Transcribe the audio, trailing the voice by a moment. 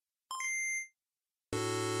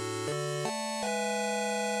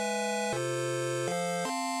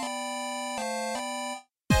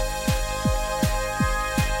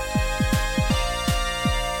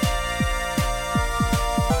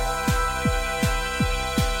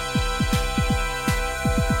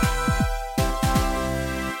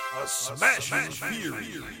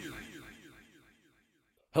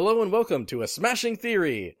Hello and welcome to A Smashing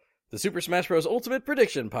Theory, the Super Smash Bros. Ultimate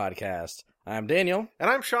Prediction Podcast. I'm Daniel. And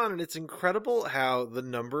I'm Sean, and it's incredible how the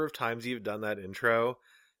number of times you've done that intro,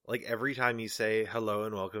 like every time you say hello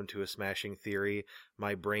and welcome to A Smashing Theory,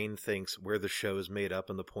 my brain thinks where the show's made up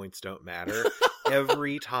and the points don't matter.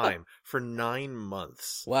 Every time. For 9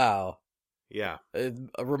 months. Wow. Yeah.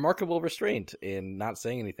 A remarkable restraint in not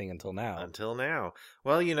saying anything until now. Until now.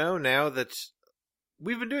 Well, you know, now that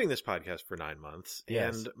we've been doing this podcast for 9 months,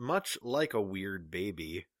 Yes. and much like a weird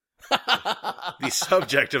baby, the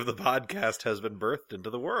subject of the podcast has been birthed into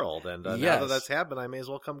the world, and now Yes. that that's happened, I may as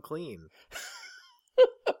well come clean.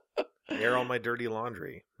 Air all my dirty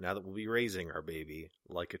laundry, now that we'll be raising our baby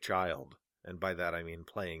like a child. And by that I mean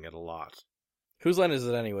playing it a lot. Whose Line Is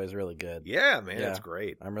It Anyway is really good. Yeah, man, Yeah. it's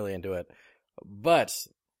great. I'm really into it. But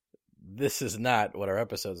this is not what our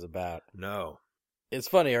episode's about. No. It's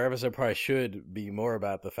funny, our episode probably should be more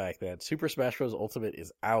about the fact that Super Smash Bros. Ultimate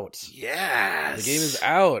is out. Yes! The game is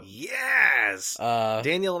out. Yes!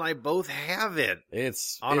 Daniel and I both have it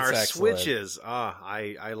It's on our excellent. Switches.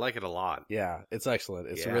 I like it a lot. Yeah, it's excellent.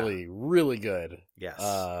 It's Yeah. really, really good. Yes.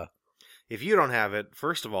 If If you don't have it,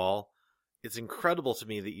 first of all, it's incredible to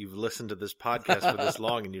me that you've listened to this podcast for this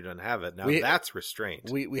long and you don't have it. Now that's restraint.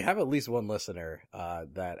 We have at least one listener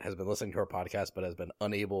that has been listening to our podcast but has been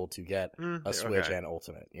unable to get a Switch okay. and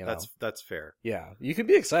Ultimate. You know? That's fair. Yeah, you can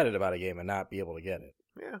be excited about a game and not be able to get it.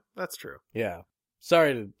 Yeah, that's true. Yeah.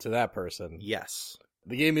 Sorry to that person. Yes.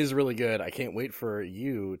 The game is really good. I can't wait for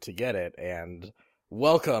you to get it, and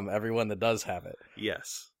welcome everyone that does have it.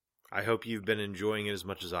 Yes. I hope you've been enjoying it as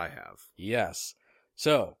much as I have. Yes.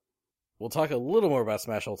 So, we'll talk a little more about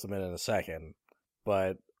Smash Ultimate in a second,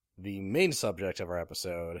 but the main subject of our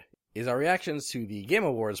episode is our reactions to the Game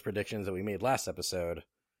Awards predictions that we made last episode.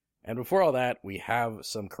 And before all that, we have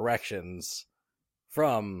some corrections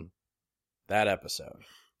from that episode.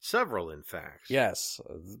 Several, in fact. Yes.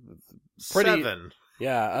 Pretty, 7.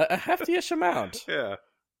 Yeah, a hefty-ish amount. Yeah.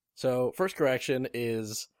 So, first correction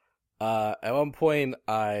is, at one point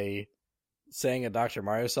I sang a Dr.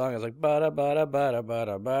 Mario song. I was like, bada bada bada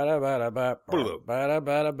bada bada bada bada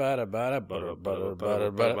bada bada bada bada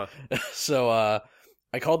bada bada. So,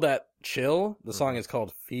 I called that Chill. The song is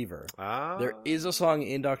called Fever. There is a song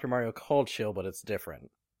in Dr. Mario called Chill, but it's different.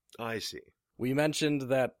 I see. We mentioned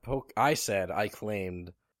that I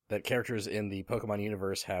claimed that characters in the Pokemon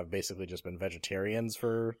universe have basically just been vegetarians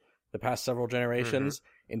for the past several generations.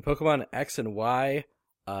 In Pokemon X and Y,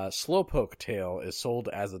 Slowpoke tail is sold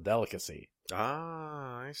as a delicacy.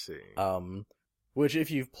 I see. Which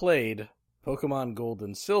if you've played Pokemon Gold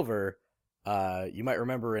and Silver, you might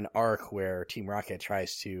remember an arc where Team Rocket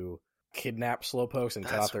tries to kidnap Slowpokes and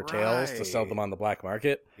cut off their tails to sell them on the black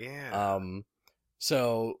market. Yeah.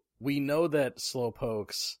 So we know that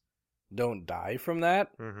Slowpokes don't die from that.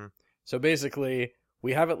 So basically,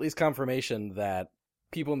 we have at least confirmation that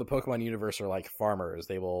people in the Pokemon universe are like farmers.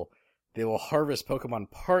 They will harvest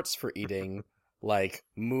Pokemon parts for eating, like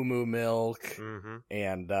Moo Moo milk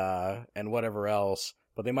and whatever else,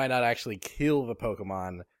 but they might not actually kill the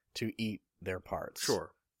Pokemon to eat their parts.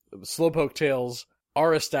 Sure. Slowpoke tails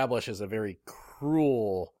are established as a very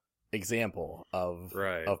cruel example of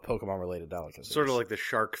Pokemon related delicacies. Sort of like the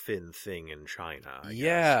shark fin thing in China. I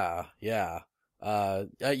guess. Yeah.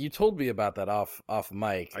 You told me about that off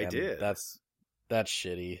mic. I did. That's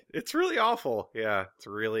shitty. It's really awful. Yeah, it's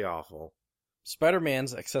really awful.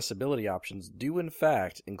 Spider-Man's accessibility options do in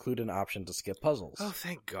fact include an option to skip puzzles. Oh,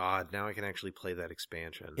 thank God. Now I can actually play that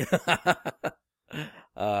expansion.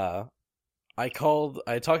 I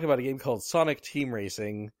talked about a game called Sonic Team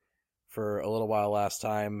Racing for a little while last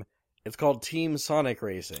time. It's called Team Sonic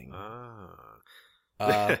Racing.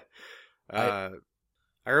 I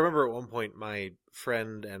remember at one point my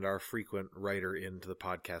friend and our frequent writer into the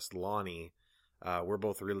podcast, Lonnie, we're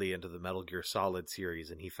both really into the Metal Gear Solid series,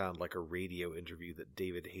 and he found like a radio interview that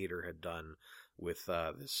David Hayter had done with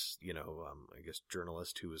this, I guess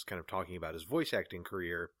journalist who was kind of talking about his voice acting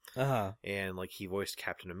career. And like he voiced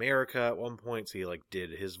Captain America at one point, so he like did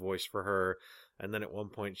his voice for her. And then at one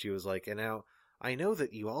point she was like, and now I know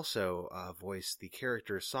that you also voiced the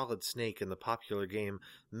character Solid Snake in the popular game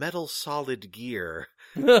Metal Solid Gear.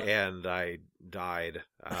 And I died.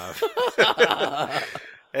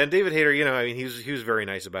 And David Hayter, he was very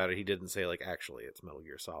nice about it. He didn't say like, actually, it's Metal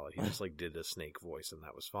Gear Solid. He just like did a Snake voice, and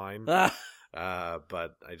that was fine. But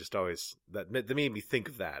I just always that made me think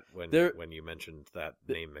of that when you mentioned that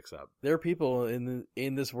name mix up. There are people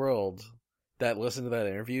in this world that listen to that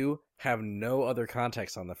interview have no other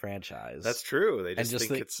context on the franchise. That's true. They just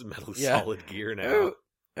think it's Metal Solid Gear now.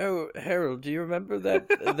 Oh, Harold, do you remember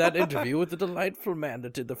that interview with the delightful man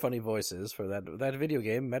that did the funny voices for that video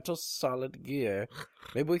game, Metal Solid Gear?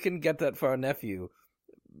 Maybe we can get that for our nephew,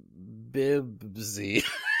 Bibsy.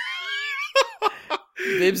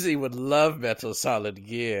 Bibsy would love Metal Solid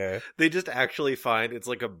Gear. They just actually find it's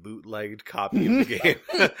like a bootlegged copy of the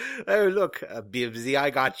game. Oh, look, Bibsy, I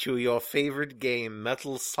got you your favorite game,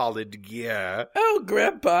 Metal Solid Gear. Oh,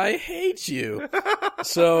 Grandpa, I hate you.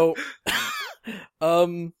 So,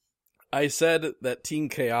 I said that Team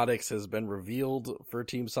Chaotix has been revealed for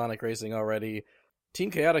Team Sonic Racing already.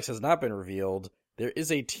 Team Chaotix has not been revealed. There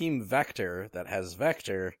is a Team Vector that has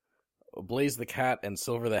Vector, Blaze the Cat, and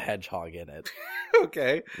Silver the Hedgehog in it.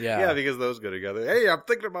 Okay. Yeah, because those go together. Hey, I'm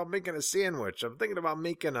thinking about making a sandwich. I'm thinking about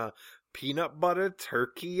making a peanut butter,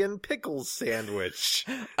 turkey, and pickles sandwich.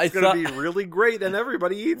 It's going to be really great, and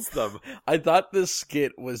everybody eats them. I thought this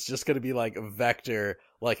skit was just going to be like Vector,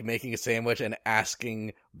 like making a sandwich and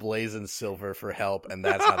asking Blaze and Silver for help, and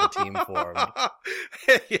that's how the team formed.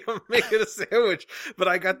 Hey, I'm making a sandwich, but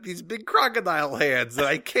I got these big crocodile hands that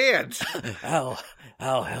I can't.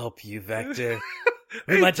 I'll help you, Vector.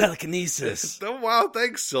 With my telekinesis. Oh, wow,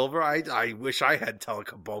 thanks, Silver. I wish I had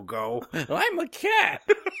Telecabogo. I'm a cat.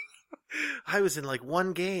 I was in like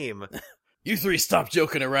one game. You three stop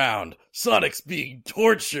joking around. Sonic's being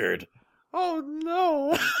tortured. Oh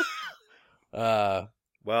no.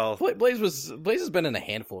 Well, Blaze has been in a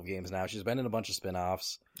handful of games now. She's been in a bunch of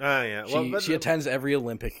spin-offs. Yeah. Well, she attends every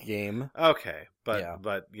Olympic game. Okay,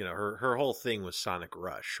 but you know, her whole thing was Sonic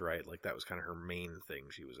Rush, right? Like that was kind of her main thing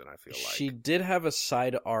she was in, I feel like. She did have a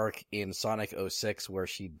side arc in Sonic 06 where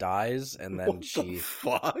she dies and then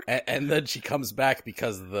and then she comes back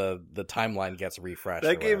because the timeline gets refreshed.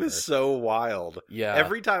 That game is so wild. Yeah.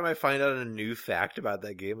 Every time I find out a new fact about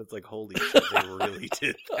that game, it's like, holy shit, they really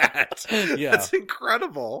did that. Yeah. That's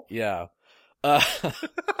incredible. Yeah. I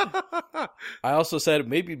also said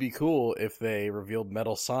maybe it'd be cool if they revealed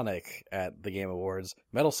Metal Sonic at the Game Awards.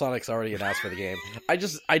 Metal Sonic's already announced for the game.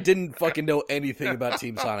 I didn't fucking know anything about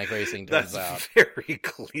Team Sonic Racing, turns out. That's very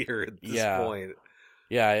clear at this point.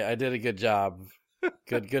 Yeah, I did a good job.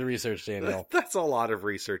 Good research, Daniel. That's a lot of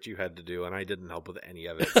research you had to do, and I didn't help with any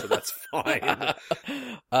of it, so that's fine.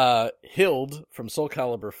 Hild from Soul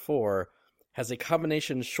Calibur 4 has a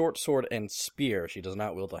combination short sword and spear. She does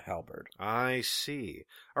not wield a halberd. I see.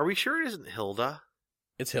 Are we sure it isn't Hilda?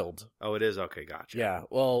 It's Hild. Oh, it is? Okay, gotcha. Yeah,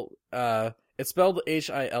 well, it's spelled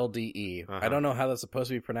Hilde. I don't know how that's supposed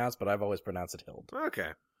to be pronounced, but I've always pronounced it Hild. Okay.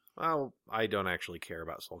 Well, I don't actually care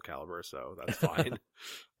about Soul Calibur, so that's fine.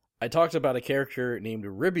 I talked about a character named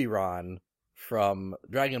Ribiron from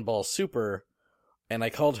Dragon Ball Super, and I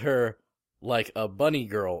called her like a bunny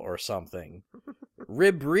girl or something.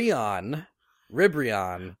 Ribrion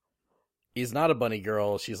is not a bunny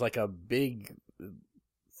girl. She's like a big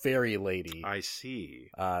fairy lady. I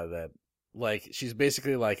see. She's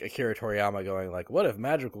basically like Akira Toriyama going like, what if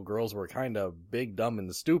magical girls were kind of big, dumb,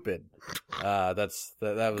 and stupid? That was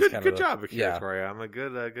good job, Akira Toriyama.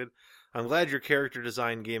 Good. I'm glad your character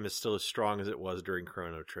design game is still as strong as it was during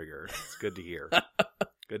Chrono Trigger. It's good to hear.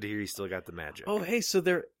 Good to hear you still got the magic. Oh, hey, so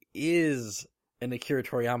there is an Akira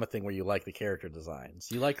Toriyama thing where you like the character designs.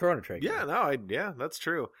 You like Chrono Trigger. Yeah, that's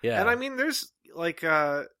true. Yeah. And I mean, there's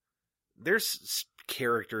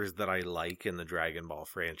characters that I like in the Dragon Ball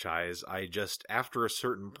franchise. I just, after a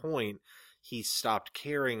certain point, he stopped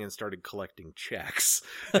caring and started collecting checks.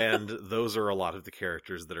 And those are a lot of the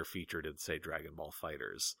characters that are featured in, say, Dragon Ball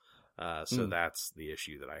FighterZ. So that's the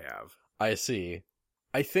issue that I have. I see.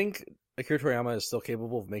 I think Akira Toriyama is still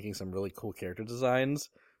capable of making some really cool character designs.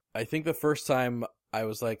 I think the first time I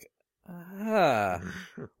was like,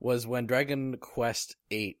 was when Dragon Quest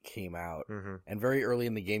VIII came out. Mm-hmm. And very early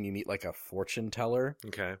in the game, you meet like a fortune teller.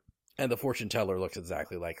 Okay. And the fortune teller looks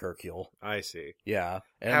exactly like Hercule. I see. Yeah.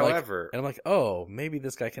 And However... I'm like, oh, maybe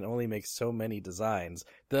this guy can only make so many designs.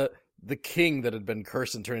 The king that had been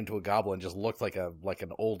cursed and turned into a goblin just looked like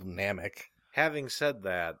an old Namek. Having said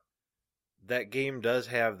that, that game does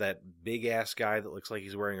have that big-ass guy that looks like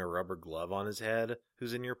he's wearing a rubber glove on his head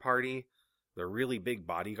who's in your party. The really big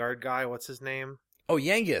bodyguard guy, what's his name? Oh,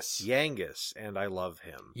 Yangus, and I love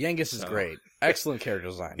him. Yangus is great. Excellent character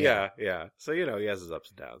design. Yeah. So, he has his ups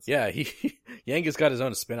and downs. Yeah, Yangus got his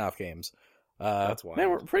own spin-off games. That's why. Man,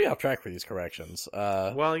 we're pretty off track for these corrections.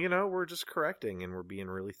 Well, we're just correcting, and we're being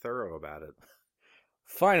really thorough about it.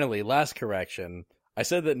 Finally, last correction. I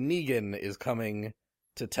said that Negan is coming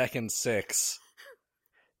to Tekken 6.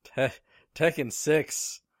 Tekken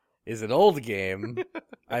 6 is an old game.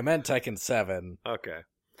 I meant Tekken 7. Okay.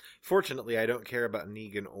 Fortunately, I don't care about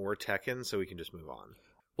Negan or Tekken, so we can just move on.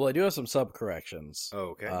 Well, I do have some sub-corrections.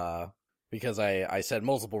 Oh, okay. because I said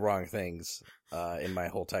multiple wrong things in my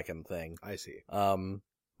whole Tekken thing. I see.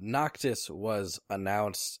 Noctis was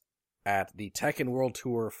announced at the Tekken World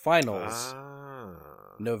Tour Finals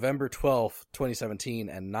November 12th, 2017,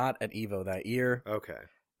 and not at EVO that year. Okay.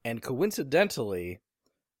 And coincidentally,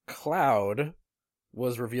 Cloud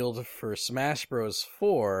was revealed for Smash Bros.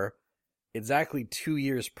 4 exactly 2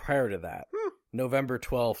 years prior to that. November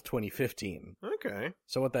 12th, 2015. Okay.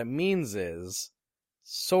 So what that means is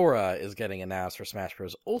Sora is getting announced for Smash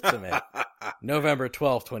Bros. Ultimate November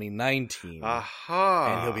 12th, 2019.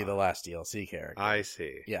 Aha. And he'll be the last DLC character. I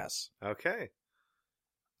see. Yes. Okay.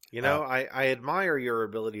 You know, I admire your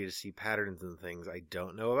ability to see patterns in things. I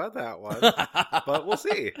don't know about that one, but we'll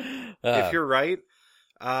see. If you're right,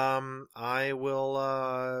 I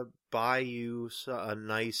will buy you a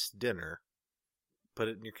nice dinner. Put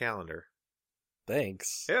it in your calendar.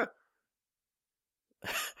 Thanks. Yeah.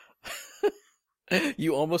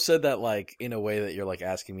 You almost said that like in a way that you're like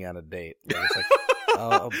asking me on a date. Like, it's like,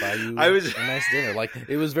 I'll buy you a nice dinner. Like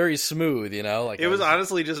it was very smooth, you know. Like it was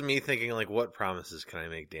honestly just me thinking, like, what promises can I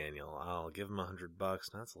make Daniel? I'll give him $100.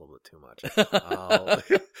 That's a little bit too much. I'll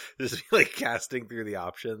just be like casting through the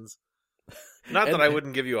options. Not that I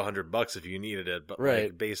wouldn't give you $100 if you needed it, but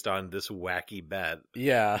like based on this wacky bet.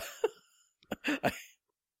 Yeah.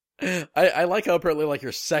 I like how apparently like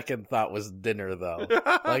your second thought was dinner though.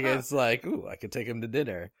 Like it's like, ooh, I could take him to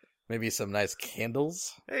dinner. Maybe some nice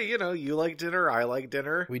candles. Hey, you know, you like dinner, I like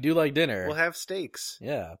dinner. We do like dinner. We'll have steaks.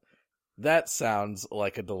 Yeah. That sounds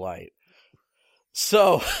like a delight.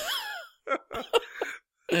 So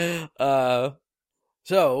after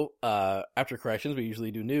corrections we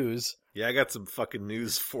usually do news. Yeah, I got some fucking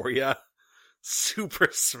news for you. Super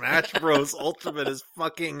Smash Bros. Ultimate is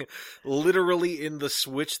fucking literally in the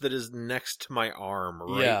Switch that is next to my arm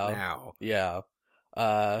now. Yeah.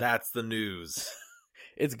 That's the news.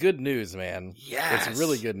 It's good news, man. Yes. It's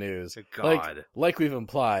really good news. Good God. Like we've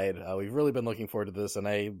implied, we've really been looking forward to this, and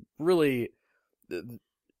I really...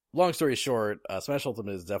 Long story short, Smash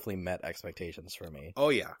Ultimate has definitely met expectations for me. Oh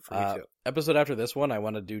yeah, for me too. Episode after this one, I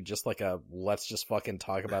want to do just like a let's just fucking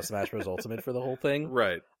talk about Smash Bros. Ultimate for the whole thing.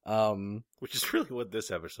 Right. Which is really what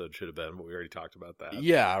this episode should have been, but we already talked about that.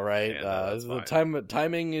 Yeah, right. The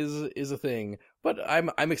timing is a thing, but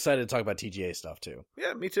I'm excited to talk about TGA stuff too.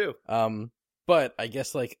 Yeah, me too. But I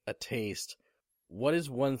guess like a taste. What is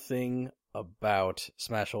one thing about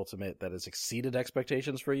Smash Ultimate that has exceeded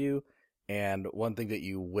expectations for you? And one thing that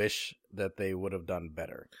you wish that they would have done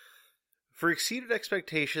better? For exceeded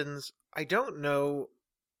expectations, I don't know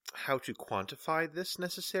how to quantify this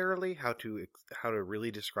necessarily, how to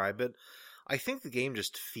really describe it. I think the game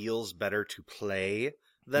just feels better to play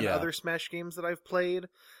than other Smash games that I've played.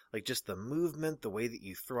 Like just the movement, the way that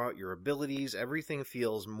you throw out your abilities, everything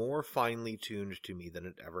feels more finely tuned to me than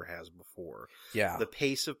it ever has before. Yeah. The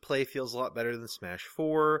pace of play feels a lot better than Smash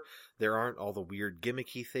 4. There aren't all the weird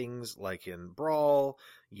gimmicky things like in Brawl.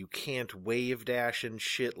 You can't wave dash and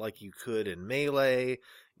shit like you could in Melee.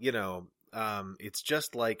 You know, it's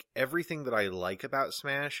just like everything that I like about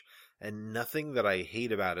Smash and nothing that I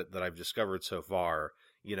hate about it that I've discovered so far,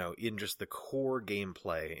 you know, in just the core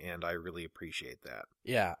gameplay, and I really appreciate that.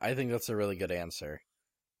 Yeah, I think that's a really good answer.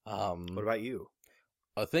 What about you?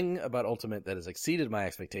 A thing about Ultimate that has exceeded my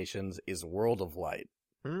expectations is World of Light.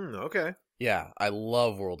 Okay. Yeah, I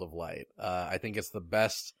love World of Light. I think it's the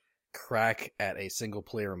best crack at a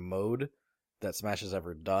single-player mode that Smash has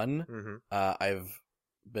ever done. Mm-hmm. I've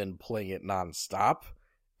been playing it non-stop.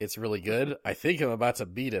 It's really good. I think I'm about to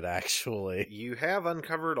beat it, actually. You have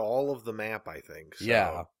uncovered all of the map, I think. So.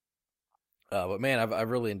 Yeah. But man, I've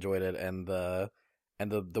really enjoyed it, and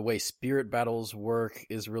the way spirit battles work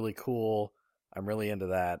is really cool. I'm really into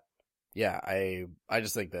that. Yeah, I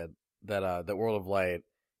just think that World of Light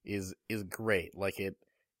is great. Like it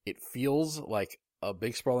feels like a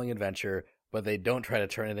big sprawling adventure, but they don't try to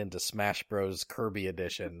turn it into Smash Bros. Kirby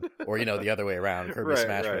Edition, or the other way around, Kirby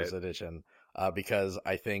Smash Bros. Edition. Because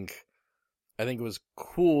I think it was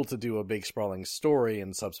cool to do a big sprawling story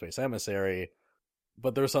in Subspace Emissary,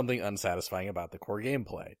 but there's something unsatisfying about the core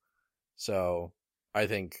gameplay. So I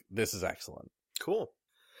think this is excellent. Cool.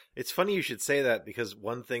 It's funny you should say that, because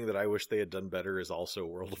one thing that I wish they had done better is also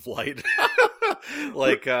World of Light.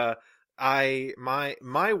 Like,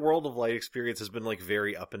 my World of Light experience has been like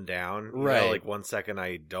very up and down. Right. You know, like 1 second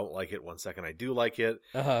I don't like it, 1 second I do like it.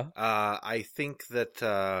 I think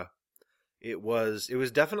that it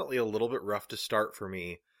was definitely a little bit rough to start for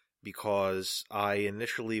me, because I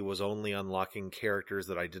initially was only unlocking characters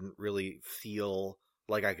that I didn't really feel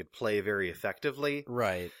like I could play very effectively.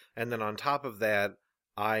 Right. And then on top of that,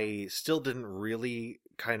 I still didn't really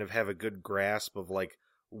kind of have a good grasp of like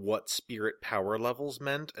what spirit power levels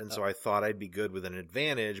meant, and so I thought I'd be good with an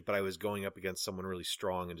advantage, but I was going up against someone really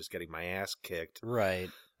strong and just getting my ass kicked. Right.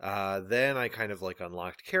 Then I kind of like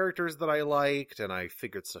unlocked characters that I liked, and I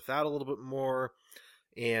figured stuff out a little bit more,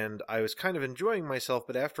 and I was kind of enjoying myself,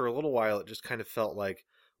 but after a little while it just kind of felt like,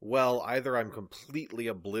 well, either I'm completely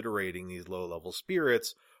obliterating these low-level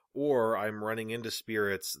spirits, or I'm running into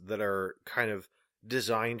spirits that are kind of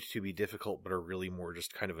designed to be difficult, but are really more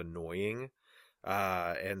just kind of annoying.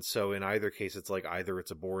 And so in either case, it's like either it's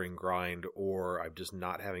a boring grind or I'm just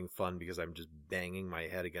not having fun because I'm just banging my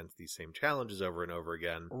head against these same challenges over and over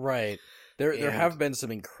again. Right. There have been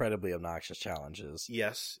some incredibly obnoxious challenges.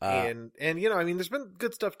 Yes. And you know, I mean, there's been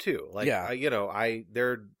good stuff too. Like, yeah.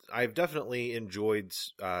 I've definitely enjoyed,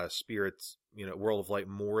 Spirits, you know, World of Light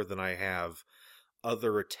more than I have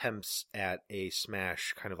other attempts at a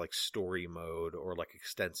Smash kind of like story mode or like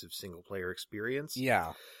extensive single player experience.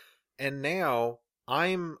 Yeah. And now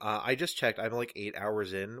I just checked, I'm like 8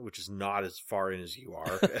 hours in, which is not as far in as you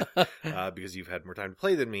are, because you've had more time to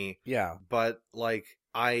play than me. Yeah. But like,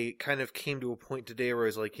 I kind of came to a point today where I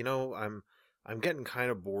was like, you know, I'm getting kind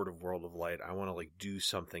of bored of World of Light. I want to like do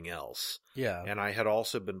something else. Yeah. And I had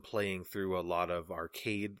also been playing through a lot of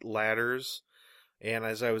arcade ladders. And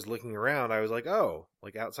as I was looking around, I was like, oh,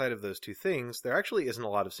 like outside of those two things, there actually isn't a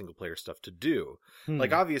lot of single player stuff to do.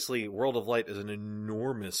 Like, obviously, World of Light is an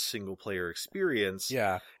enormous single player experience.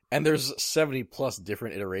 Yeah. And there's 70 plus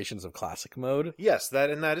different iterations of classic mode. Yes,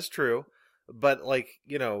 that is true. But like,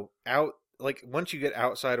 you know, once you get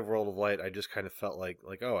outside of World of Light, I just kind of felt like,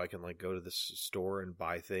 oh, I can like go to this store and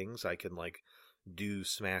buy things. I can like do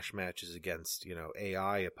Smash matches against, you know,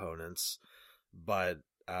 AI opponents. But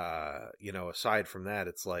you know, aside from that,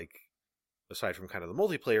 it's like, aside from kind of the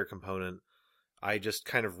multiplayer component, I just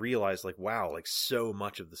kind of realized like, wow, like so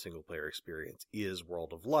much of the single player experience is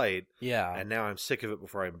World of Light. Yeah. And now I'm sick of it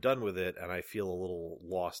before I'm done with it, and I feel a little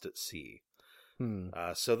lost at sea.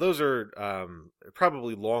 So those are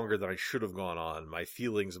probably longer than I should have gone on, my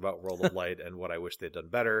feelings about World of Light and what I wish they'd done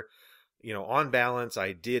better. You know, on balance,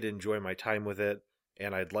 I did enjoy my time with it,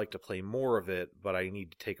 and I'd like to play more of it, but I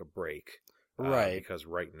need to take a break. Right. Because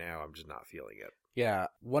right now I'm just not feeling it. Yeah.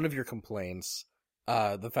 One of your complaints,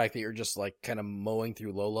 the fact that you're just like kind of mowing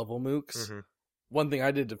through low level mooks. Mm-hmm. One thing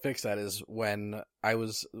I did to fix that is one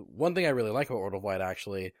thing I really like about World of Light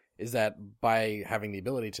actually is that by having the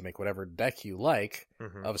ability to make whatever deck you like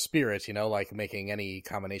of spirits, you know, like making any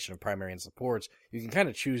combination of primary and supports, you can kind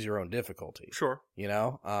of choose your own difficulty. Sure. You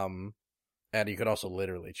know? And you could also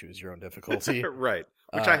literally choose your own difficulty. Right.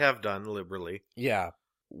 Which I have done liberally. Yeah.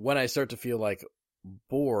 When I start to feel like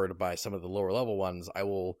bored by some of the lower level ones, I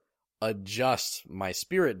will adjust my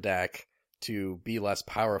spirit deck to be less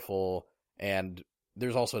powerful, and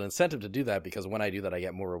there's also an incentive to do that because when I do that I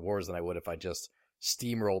get more rewards than I would if I just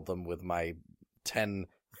steamrolled them with my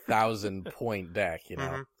 10,000 point deck, you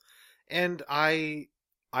know. And I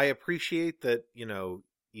appreciate that, you know,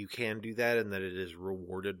 you can do that and that it is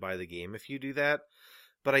rewarded by the game if you do that,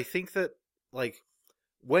 but I think that like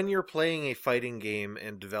when you're playing a fighting game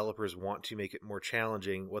and developers want to make it more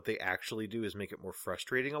challenging, what they actually do is make it more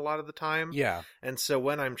frustrating a lot of the time. Yeah. And so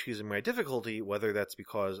when I'm choosing my difficulty, whether that's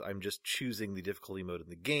because I'm just choosing the difficulty mode in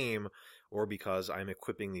the game or because I'm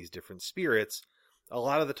equipping these different spirits, a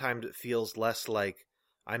lot of the time it feels less like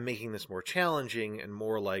I'm making this more challenging and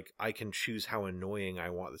more like I can choose how annoying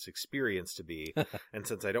I want this experience to be. And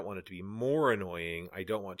since I don't want it to be more annoying, I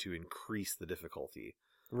don't want to increase the difficulty.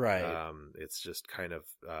 Right. It's just kind of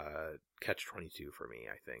catch-22 for me,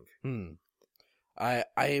 I think.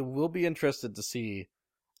 I will be interested to see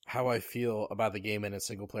how I feel about the game in its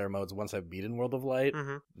single-player modes once I've beaten World of Light.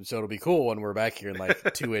 So it'll be cool when we're back here in like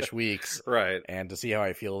 2-ish weeks. Right. And to see how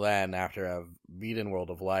I feel then after I've beaten World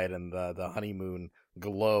of Light and the honeymoon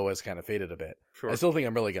glow has kind of faded a bit. Sure. I still think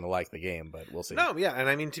I'm really going to like the game, but we'll see. No, yeah, and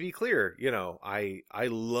I mean, to be clear, you know, I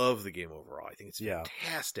love the game overall. I think it's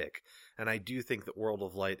fantastic. And I do think that World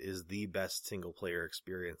of Light is the best single-player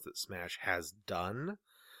experience that Smash has done.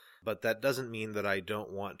 But that doesn't mean that I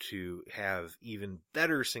don't want to have even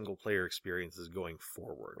better single-player experiences going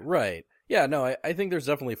forward. Right. Yeah, no, I think there's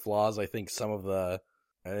definitely flaws. I think some of the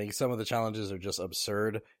challenges are just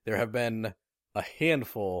absurd. There have been a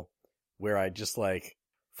handful where I just like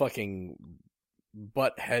fucking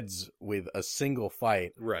butt heads with a single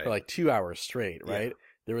fight for like 2 hours straight, right? Yeah.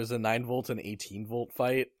 There was a 9-volt and 18-volt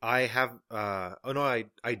fight. I have, I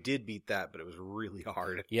did beat that, but it was really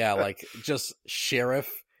hard. Yeah, like just Sheriff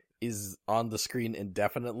is on the screen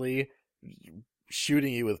indefinitely,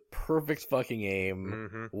 shooting you with perfect fucking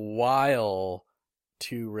aim while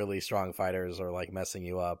two really strong fighters are like messing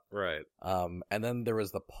you up. Right. And then there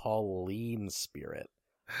was the Pauline spirit.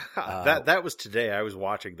 That was today. I was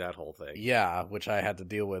watching that whole thing. Yeah, which I had to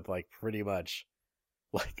deal with like pretty much.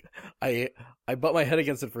 Like I butt my head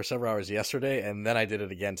against it for several hours yesterday, and then I did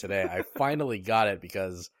it again today. I finally got it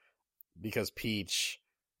because Peach,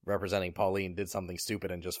 representing Pauline, did something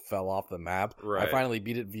stupid and just fell off the map. Right. I finally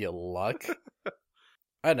beat it via luck.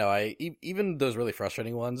 I know. Even those really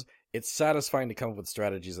frustrating ones, it's satisfying to come up with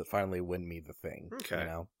strategies that finally win me the thing. Okay. You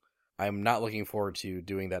know, I'm not looking forward to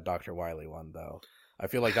doing that Dr. Wily one though. I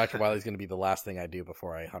feel like Dr. Wily's going to be the last thing I do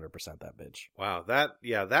before I 100% that bitch. Wow,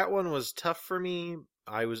 that one was tough for me.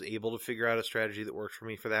 I was able to figure out a strategy that worked for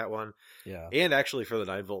me for that one. Yeah. And actually for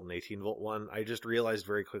the 9-volt and 18-volt one, I just realized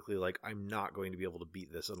very quickly, like, I'm not going to be able to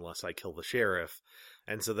beat this unless I kill the sheriff.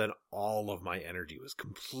 And so then all of my energy was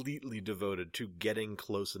completely devoted to getting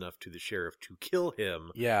close enough to the sheriff to kill him.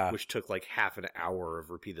 Yeah. Which took like half an hour of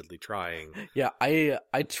repeatedly trying. Yeah,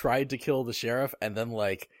 I tried to kill the sheriff and then,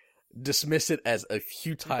 like, dismiss it as a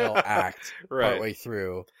futile act Right. partway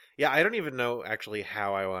through. Yeah, I don't even know actually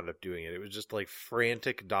how I wound up doing it. It was just like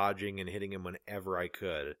frantic dodging and hitting him whenever I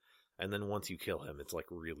could. And then once you kill him, it's like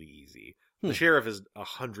really easy. The sheriff is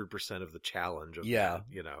 100% of the challenge of that,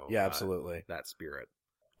 you know. Yeah, absolutely. That spirit.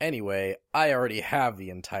 Anyway, I already have the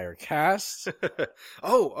entire cast.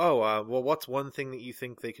 Well, what's one thing that you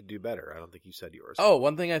think they could do better? I don't think you said yours. Oh,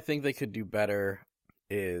 one thing I think they could do better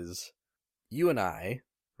is you and I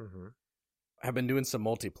have been doing some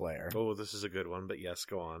multiplayer. Oh, this is a good one, but yes,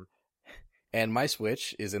 go on. And my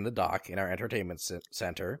Switch is in the dock in our entertainment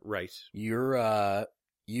center. Right.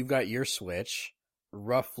 You've got your Switch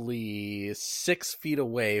roughly 6 feet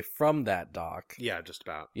away from that dock. Yeah, just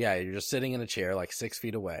about. Yeah, you're just sitting in a chair like 6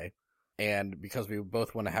 feet away. And because we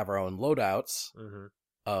both want to have our own loadouts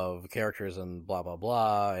of characters and blah, blah,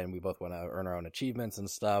 blah, and we both want to earn our own achievements and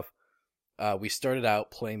stuff, we started out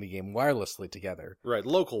playing the game wirelessly together. Right,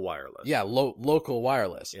 local wireless. Yeah, local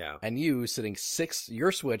wireless. Yeah. And you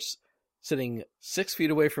your Switch sitting 6 feet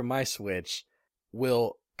away from my Switch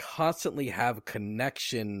will constantly have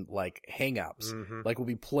connection, like, hang-ups. Like, we'll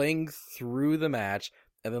be playing through the match,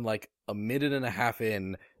 and then, like, a minute and a half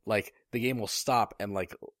in, like, the game will stop and,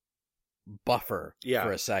 like, buffer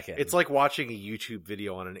for a second. It's like watching a YouTube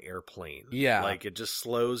video on an airplane. Yeah. Like, it just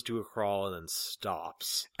slows to a crawl and then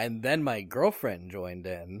stops. And then my girlfriend joined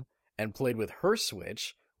in and played with her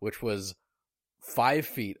Switch, which was 5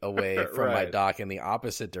 feet away from my dock in the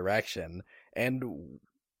opposite direction, and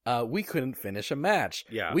we couldn't finish a match.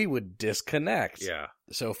 Yeah. We would disconnect. Yeah.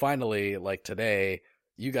 So finally, like today,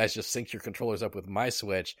 you guys just synced your controllers up with my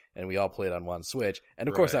Switch, and we all played on one Switch, and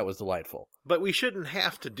of course that was delightful. But we shouldn't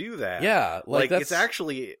have to do that. Yeah, like it's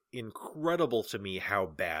actually incredible to me how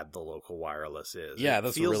bad the local wireless is. Yeah,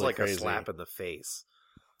 that's feels really like crazy. A slap in the face.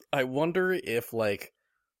 I wonder if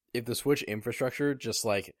the Switch infrastructure just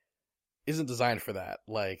like isn't designed for that.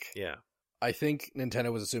 Like, yeah, I think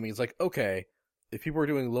Nintendo was assuming it's like, okay, if people are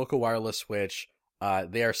doing local wireless Switch,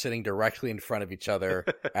 they are sitting directly in front of each other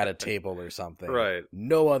at a table or something. Right.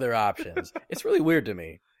 No other options. It's really weird to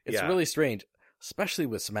me. It's Yeah. really strange, especially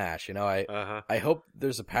with Smash. You know, I hope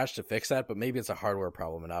there's a patch to fix that, but maybe it's a hardware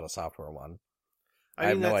problem and not a software one. I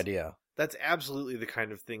have no idea. That's absolutely the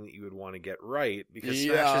kind of thing that you would want to get right, because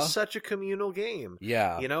Smash is such a communal game.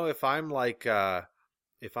 Yeah. You know, if I'm like a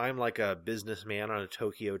businessman on a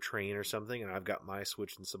Tokyo train or something, and I've got my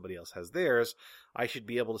Switch and somebody else has theirs, I should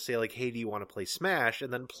be able to say, like, hey, do you want to play Smash?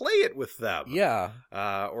 And then play it with them. Yeah.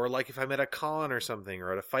 Or like if I'm at a con or something,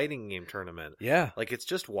 or at a fighting game tournament. Yeah. Like, it's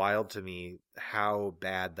just wild to me how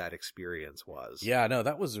bad that experience was. Yeah, no,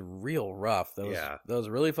 that was real rough. That was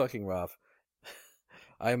really fucking rough.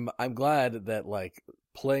 I'm glad that, like,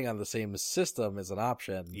 playing on the same system is an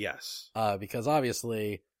option. Yes. Because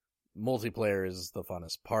obviously multiplayer is the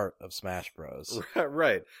funnest part of Smash Bros.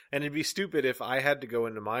 Right. And it'd be stupid if I had to go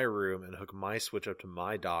into my room and hook my Switch up to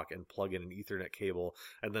my dock and plug in an Ethernet cable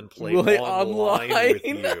and then play online with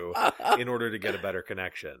you in order to get a better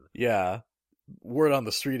connection. Yeah. Word on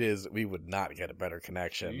the street is we would not get a better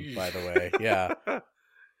connection, by the way. Yeah.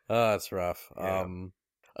 That's rough. Yeah.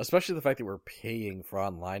 Especially the fact that we're paying for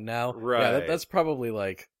online now. Right. Yeah, that's probably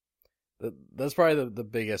like that's probably the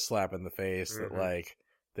biggest slap in the face that like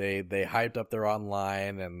they hyped up their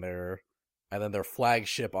online and then their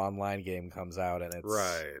flagship online game comes out and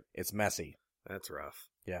it's messy. That's rough.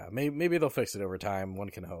 Yeah, maybe they'll fix it over time. One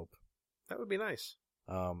can hope. That would be nice.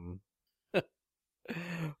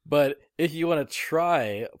 But if you want to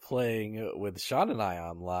try playing with Sean and I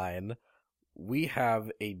online, we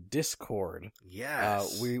have a Discord.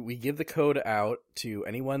 Yes. We give the code out to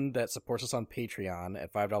anyone that supports us on Patreon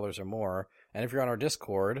at $5 or more. And if you're on our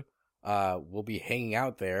Discord, we'll be hanging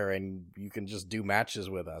out there and you can just do matches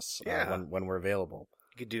with us when we're available.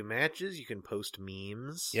 You can do matches. You can post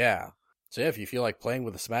memes. Yeah. So yeah, if you feel like playing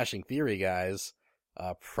with the Smashing Theory guys,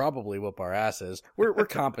 probably whoop our asses. We're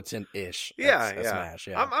competent-ish. At Smash.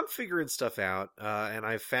 Yeah. I'm figuring stuff out, and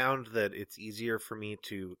I've found that it's easier for me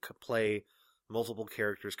to play multiple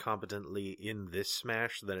characters competently in this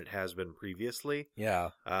Smash than it has been previously.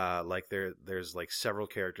 Yeah. Like there's like several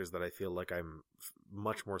characters that I feel like I'm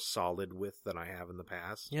much more solid with than I have in the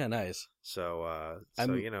past. Yeah, nice. So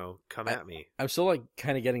come at me. I'm still like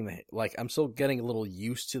kind of getting I'm still getting a little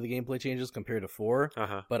used to the gameplay changes compared to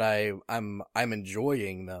 4, but I'm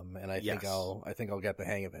enjoying them, and I think I'll get the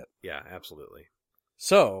hang of it. Yeah, absolutely.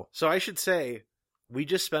 So I should say we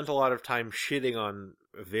just spent a lot of time shitting on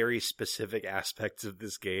very specific aspects of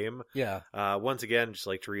this game. Yeah. Once again, just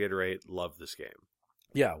like to reiterate, love this game.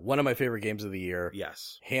 Yeah, one of my favorite games of the year.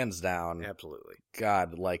 Yes. Hands down. Absolutely.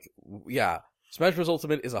 God, Smash Bros.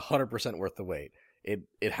 Ultimate is 100% worth the wait.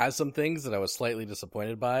 It has some things that I was slightly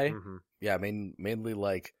disappointed by. Mm-hmm. Yeah, mainly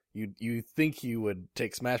like you think you would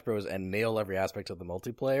take Smash Bros. And nail every aspect of the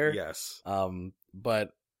multiplayer. Yes. But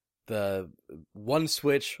the one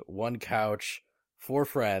Switch, one couch, 4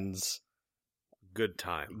 friends. Good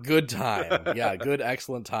time. Yeah, good,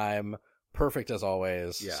 excellent time. Perfect as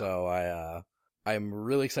always. Yeah. So I'm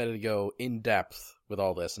really excited to go in depth with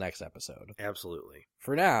all this next episode. Absolutely.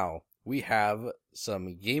 For now, we have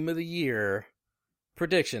some Game of the Year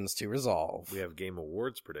predictions to resolve. We have Game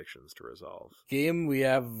Awards predictions to resolve. We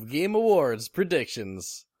have Game Awards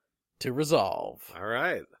predictions to resolve. All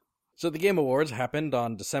right. So the Game Awards happened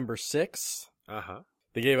on December 6th. Uh-huh.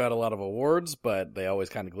 They gave out a lot of awards, but they always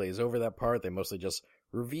kind of glaze over that part. They mostly just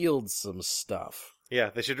revealed some stuff. Yeah,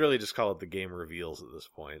 they should really just call it the game reveals at this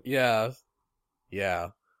point. Yeah.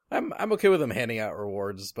 I'm okay with them handing out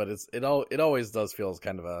rewards, but it always does feel as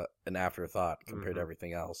kind of an afterthought compared to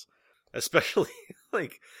everything else. Especially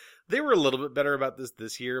like they were a little bit better about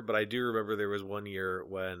this year, but I do remember there was one year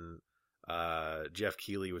when Jeff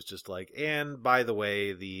Keighley was just like, and by the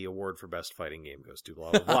way, the award for best fighting game goes to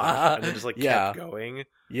blah blah blah, and then just like kept going.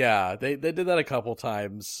 Yeah, they did that a couple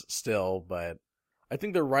times still, but I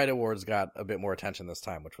think the Right Awards got a bit more attention this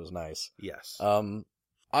time, which was nice. Yes.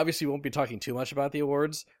 Obviously, we won't be talking too much about the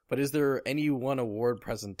awards, but is there any one award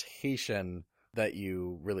presentation that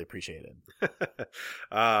you really appreciated?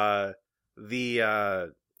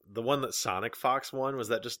 The one that Sonic Fox won, was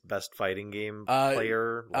that just best fighting game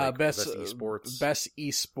player? Best esports? Best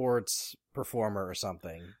esports performer or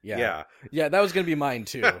something. Yeah. Yeah, that was going to be mine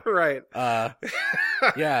too. Right.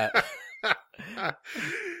 Yeah.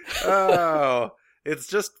 Oh, it's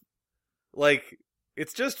just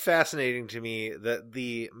fascinating to me that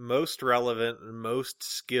the most relevant, most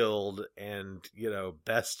skilled, and,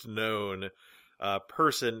 best known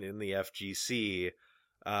person in the FGC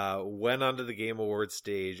went onto the Game Awards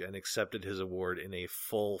stage and accepted his award in a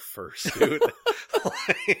full fursuit.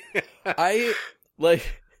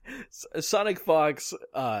 Sonic Fox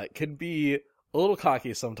can be a little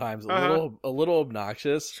cocky sometimes, a little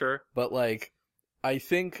obnoxious. Sure. But I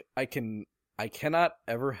think I cannot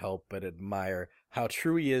ever help but admire how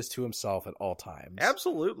true he is to himself at all times.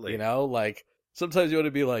 Absolutely. Sometimes you want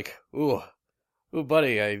to be like, ooh,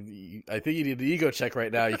 buddy, I think you need an ego check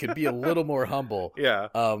right now. You could be a little more humble. Yeah.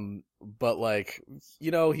 But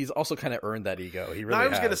he's also kind of earned that ego. He really has. I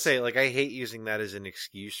was going to say, I hate using that as an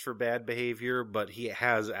excuse for bad behavior, but he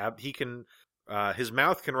can, his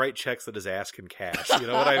mouth can write checks that his ass can cash. You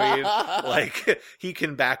know what I mean? He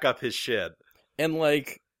can back up his shit. And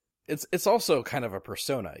it's also kind of a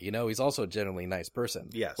persona, he's also a genuinely nice person.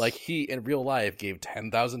 Yes. He in real life gave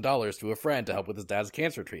 $10,000 to a friend to help with his dad's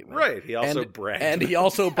cancer treatment. Right. He also bragged. And he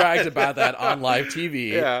also bragged about that on live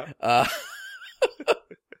TV. Yeah.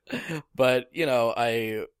 But,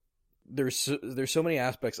 there's so many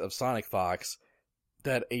aspects of Sonic Fox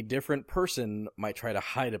that a different person might try to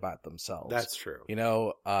hide about themselves. That's true.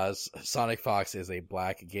 Sonic Fox is a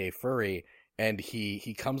black gay furry, and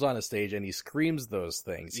he comes on a stage and he screams those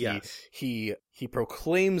things. Yes. He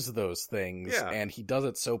proclaims those things, and he does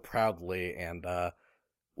it so proudly. And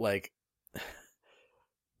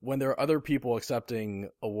when there are other people accepting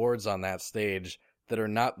awards on that stage that are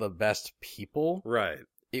not the best people, right?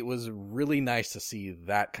 It was really nice to see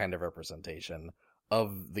that kind of representation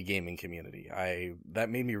of the gaming community. That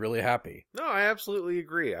made me really happy. No, I absolutely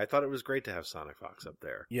agree. I thought it was great to have Sonic Fox up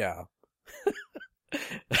there. Yeah.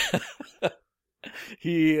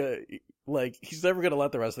 He's never gonna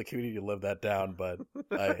let the rest of the community live that down, but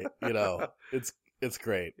it's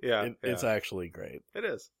great. Yeah, it's actually great. It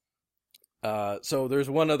is. So there's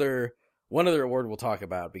one other award we'll talk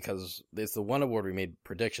about, because it's the one award we made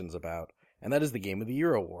predictions about, and that is the Game of the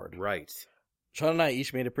Year award. Right. Sean and I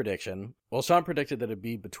each made a prediction. Well, Sean predicted that it'd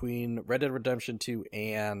be between Red Dead Redemption 2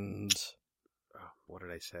 and what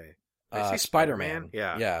did I say? Did I say Spider-Man.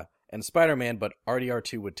 Yeah. Yeah. And Spider-Man, but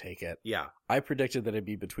RDR2 would take it. Yeah. I predicted that it'd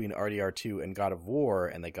be between RDR2 and God of War,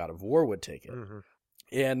 and that God of War would take it. Mm-hmm.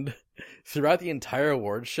 And throughout the entire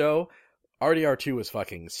awards show, RDR2 was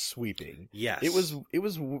fucking sweeping. Yes. It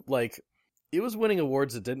was winning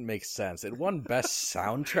awards that didn't make sense. It won Best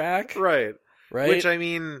Soundtrack. Right. Right? Which, I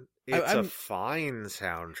mean, it's I'm- a fine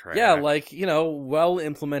soundtrack. Yeah, like,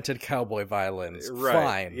 well-implemented cowboy violins. Right.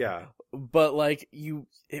 Fine. Yeah. But, like,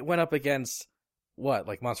 it went up against, what,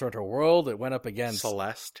 like Monster Hunter World? It went up against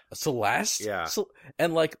Celeste? Yeah.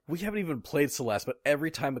 And, like, we haven't even played Celeste, but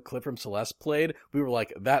every time a clip from Celeste played, we were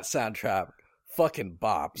like, that soundtrack fucking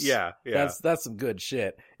bops. Yeah, yeah. That's some good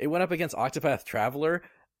shit. It went up against Octopath Traveler.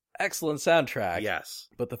 Excellent soundtrack. Yes.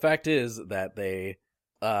 But the fact is that they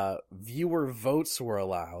viewer votes were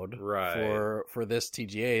allowed for this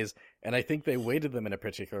TGA's, and I think they weighted them in a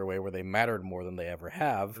particular way where they mattered more than they ever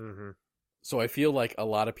have. Mm-hmm. So I feel like a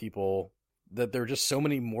lot of people, that there are just so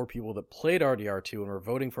many more people that played RDR2 and were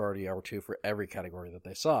voting for RDR2 for every category that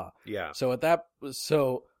they saw. Yeah.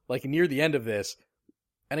 So like near the end of this,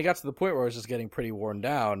 and it got to the point where I was just getting pretty worn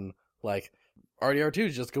down, like RDR2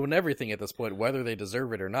 is just going everything at this point, whether they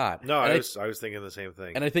deserve it or not. No, and I was thinking the same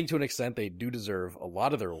thing. And I think to an extent they do deserve a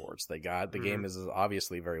lot of their awards they got. The game is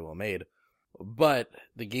obviously very well made. But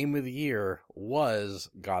the game of the year was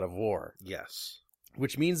God of War. Yes.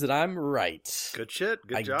 Which means that I'm right. Good shit.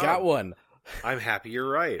 Good job. I got one. I'm happy you're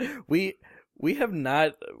right. We have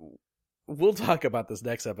not... We'll talk about this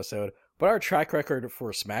next episode, but our track record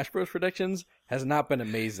for Smash Bros. Predictions has not been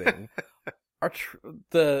amazing.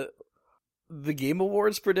 The Game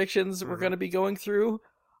Awards predictions we're going to be going through,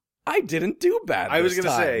 I didn't do bad. I was going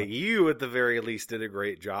to say, you at the very least did a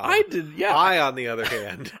great job. I did, yeah. I, on the other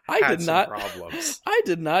hand, had some problems. I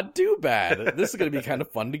did not do bad. This is going to be kind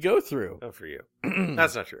of fun to go through. Oh, for you.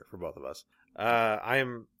 That's not true for both of us.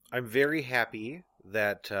 I'm very happy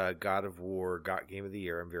that God of War got Game of the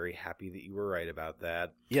Year. I'm very happy that you were right about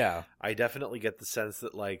that. Yeah. I definitely get the sense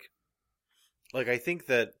that, like I think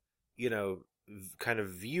that, kind of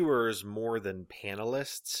viewers more than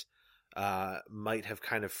panelists might have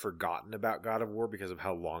kind of forgotten about God of War because of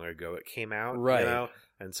how long ago it came out, right?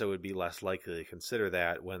 And so would be less likely to consider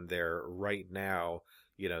that when they're right now,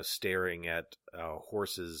 staring at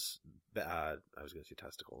horses. I was going to say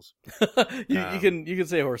testicles. you can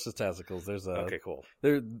say horses' testicles. There's okay, cool.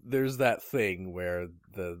 There's that thing where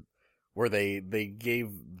they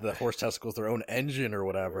gave the horse testicles their own engine or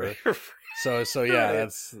whatever. So yeah,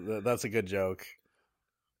 that's a good joke.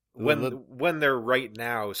 When they're right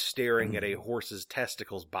now staring at a horse's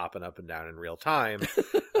testicles bopping up and down in real time,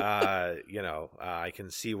 I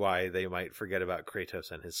can see why they might forget about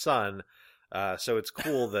Kratos and his son. So it's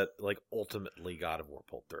cool that ultimately God of War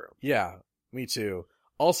pulled through. Yeah, me too.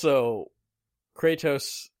 Also,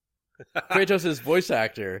 Kratos' voice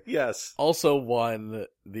actor, yes, also won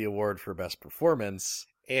the award for best performance.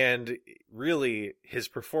 And really, his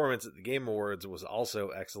performance at the Game Awards was also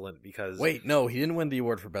excellent because... Wait, no, he didn't win the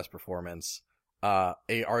award for best performance. A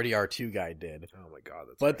RDR2 guy did. Oh my god,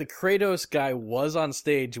 that's But right. the Kratos guy was on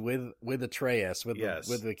stage with Atreus, with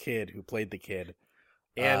the kid who played the kid.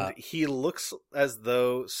 And he looks as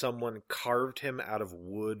though someone carved him out of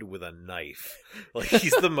wood with a knife.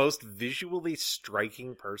 He's the most visually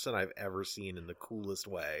striking person I've ever seen in the coolest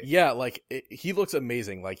way. Yeah, he looks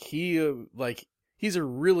amazing. He's a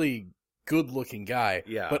really good-looking guy.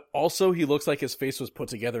 Yeah. But also, he looks like his face was put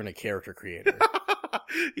together in a character creator.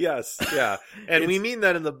 Yes, yeah. And we mean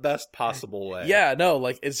that in the best possible way. Yeah, no,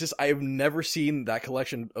 it's just, I've never seen that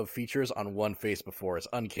collection of features on one face before. It's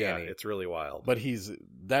uncanny. Yeah, it's really wild. But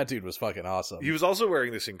that dude was fucking awesome. He was also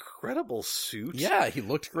wearing this incredible suit. Yeah, he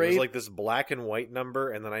looked great. It was this black and white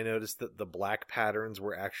number, and then I noticed that the black patterns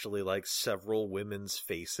were actually several women's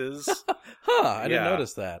faces. I didn't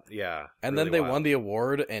notice that. Yeah. And really then they wild. won the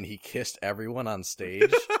award, and he kissed everyone on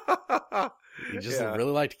stage. He just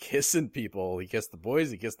really liked kissing people. He kissed the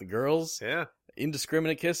boys, he kissed the girls. Yeah.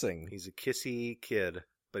 Indiscriminate kissing. He's a kissy kid,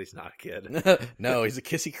 but he's not a kid. No, he's a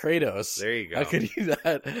kissy Kratos. There you go. How could you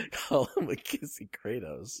not call him a kissy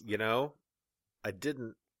Kratos? I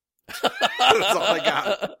didn't. That's all I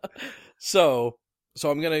got. So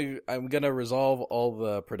I'm gonna resolve all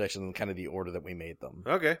the predictions in kind of the order that we made them.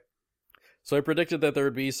 Okay. So I predicted that there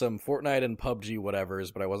would be some Fortnite and PUBG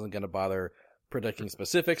whatevers, but I wasn't gonna bother predicting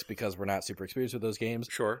specifics because we're not super experienced with those games.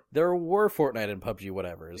 Sure. There were Fortnite and PUBG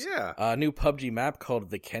whatevers. Yeah. A new PUBG map called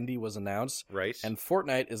the Kendi was announced. Right. And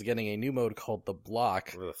Fortnite is getting a new mode called the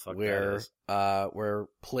Block, Where the fuck that is. where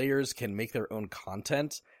players can make their own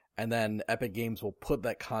content and then Epic Games will put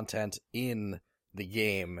that content in the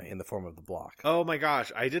game in the form of the block. Oh my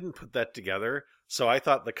gosh, I didn't put that together. So I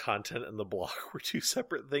thought the content and the block were two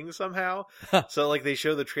separate things somehow. So like they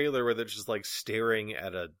show the trailer where they're just like staring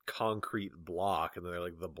at a concrete block and they're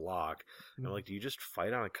like the block. And I'm like, do you just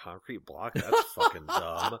fight on a concrete block? That's fucking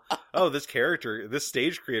dumb. Oh, this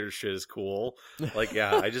stage creator shit is cool. Like,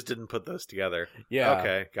 yeah, I just didn't put those together. Yeah.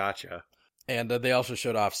 Okay, gotcha. And they also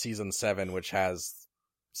showed off Season 7, which has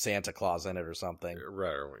Santa Claus in it or something.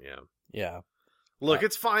 Right, yeah. Yeah. Look,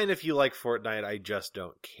 it's fine if you like Fortnite. I just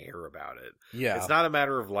don't care about it. Yeah. It's not a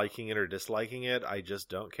matter of liking it or disliking it. I just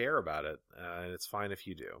don't care about it. And it's fine if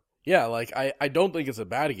you do. Yeah, like, I don't think it's a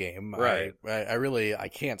bad game. Right. I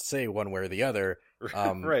can't say one way or the other.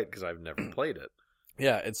 Right, because I've never played it.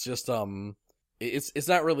 Yeah, it's just, it's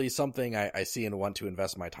not really something I see and want to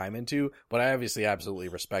invest my time into, but I obviously absolutely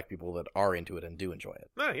respect people that are into it and do enjoy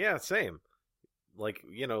it. No, yeah, same. Like,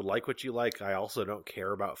 like what you like. I also don't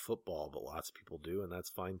care about football, but lots of people do, and that's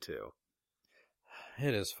fine too.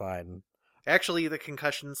 It is fine. Actually, the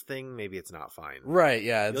concussions thing, maybe it's not fine. Right,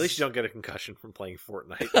 yeah. At least you don't get a concussion from playing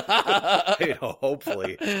Fortnite.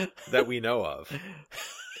 Hopefully, that we know of.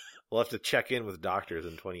 We'll have to check in with doctors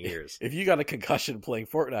in 20 years. If you got a concussion playing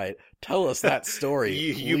Fortnite, tell us that story.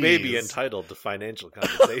 You may be entitled to financial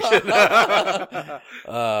compensation.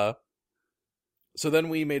 So then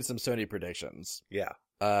we made some Sony predictions. Yeah.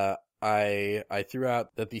 I threw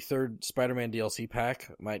out that the third Spider-Man DLC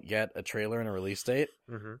pack might get a trailer and a release date,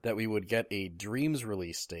 that we would get a Dreams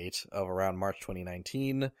release date of around March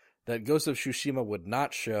 2019, that Ghost of Tsushima would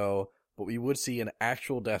not show, but we would see an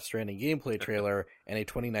actual Death Stranding gameplay trailer and a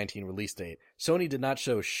 2019 release date. Sony did not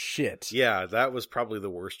show shit. Yeah, that was probably the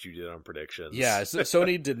worst you did on predictions. Yeah,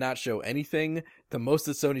 Sony did not show anything. The most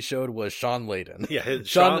that Sony showed was Sean Layden. Yeah,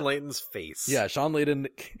 Sean Layden's face. Yeah, Sean Layden.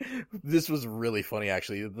 This was really funny,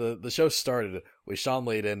 actually. The show started with Sean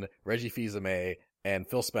Layden, Reggie Fils-Aimé, and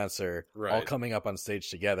Phil Spencer all coming up on stage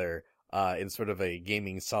together in sort of a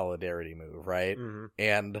gaming solidarity move, right?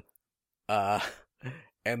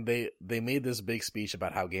 And they made this big speech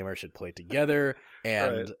about how gamers should play together,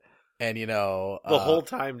 and the whole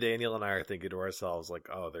time Daniel and I are thinking to ourselves like,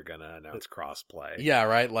 oh, they're gonna announce crossplay. Yeah,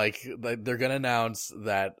 right. Like they're gonna announce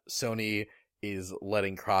that Sony is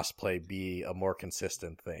letting crossplay be a more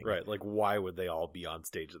consistent thing. Right. Like, why would they all be on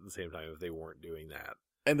stage at the same time if they weren't doing that?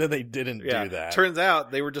 And then they didn't do that. Turns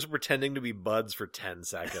out they were just pretending to be buds for 10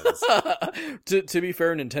 seconds. To be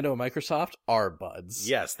fair, Nintendo and Microsoft are buds.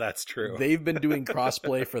 Yes, that's true. They've been doing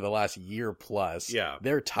crossplay for the last year plus. Yeah.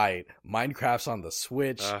 They're tight. Minecraft's on the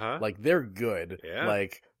Switch. Like, they're good. Yeah.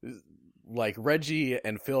 Like Reggie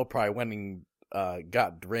and Phil probably went and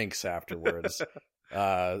got drinks afterwards.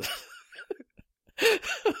 When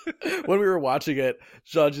we were watching it,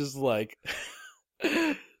 Sean just like...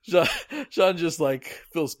 Sean just like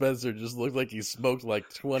Phil Spencer just looked like he smoked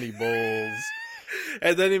like 20 bowls.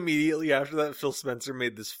 And then immediately after that, Phil Spencer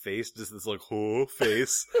made this face, just this like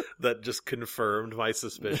face that just confirmed my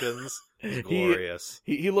suspicions. It was glorious.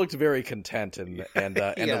 He looked very content and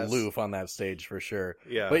yes. Aloof on that stage for sure.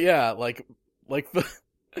 Yeah. But yeah, like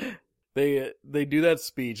they do that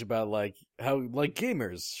speech about like how like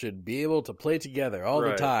gamers should be able to play together all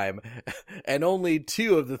the time, and only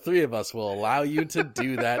 2 of the 3 of us will allow you to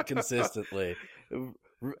do that consistently.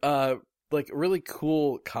 Like really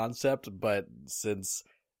cool concept, but since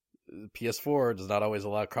PS4 does not always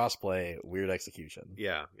allow crossplay, weird execution.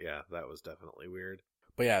 Yeah, that was definitely weird.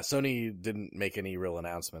 But yeah, Sony didn't make any real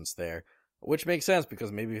announcements there. Which makes sense,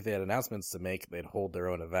 because maybe if they had announcements to make, they'd hold their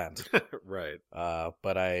own event. Right.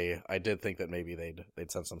 But I did think that maybe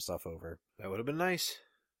they'd send some stuff over. That would have been nice.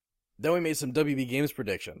 Then we made some WB Games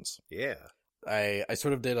predictions. Yeah. I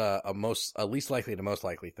sort of did a least likely to most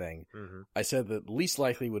likely thing. I said that least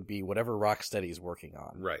likely would be whatever Rocksteady's working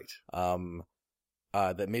on. Right.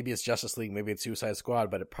 That maybe it's Justice League, maybe it's Suicide Squad,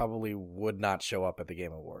 but it probably would not show up at the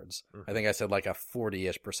Game Awards. I think I said like a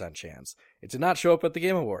 40-ish% chance. It did not show up at the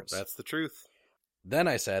Game Awards. That's the truth. Then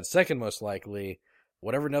I said, second most likely,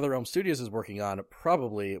 whatever NetherRealm Studios is working on,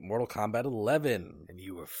 probably Mortal Kombat 11. And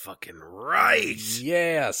you were fucking right!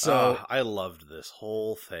 Yeah, so... I loved this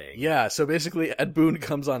whole thing. Yeah, so basically Ed Boon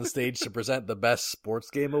comes on stage to present the Best Sports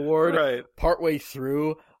Game Award. Right. Partway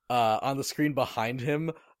through, on the screen behind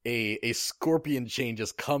him, a scorpion chain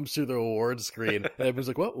just comes through the award screen, and everyone's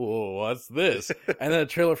like, "Whoa, what's this?" And then a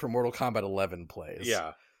trailer for Mortal Kombat 11 plays.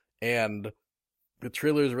 Yeah. And the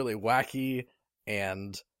trailer is really wacky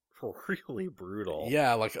and really brutal.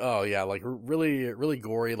 Yeah, like really, really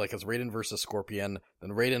gory. Like it's Raiden versus Scorpion, then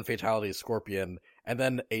Raiden fatality Scorpion, and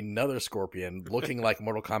then another Scorpion looking like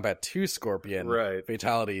Mortal Kombat 2 Scorpion. Right.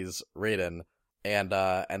 Fatalities Raiden. And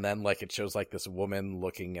then like it shows like this woman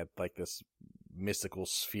looking at like this mystical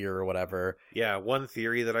sphere or whatever. Yeah, one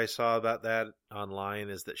theory that I saw about that online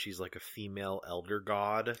is that she's like a female elder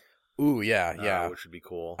god. Ooh, yeah. Which would be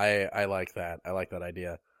cool. I like that. I like that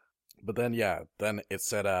idea. But then then it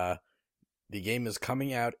said the game is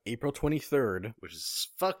coming out April 23rd, which is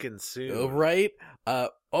fucking soon. Oh, right.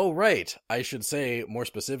 Right. I should say more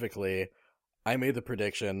specifically, I made the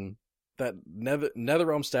prediction that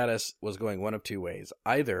NetherRealm status was going one of two ways.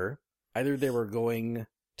 Either they were going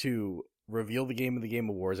to reveal the game of the Game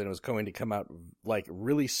Awards and it was going to come out like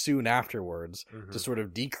really soon afterwards to sort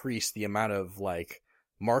of decrease the amount of like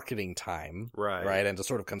marketing time, right, and to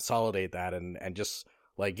sort of consolidate that and just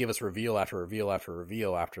like give us reveal after reveal after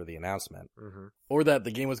reveal after the announcement, or that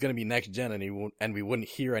the game was going to be next gen and we wouldn't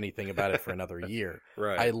hear anything about it for another year.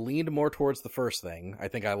 Right. I leaned more towards the first thing. I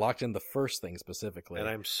think I locked in the first thing specifically, and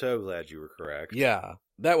I'm so glad you were correct. Yeah,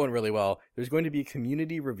 that went really well. There's going to be a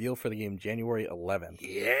community reveal for the game January 11th.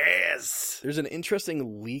 Yes. There's an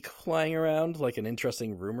interesting leak flying around, like an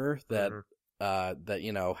interesting rumor that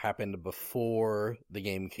that happened before the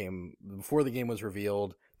game was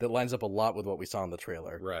revealed, that lines up a lot with what we saw in the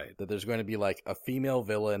trailer. Right. That there's going to be like a female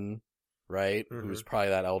villain, right? Who's probably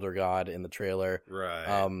that elder god in the trailer.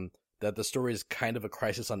 Right. That the story is kind of a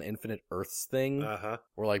Crisis on Infinite Earths thing.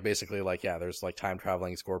 Where like basically like, yeah, there's like time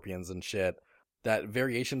traveling scorpions and shit. That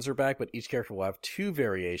variations are back, but each character will have two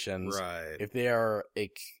variations. Right. If they are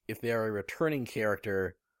a returning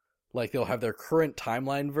character, like they'll have their current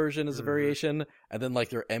timeline version as a variation, and then like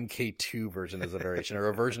their MK2 version as a variation, or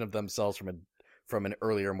a version of themselves from an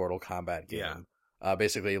earlier Mortal Kombat game. Yeah.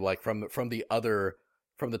 Basically like from the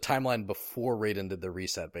timeline before Raiden did the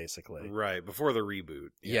reset, basically. Right, before the reboot.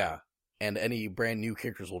 Yeah. And any brand new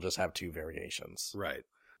characters will just have two variations. Right.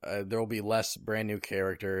 There will be less brand new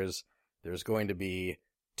characters. There's going to be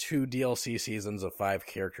 2 DLC seasons of 5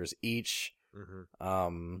 characters each.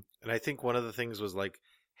 And I think one of the things was like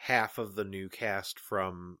half of the new cast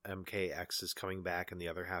from MKX is coming back and the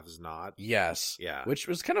other half is not. Yes. Yeah. Which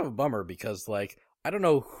was kind of a bummer because like I don't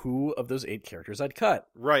know who of those 8 characters I'd cut.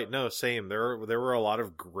 Right, no, same. There were a lot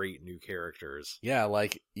of great new characters. Yeah,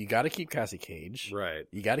 like you got to keep Cassie Cage. Right.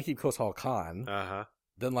 You got to keep Kotal Khan.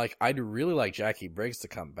 Then like I'd really like Jackie Briggs to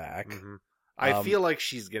come back. I feel like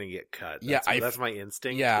she's going to get cut. That's my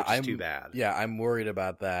instinct, which is too bad. Yeah, I'm worried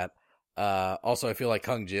about that. Also, I feel like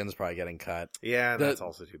Kung Jin's probably getting cut. Yeah, that's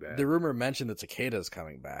also too bad. The rumor mentioned that Takeda's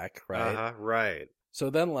coming back, right? Right.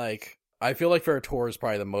 So then, like, I feel like Ferrator is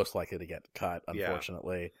probably the most likely to get cut,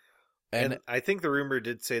 unfortunately. Yeah. And I think the rumor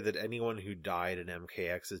did say that anyone who died in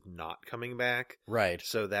MKX is not coming back. Right.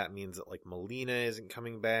 So that means that, like, Melina isn't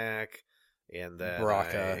coming back, and then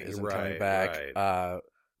Baraka isn't coming back. Right.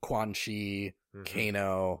 Quan Chi,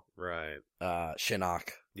 Kano, right, Shinnok.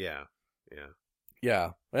 Yeah.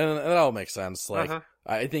 And that all makes sense. Like,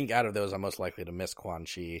 I think out of those, I'm most likely to miss Quan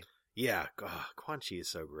Chi. Yeah, Quan Chi is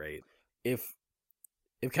so great. If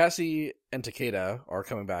Cassie and Takeda are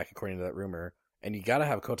coming back, according to that rumor, and you gotta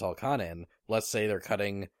have Kotal Khan in, let's say they're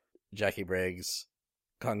cutting Jackie Briggs,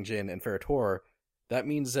 Kung Jin, and Ferrator, that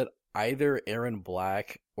means that either Aaron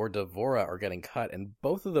Black or D'Vorah are getting cut, and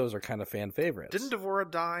both of those are kind of fan favorites. Didn't D'Vorah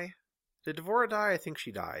die? Did D'Vorah die? I think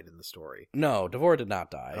she died in the story. No, D'Vorah did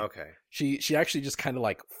not die. Okay. She actually just kind of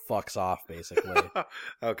like fucks off, basically.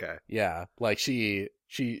 Okay. Yeah, like she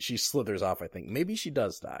slithers off, I think. Maybe she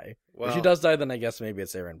does die. Well, if she does die, then I guess maybe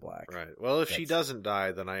it's Aaron Black. Right. Well, if she doesn't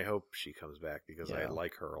die, then I hope she comes back because I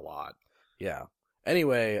like her a lot. Yeah.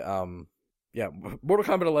 Anyway, Mortal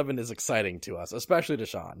Kombat 11 is exciting to us, especially to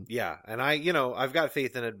Sean. Yeah, and I've got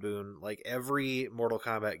faith in Ed Boon. Like, every Mortal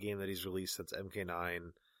Kombat game that he's released since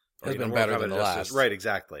MK9 has been better than the last. Right,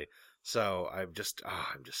 exactly. So I'm just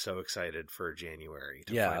so excited for January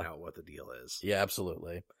to find out what the deal is. Yeah,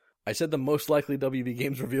 absolutely. I said the most likely WB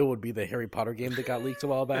Games reveal would be the Harry Potter game that got leaked a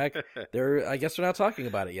while back. I guess they're not talking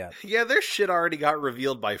about it yet. Yeah, their shit already got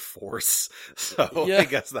revealed by force, so I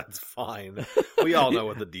guess that's fine. We all know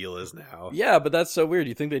what the deal is now. Yeah, but that's so weird.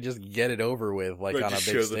 You think they just get it over with, like on a big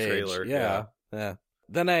show stage? The trailer. Yeah.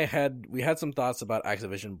 Then we had some thoughts about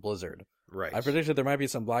Activision Blizzard. Right. I predicted there might be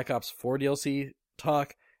some Black Ops 4 DLC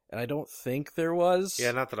talk, and I don't think there was.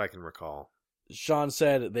 Yeah, not that I can recall. Sean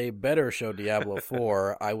said they better show Diablo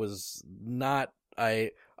 4. I was not.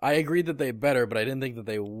 I agreed that they better, but I didn't think that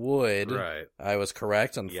they would. Right. I was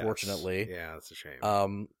correct, unfortunately. Yes. Yeah, that's a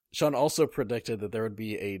shame. Sean also predicted that there would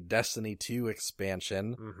be a Destiny 2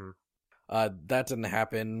 expansion. That didn't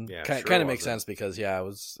happen. Yeah, kind of makes sense because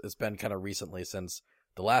it's been kind of recently since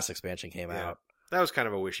the last expansion came out. That was kind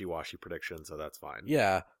of a wishy-washy prediction, so that's fine.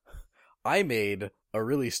 Yeah. I made a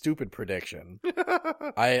really stupid prediction.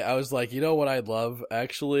 I was like, you know what I'd love,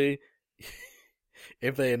 actually?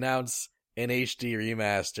 If they announce an HD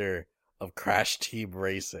remaster of Crash Team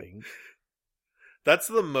Racing. That's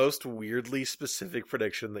the most weirdly specific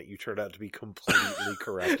prediction that you turned out to be completely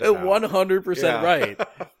correct about. 100% right.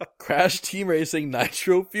 Crash Team Racing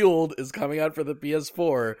Nitro Fueled is coming out for the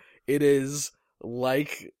PS4. It is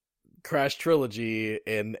like Crash Trilogy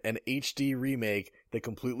in an HD remake that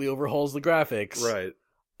completely overhauls the graphics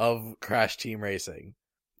of Crash Team Racing.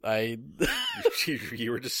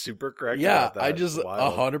 You were just super correct about that. I just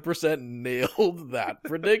 100% nailed that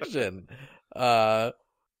prediction.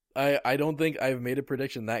 I don't think I've made a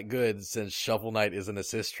prediction that good since Shovel Knight is an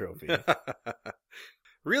assist trophy.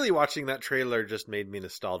 Really, watching that trailer just made me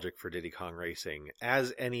nostalgic for Diddy Kong Racing,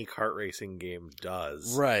 as any kart racing game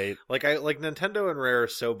does. Right. Like Nintendo and Rare are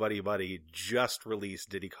so buddy, just released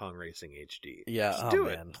Diddy Kong Racing HD. Yeah, just do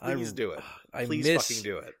it. Please do it. Please fucking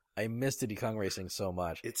do it. I miss Diddy Kong Racing so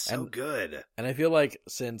much. It's so good. And I feel like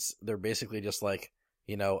since they're basically just like,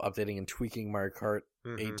 updating and tweaking Mario Kart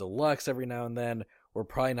 8 Deluxe every now and then, we're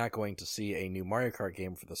probably not going to see a new Mario Kart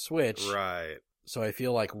game for the Switch. Right. So I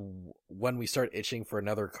feel like when we start itching for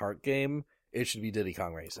another kart game, it should be Diddy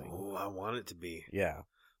Kong Racing. Oh, I want it to be. Yeah.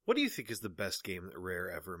 What do you think is the best game that Rare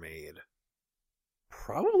ever made?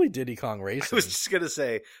 Probably Diddy Kong Racing. I was just going to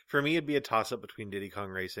say, for me, it'd be a toss-up between Diddy Kong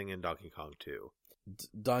Racing and Donkey Kong 2.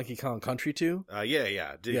 Donkey Kong Country 2?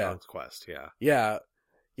 Yeah. Diddy Kong's Quest, yeah.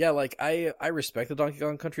 Yeah, like, I respect the Donkey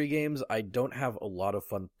Kong Country games. I don't have a lot of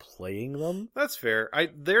fun playing them. That's fair.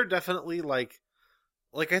 They're definitely, like,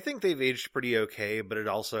 I think they've aged pretty okay, but it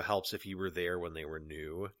also helps if you were there when they were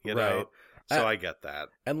new, you know? So I get that.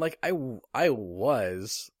 And, like, I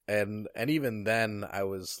was, and even then I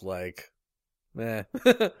was like, meh.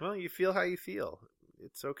 Well, you feel how you feel.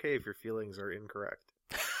 It's okay if your feelings are incorrect.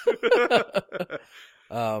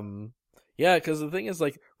 Yeah, because the thing is,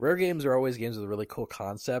 like, Rare games are always games with really cool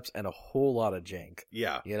concepts and a whole lot of jank.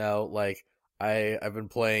 Yeah. Like, I've been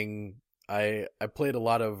playing... I played a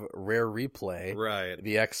lot of Rare Replay, right?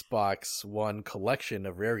 The Xbox One collection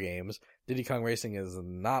of Rare games. Diddy Kong Racing is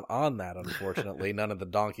not on that, unfortunately. None of the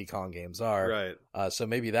Donkey Kong games are. Right. So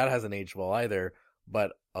maybe that hasn't aged well either.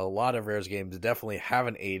 But a lot of Rare's games definitely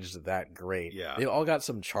haven't aged that great. Yeah. They've all got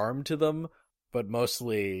some charm to them, but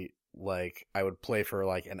mostly, like, I would play for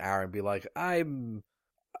like an hour and be like, I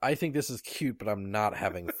think this is cute, but I'm not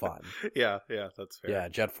having fun. yeah, that's fair. Yeah,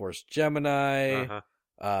 Jet Force Gemini. Uh-huh.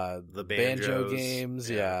 The Banjo games,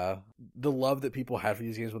 yeah. The love that people had for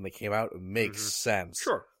these games when they came out makes sense.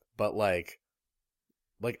 Sure. But like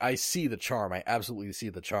I see the charm. I absolutely see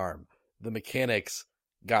the charm. The mechanics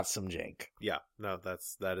got some jank. Yeah. No,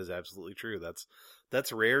 that is absolutely true.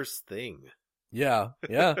 That's Rare's thing. Yeah.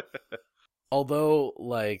 Although,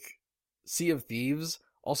 like, Sea of Thieves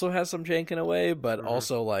also has some jank in a way, but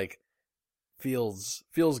also like feels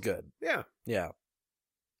good. Yeah. Yeah.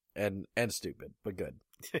 And stupid, but good.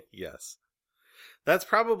 Yes. That's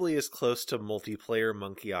probably as close to multiplayer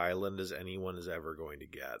Monkey Island as anyone is ever going to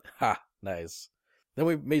get. Ha, nice. Then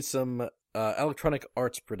we made some Electronic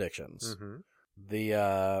Arts predictions.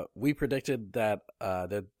 We predicted that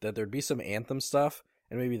there'd be some Anthem stuff,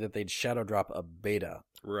 and maybe that they'd shadow drop a beta.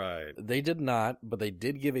 Right. They did not, but they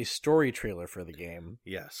did give a story trailer for the game.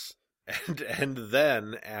 Yes. And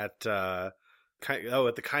then at the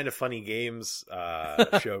Kind of Funny Games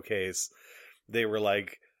showcase, they were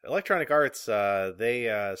like, Electronic Arts,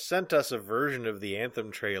 they sent us a version of the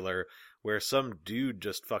Anthem trailer where some dude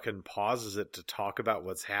just fucking pauses it to talk about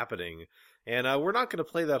what's happening. And we're not going to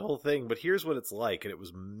play that whole thing, but here's what it's like. And it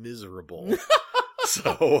was miserable.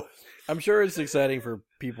 So I'm sure it's exciting for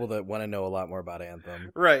people that want to know a lot more about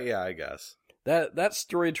Anthem. Right, yeah, I guess. That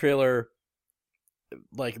story trailer,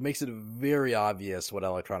 like, makes it very obvious what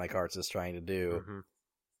Electronic Arts is trying to do,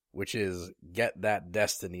 which is get that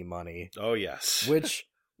Destiny money. Oh, yes.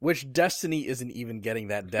 Which Destiny isn't even getting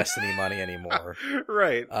that Destiny money anymore.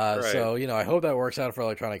 Right. So, I hope that works out for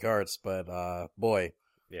Electronic Arts, but boy.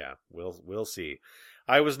 Yeah, we'll see.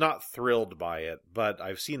 I was not thrilled by it, but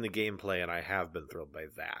I've seen the gameplay and I have been thrilled by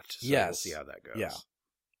that. So we'll see how that goes. Yeah.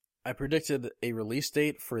 I predicted a release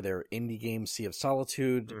date for their indie game Sea of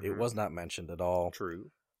Solitude. It was not mentioned at all. True.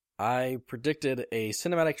 I predicted a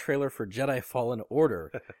cinematic trailer for Jedi Fallen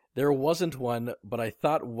Order. There wasn't one, but I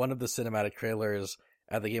thought one of the cinematic trailers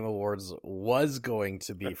at the Game Awards was going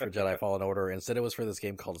to be for Jedi Fallen Order. Instead, it was for this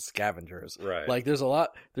game called Scavengers. Right. Like, there's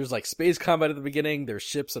like space combat at the beginning. There's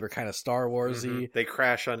ships that are kind of Star Wars-y. They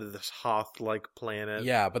crash onto this Hoth-like planet.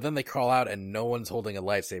 Yeah, but then they crawl out and no one's holding a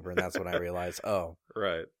lightsaber, and that's when I realized, oh.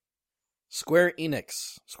 Right. Square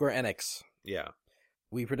Enix. Yeah.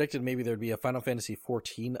 we predicted maybe there'd be a Final Fantasy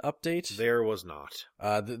XIV update. There was not.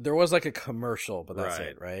 There was like a commercial, but that's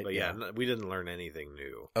it, right? But yeah, we didn't learn anything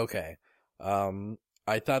new. Okay.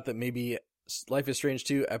 I thought that maybe Life is Strange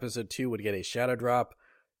 2 Episode 2 would get a shadow drop.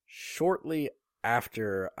 Shortly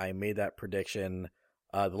after I made that prediction,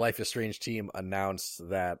 the Life is Strange team announced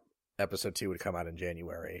that Episode 2 would come out in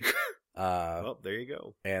January. Well, there you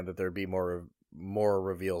go. And that there'd be more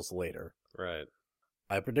reveals later. Right.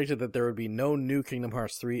 I predicted that there would be no new Kingdom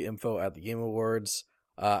Hearts 3 info at the Game Awards.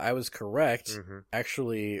 I was correct. Mm-hmm.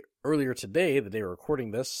 Actually, earlier today, the day we're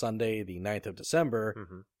recording this, Sunday, the 9th of December,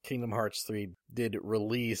 Mm-hmm. Kingdom Hearts 3 did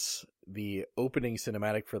release the opening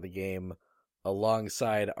cinematic for the game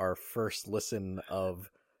alongside our first listen of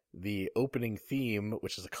the opening theme,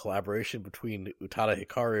 which is a collaboration between Utada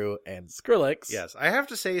Hikaru and Skrillex. Yes, I have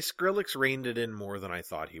to say Skrillex reined it in more than I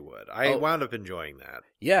thought he would. I wound up enjoying that.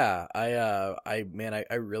 Yeah, I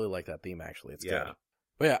really like that theme, actually. It's good.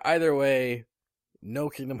 But yeah, either way, no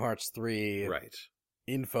Kingdom Hearts 3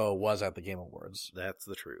 info was at the Game Awards. That's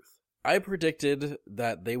the truth. I predicted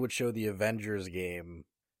that they would show the Avengers game,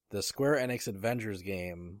 the Square Enix Avengers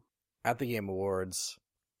game, at the Game Awards.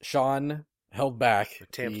 Sean held back.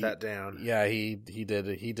 Tamped that down. Yeah, he did.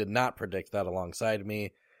 He did not predict that alongside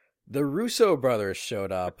me. The Russo brothers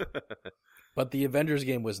showed up, but the Avengers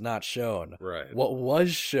game was not shown. Right. What was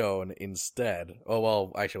shown instead? Oh,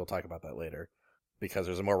 well, actually, we'll talk about that later, because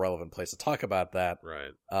there's a more relevant place to talk about that.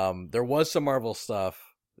 Right. There was some Marvel stuff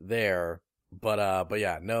there, but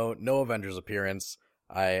yeah, no Avengers appearance.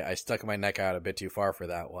 I stuck my neck out a bit too far for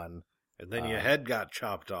that one. And then your head got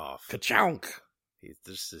chopped off. Ka-chonk!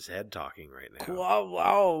 This is his head talking right now.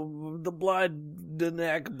 Wow, the blood, the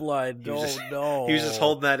neck blood. No. He was just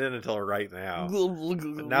holding that in until right now.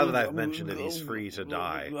 But now that I've mentioned it, he's free to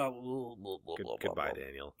die. Goodbye,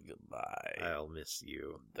 Daniel. Goodbye. I'll miss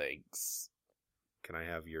you. Thanks. Can I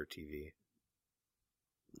have your TV?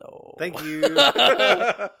 No. Thank you.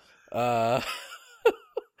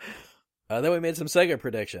 Then we made some Sega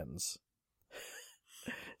predictions.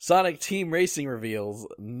 Sonic Team Racing reveals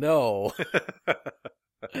no.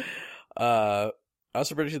 I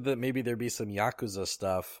also predicted that maybe there'd be some Yakuza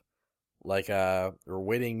stuff. Like, we're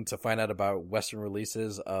waiting to find out about Western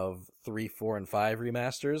releases of 3, 4, and 5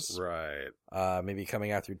 remasters. Right. Maybe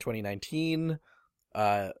coming out through 2019.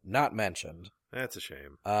 Not mentioned. That's a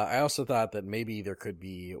shame. I also thought that maybe there could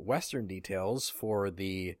be Western details for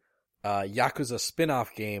the Yakuza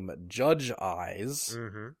spin-off game Judge Eyes.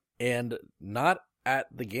 Mm-hmm. And not at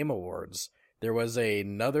the Game Awards. There was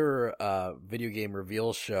another video game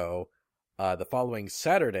reveal show the following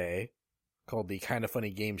Saturday called the Kinda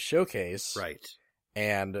Funny Game Showcase. Right.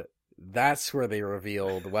 And that's where they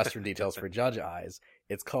revealed Western details for Judge Eyes.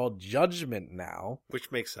 It's called Judgment now.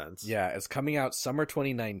 Which makes sense. Yeah, it's coming out summer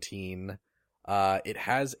 2019. It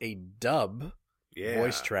has a dub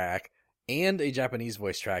voice track and a Japanese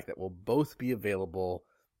voice track that will both be available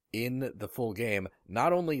in the full game.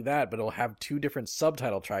 Not only that, but it'll have 2 different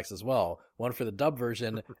subtitle tracks as well. One for the dub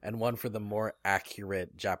version and one for the more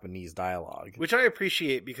accurate Japanese dialogue. Which I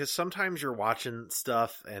appreciate, because sometimes you're watching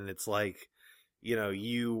stuff and it's like, you know,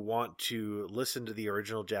 you want to listen to the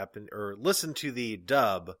original or listen to the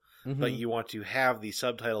dub, but you want to have the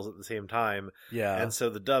subtitles at the same time. Yeah. And so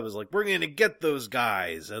the dub is like, we're going to get those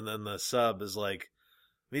guys. And then the sub is like,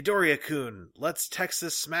 Midoriya-kun, let's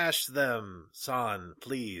Texas smash them, san,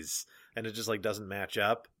 please. And it just like doesn't match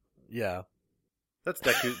up. Yeah. That's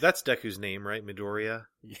Deku's name, right? Midoriya?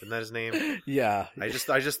 Isn't that his name? Yeah. I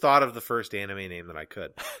just thought of the first anime name that I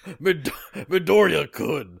could.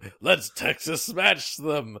 Midoriya-kun, let's Texas smash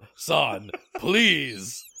them, san,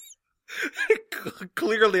 please.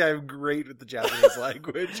 Clearly I'm great with the Japanese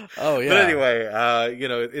language. Oh, yeah. But anyway, you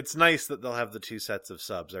know, it's nice that they'll have the 2 sets of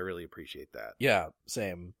subs. I really appreciate that. Yeah,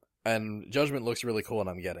 same. And Judgment looks really cool and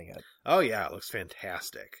I'm getting it. Oh, yeah, it looks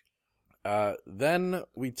fantastic. Then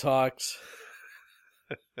we talked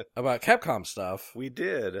about Capcom stuff. We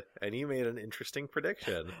did, and you made an interesting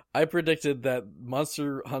prediction. I predicted that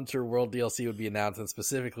Monster Hunter World DLC would be announced, and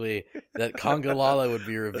specifically that Conga Lala would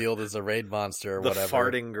be revealed as a raid monster or whatever. The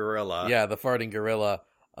farting gorilla. Yeah, the farting gorilla.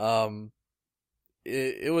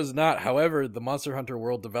 It was not. However, the Monster Hunter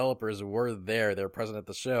World developers were there. They were present at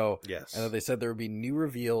the show. Yes. And they said there would be new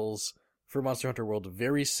reveals for Monster Hunter World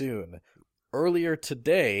very soon. Earlier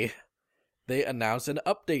today, they announced an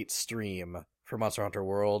update stream for Monster Hunter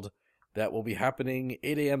World that will be happening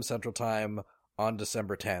 8 a.m. Central Time on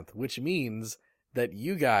December 10th, which means that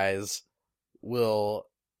you guys will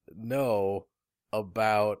know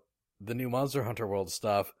about the new Monster Hunter World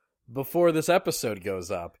stuff before this episode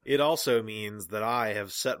goes up. It also means that I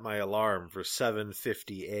have set my alarm for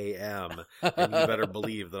 7:50 a.m., and you better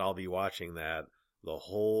believe that I'll be watching that the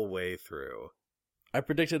whole way through. I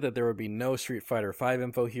predicted that there would be no Street Fighter V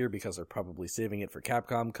info here because they're probably saving it for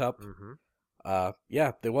Capcom Cup. Mm-hmm.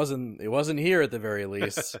 Yeah, it wasn't here at the very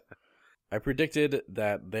least. I predicted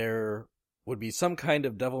that there would be some kind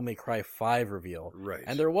of Devil May Cry 5 reveal. Right.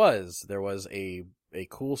 And there was. There was a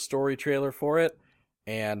cool story trailer for it,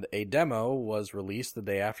 and a demo was released the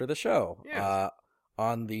day after the show. Yeah.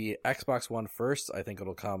 On the Xbox One first, I think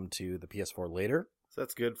it'll come to the PS4 later. So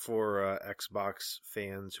that's good for Xbox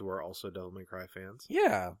fans who are also Devil May Cry fans.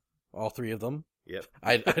 Yeah, all three of them. Yep.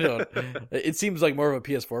 I don't... It seems like more of a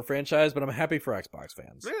PS4 franchise, but I'm happy for Xbox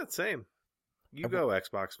fans. Yeah, same. You go,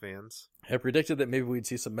 Xbox fans. I predicted that maybe we'd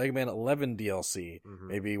see some Mega Man 11 DLC. Mm-hmm.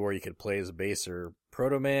 Maybe where you could play as Bass or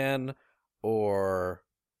Proto Man, or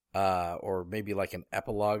maybe like an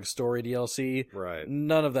epilogue story DLC. Right.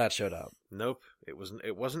 None of that showed up. Nope. It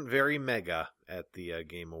wasn't very mega at the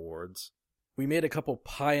Game Awards. We made a couple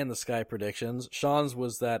pie-in-the-sky predictions. Sean's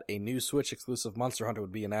was that a new Switch-exclusive Monster Hunter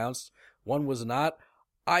would be announced. One was not.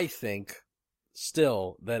 I think,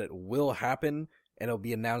 still, that it will happen, and it'll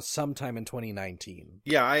be announced sometime in 2019.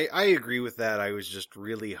 Yeah, I agree with that. I was just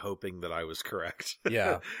really hoping that I was correct.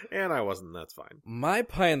 Yeah. And I wasn't. That's fine. My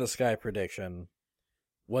pie-in-the-sky prediction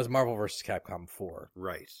was Marvel vs. Capcom 4.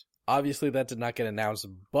 Right. Obviously, that did not get announced,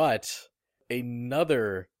 but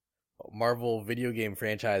another Marvel video game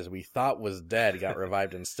franchise we thought was dead got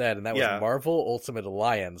revived instead, and that was Marvel Ultimate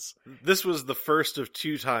Alliance. This was the first of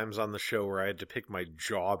 2 times on the show where I had to pick my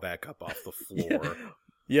jaw back up off the floor.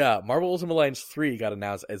 Yeah, Marvel Ultimate Alliance 3 got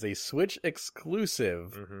announced as a Switch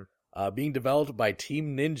exclusive, being developed by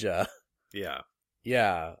Team Ninja. Yeah.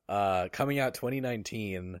 Yeah, coming out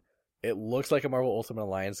 2019. It looks like a Marvel Ultimate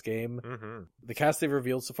Alliance game. Mm-hmm. The cast they've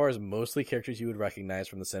revealed so far is mostly characters you would recognize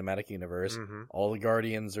from the cinematic universe. Mm-hmm. All the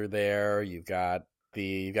Guardians are there. You've got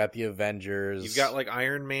the Avengers. You've got like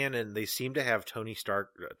Iron Man, and they seem to have Tony Stark,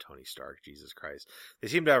 Jesus Christ. They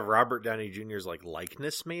seem to have Robert Downey Jr.'s like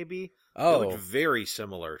likeness, maybe. Oh, they look very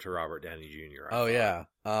similar to Robert Downey Jr. Yeah.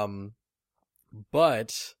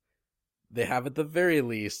 But they have at the very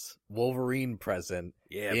least Wolverine present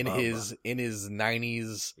in his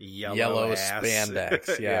 90s yellow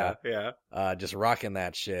spandex. Yeah. Just rocking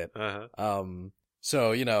that shit.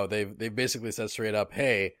 So, they've basically said straight up,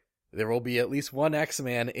 hey, there will be at least one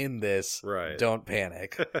X-Man in this. Right. Don't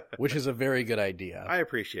panic, which is a very good idea. I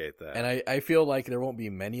appreciate that. And I feel like there won't be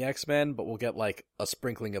many X-Men, but we'll get like a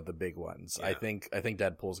sprinkling of the big ones. Yeah. I think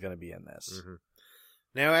Deadpool's going to be in this. Mm-hmm.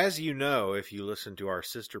 Now, as you know, if you listen to our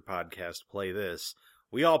sister podcast, Play This,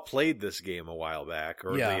 we all played this game a while back,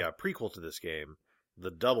 or the prequel to this game,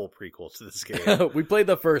 the double prequel to this game. We played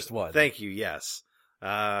the first one. Thank you, yes.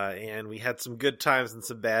 And we had some good times and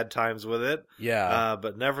some bad times with it. Yeah.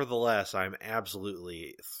 But nevertheless, I'm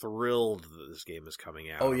absolutely thrilled that this game is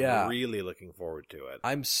coming out. Oh, yeah. I'm really looking forward to it.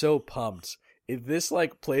 I'm so pumped. If this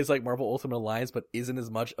plays like Marvel Ultimate Alliance, but isn't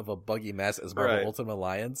as much of a buggy mess as Marvel Ultimate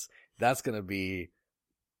Alliance, that's probably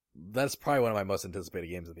one of my most anticipated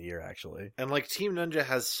games of the year, actually. And Team Ninja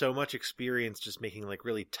has so much experience just making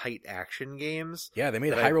really tight action games. Yeah, they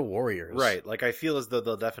made Hyrule Warriors. Right. I feel as though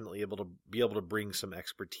they'll definitely be able to bring some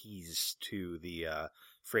expertise to the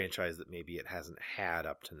franchise that maybe it hasn't had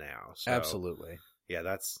up to now. So, absolutely. Yeah,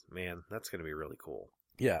 that's going to be really cool.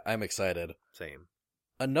 Yeah, I'm excited. Same.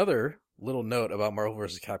 Another little note about Marvel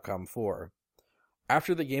vs. Capcom 4.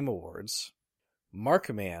 After the Game Awards, Mark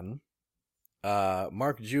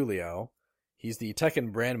Giulio, he's the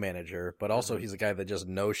Tekken brand manager, but also he's a guy that just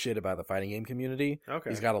knows shit about the fighting game community.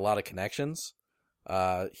 Okay. He's got a lot of connections.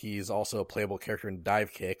 He's also a playable character in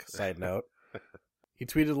Dive Kick, side note. He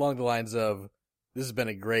tweeted along the lines of, "This has been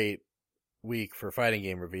a great week for fighting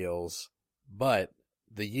game reveals, but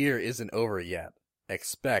the year isn't over yet.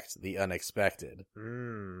 Expect the unexpected."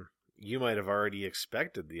 You might have already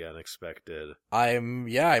expected the unexpected. I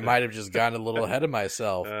might have just gotten a little ahead of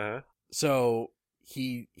myself. So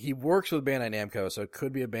he works with Bandai Namco, so it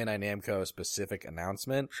could be a Bandai Namco specific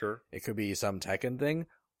announcement. Sure. It could be some Tekken thing,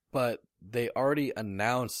 but they already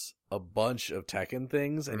announced a bunch of Tekken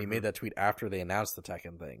things, and he made that tweet after they announced the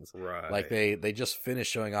Tekken things. Right. They just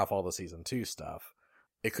finished showing off all the Season 2 stuff.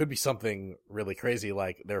 It could be something really crazy,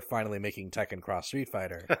 like they're finally making Tekken Cross Street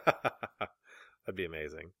Fighter. That'd be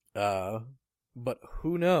amazing. But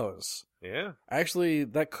who knows? Yeah. Actually,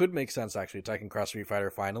 that could make sense, Tekken Cross Street Fighter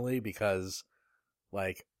finally, because,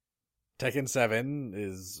 Tekken 7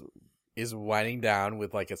 is winding down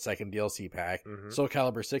with, a second DLC pack. Soul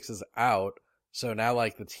Calibur 6 is out, so now,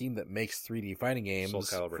 the team that makes 3D fighting games...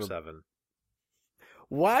 Soul Calibur 7.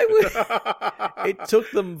 Why would it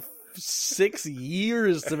took them 6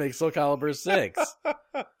 years to make Soul Calibur 6?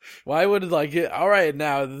 Why would all right,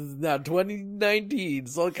 now 2019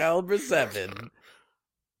 Soul Calibur 7?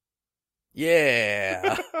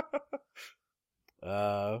 Yeah.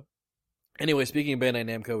 Anyway, speaking of Bandai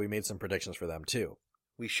Namco, we made some predictions for them too.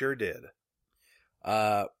 We sure did.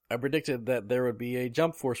 I predicted that there would be a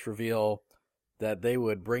Jump Force reveal, that they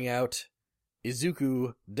would bring out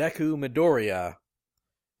Izuku, Deku, Midoriya,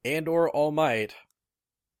 and/or All Might,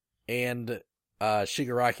 and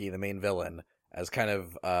Shigaraki, the main villain, as kind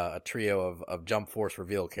of a trio of Jump Force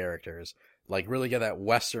reveal characters. Like, really get that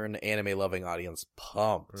Western anime-loving audience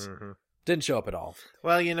pumped. Mm-hmm. Didn't show up at all.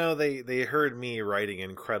 Well, they heard me writing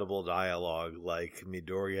incredible dialogue like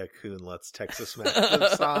Midoriya-kun, let's Texas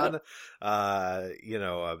Smash-san,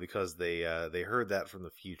 because they heard that from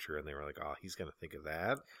the future, and they were like, oh, he's going to think of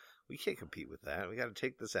that. We can't compete with that. We got to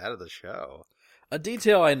take this out of the show. A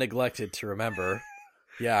detail I neglected to remember.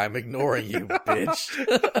 Yeah, I'm ignoring you, bitch.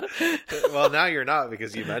 Well, now you're not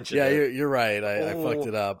because you mentioned it. Yeah, you're right. I fucked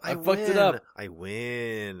it up. I fucked it up. I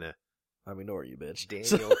win. I'm ignoring you, bitch.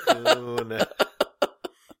 Daniel Kuhn.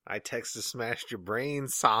 I Texas smashed your brain,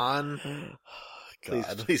 son.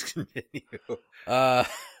 Please continue.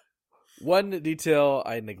 One detail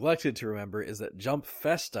I neglected to remember is that Jump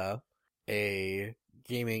Festa, a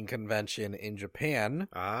gaming convention in Japan,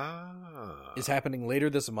 is happening later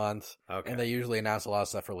this month, and they usually announce a lot of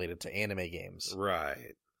stuff related to anime games.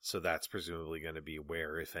 Right. So that's presumably going to be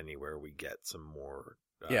where, if anywhere, we get some more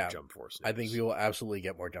Jump Force news. I think we will absolutely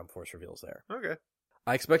get more Jump Force reveals there. Okay.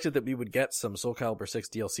 I expected that we would get some Soul Calibur 6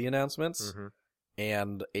 DLC announcements,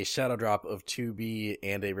 and a shadow drop of 2B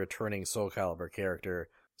and a returning Soul Calibur character,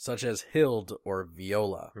 such as Hild or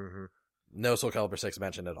Viola. No Soul Calibur 6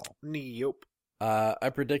 mentioned at all. Nope. I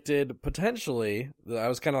predicted potentially, I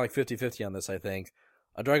was kind of like 50-50 on this, I think,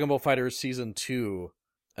 a Dragon Ball FighterZ Season 2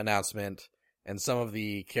 announcement, and some of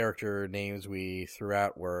the character names we threw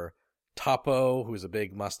out were Toppo, who's a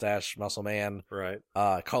big mustache muscle man, right?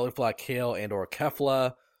 Caulifla Kale and/or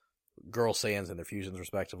Kefla, Girl Saiyans and their fusions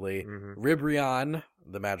respectively, Ribrion,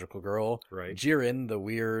 the magical girl, right? Jiren, the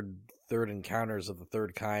weird third encounters of the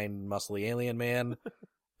third kind muscly alien man.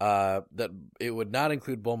 That it would not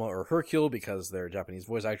include Bulma or Hercule because their Japanese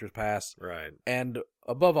voice actors passed, right? And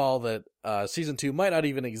above all, that Season 2 might not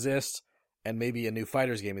even exist, and maybe a new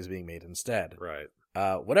Fighters game is being made instead, right?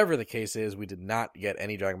 Whatever the case is, we did not get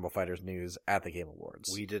any Dragon Ball FighterZ news at the Game Awards.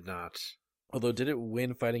 We did not. Although, did it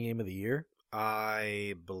win Fighting Game of the Year?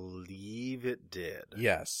 I believe it did.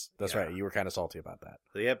 Yes, that's right. You were kind of salty about that.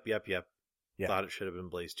 Yep. Yeah. Thought it should have been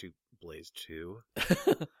Blaze 2.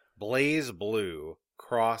 Blaze Blue,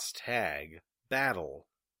 Cross Tag, Battle.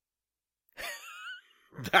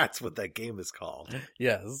 That's what that game is called.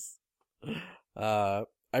 Yes. I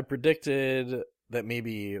predicted that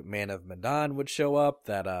maybe Man of Medan would show up,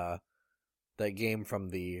 that game from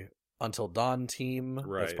the Until Dawn team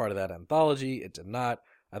that's part of that anthology. It did not.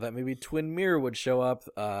 I thought maybe Twin Mirror would show up,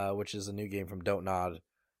 which is a new game from Don't Nod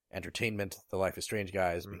Entertainment, the Life is Strange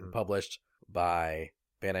guys, being published by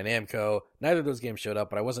Bandai Namco. Neither of those games showed up,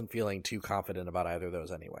 but I wasn't feeling too confident about either of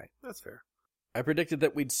those anyway. That's fair. I predicted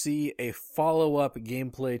that we'd see a follow-up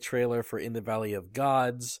gameplay trailer for In the Valley of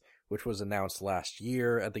Gods, which was announced last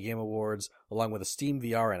year at the Game Awards, along with a Steam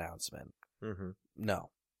VR announcement.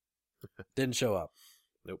 No. Didn't show up.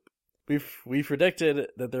 Nope. We predicted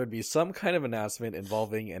that there would be some kind of announcement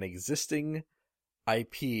involving an existing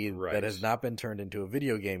IP that has not been turned into a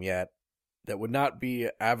video game yet, that would not be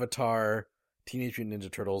Avatar, Teenage Mutant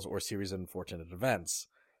Ninja Turtles, or Series of Unfortunate Events.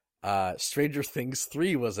 Stranger Things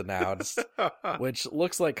 3 was announced, which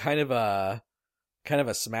looks like kind of a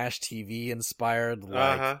Smash TV inspired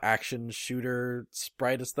action shooter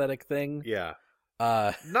sprite aesthetic thing. Yeah.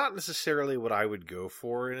 Not necessarily what I would go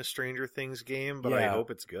for in a Stranger Things game, but I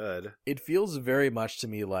hope it's good. It feels very much to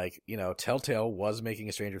me like, Telltale was making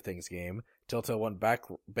a Stranger Things game. Telltale went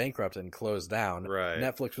bankrupt and closed down. Right.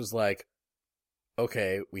 Netflix was like,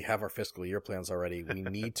 okay, we have our fiscal year plans already. We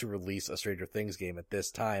need to release a Stranger Things game at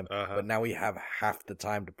this time, but now we have half the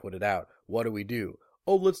time to put it out. What do?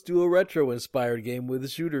 Oh, let's do a retro-inspired game with a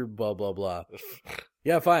shooter, blah, blah, blah.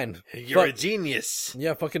 Yeah, fine. You're a genius.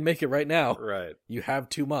 Yeah, fucking make it right now. Right. You have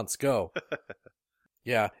 2 months. Go.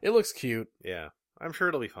 Yeah, it looks cute. Yeah, I'm sure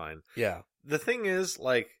it'll be fine. Yeah. The thing is,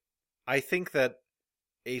 I think that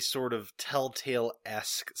a sort of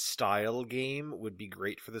Telltale-esque style game would be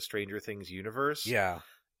great for the Stranger Things universe. Yeah.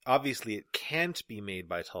 Obviously, it can't be made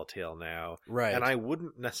by Telltale now. Right. And I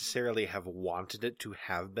wouldn't necessarily have wanted it to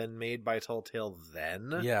have been made by Telltale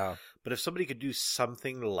then. Yeah. But if somebody could do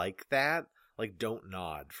something like that, Like Don't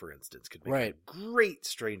Nod, for instance, could make Right. a great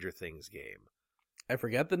Stranger Things game. I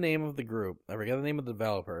forget the name of the group. I forget the name of the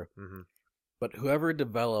developer. Mm-hmm. But whoever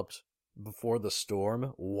developed Before the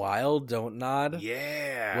Storm while Don't Nod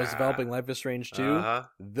was developing Life is Strange 2, Uh-huh.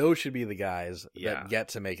 those should be the guys Yeah. that get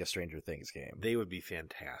to make a Stranger Things game. They would be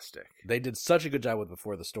fantastic. They did such a good job with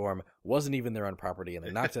Before the Storm. Wasn't even their own property, and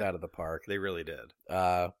they knocked it out of the park. They really did.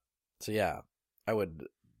 So yeah,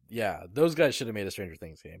 those guys should have made a Stranger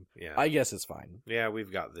Things game. Yeah. I guess it's fine. Yeah,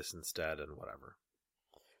 we've got this instead and whatever.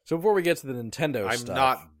 So before we get to the Nintendo I'm stuff...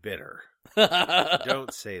 not bitter.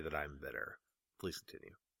 Don't say that I'm bitter. Please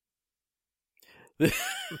continue.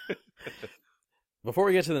 Before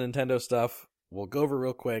we get to the Nintendo stuff, we'll go over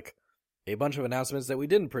real quick a bunch of announcements that we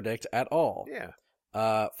didn't predict at all.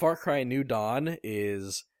 Yeah. Far Cry New Dawn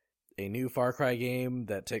is a new Far Cry game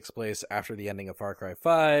that takes place after the ending of Far Cry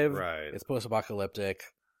 5. Right. It's post-apocalyptic.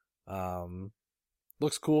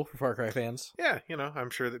 Looks cool for Far Cry fans. Yeah, I'm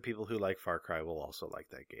sure that people who like Far Cry will also like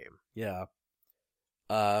that game. Yeah.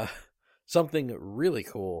 Something really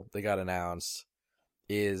cool that got announced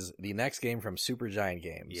is the next game from Supergiant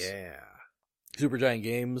Games. Yeah. Supergiant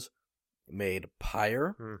Games made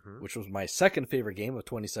Pyre, Mm-hmm. which was my second favorite game of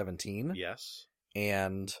 2017. Yes.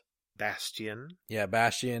 And Bastion. yeah,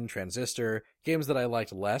 Bastion, Transistor, games that I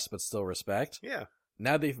liked less but still respect. Yeah.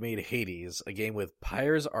 Now they've made Hades, a game with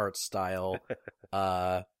Pyre's art style,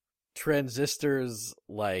 Transistor's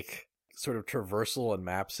like sort of traversal and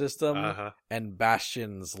map system, Uh-huh. and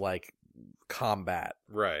Bastion's like combat.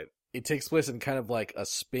 Right. It takes place in kind of like a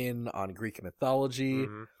spin on Greek mythology.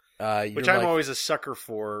 Mhm. Which I'm always a sucker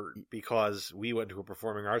for because we went to a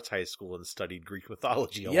performing arts high school and studied Greek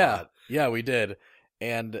mythology a lot. Yeah, we did.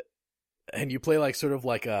 And you play like sort of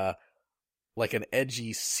like an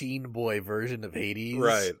edgy scene boy version of Hades.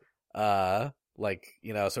 Right. Like,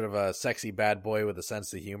 sort of a sexy bad boy with a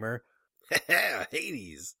sense of humor.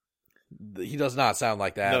 Hades. He does not sound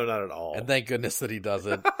like that. No, not at all. And thank goodness that he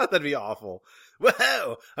doesn't. That'd be awful.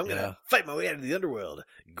 Whoa! I'm gonna Yeah. fight my way out of the underworld.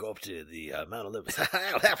 Go up to the Mount Olympus.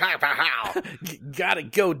 Gotta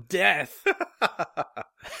go, death.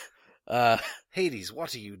 Hades,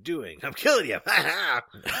 what are you doing? I'm killing you.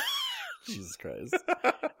 Jesus Christ.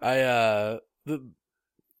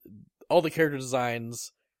 All the character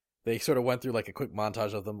designs, they sort of went through like a quick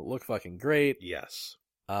montage of them. Look fucking great. Yes.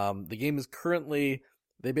 The game is currently,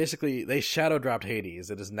 they shadow dropped Hades.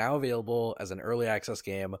 It is now available as an early access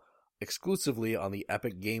game exclusively on the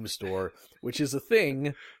Epic Game Store, which is a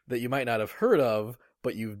thing that you might not have heard of,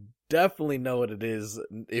 but you definitely know what it is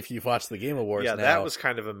if you've watched the Game Awards. Yeah, now. that was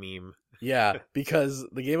kind of a meme. Yeah, because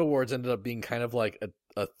the Game Awards ended up being kind of like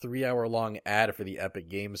a 3-hour long ad for the Epic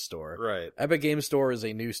Game Store. Right. Epic Game Store is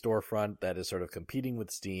a new storefront that is sort of competing with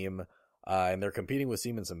Steam, and they're competing with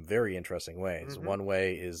Steam in some very interesting ways. Mhm. One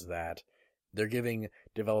way is that they're giving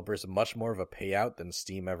developers much more of a payout than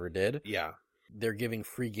Steam ever did. Yeah. They're giving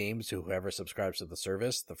free games to whoever subscribes to the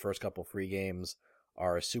service. The first couple free games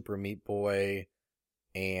are Super Meat Boy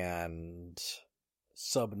and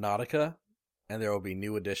Subnautica, and there will be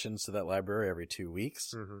new additions to that library every 2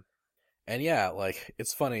 weeks. Mm-hmm. And yeah, like,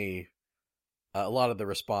 it's funny. A lot of the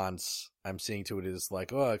response I'm seeing to it is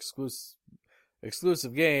like, oh,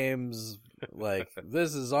 exclusive games, like,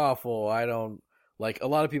 this is awful. I don't, like, a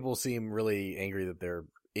lot of people seem really angry that they're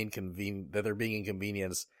being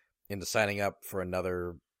inconvenienced into signing up for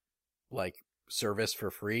another, like, service for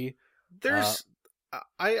free. There's,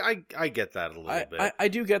 I get that a little bit. I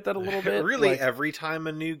do get that a little bit. Really, like, every time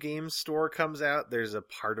a new game store comes out, there's a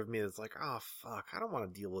part of me that's like, oh, fuck, I don't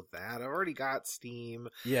want to deal with that. I've already got Steam.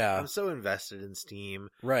 yeah, I'm so invested in Steam.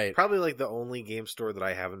 right. Probably like the only game store that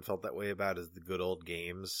I haven't felt that way about is the Good Old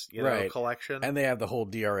Games, Right. collection. And they have the whole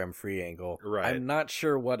DRM free angle. Right. I'm not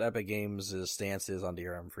sure what Epic Games' stance is on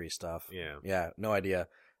DRM free stuff. Yeah. Yeah, no idea.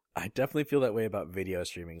 I definitely feel that way about video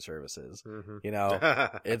streaming services. Mm-hmm. You know,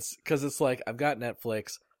 it's because it's like, I've got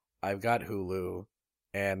Netflix, I've got Hulu,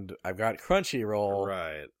 and I've got Crunchyroll.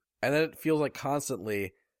 Right. And then it feels like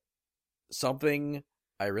constantly something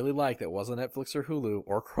I really like that wasn't Netflix or Hulu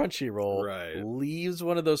or Crunchyroll Right. leaves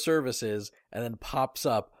one of those services and then pops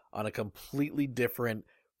up on a completely different,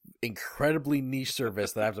 incredibly niche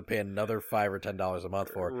service that I have to pay another $5 or $10 a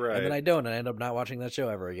month for. Right. And then I don't, and I end up not watching that show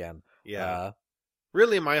ever again. Yeah.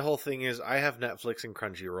 Really, my whole thing is I have Netflix and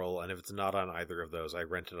Crunchyroll, and if it's not on either of those, I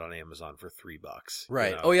rent it on Amazon for $3.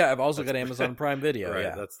 Right. You know? Oh yeah, I've also That's got Amazon Prime Video. Right.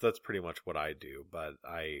 Yeah. That's pretty much what I do, but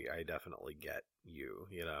I definitely get you,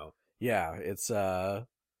 Yeah, it's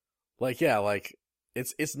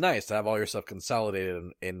it's nice to have all your stuff consolidated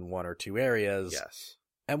in one or two areas. Yes.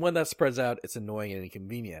 And when that spreads out, it's annoying and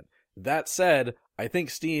inconvenient. That said, I think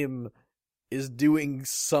Steam is doing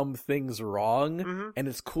some things wrong, Mm-hmm. and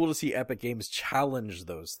it's cool to see Epic Games challenge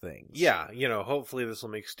those things. Yeah, hopefully this will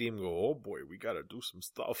make Steam go, oh boy, we gotta do some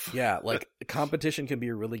stuff. Yeah, like, competition can be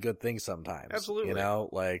a really good thing sometimes. Absolutely.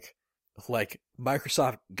 Like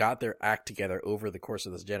Microsoft got their act together over the course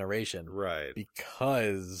of this generation. Right.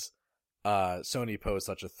 Because Sony posed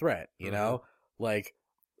such a threat, you know? Like,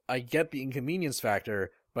 I get the inconvenience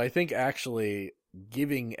factor, but I think actually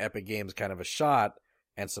giving Epic Games kind of a shot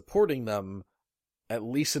and supporting them at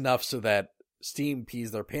least enough so that Steam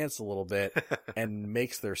pees their pants a little bit and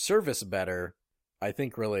makes their service better, I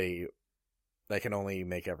think really that can only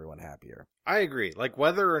make everyone happier. I agree. Like,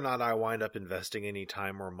 whether or not I wind up investing any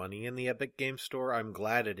time or money in the Epic Game Store, I'm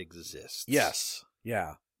glad it exists. Yes.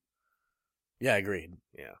 Yeah. Yeah, agreed.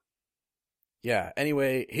 Yeah. Yeah,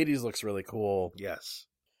 anyway, Hades looks really cool. Yes.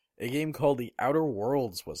 A game called The Outer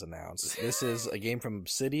Worlds was announced. This is a game from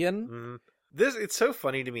Obsidian. Mm-hmm. It's so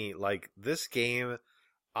funny to me, like, this game,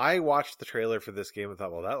 I watched the trailer for this game and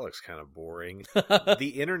thought, well, that looks kind of boring.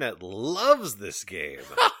 The internet loves this game.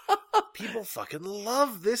 People fucking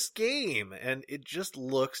love this game, and it just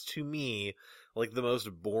looks to me like the most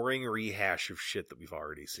boring rehash of shit that we've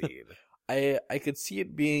already seen. I could see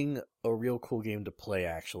it being a real cool game to play,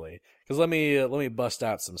 actually. Because let me bust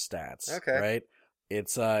out some stats. Okay. Right?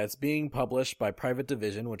 It's being published by Private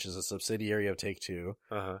Division, which is a subsidiary of Take-Two.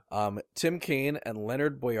 Uh-huh. Tim Kaine and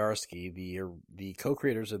Leonard Boyarsky, the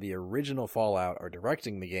co-creators of the original Fallout, are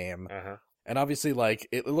directing the game. Uh-huh. And obviously, like,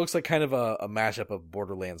 it looks like kind of a mashup of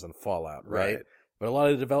Borderlands and Fallout, right? But a lot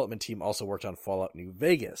of the development team also worked on Fallout New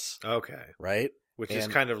Vegas. Okay. Right? Which is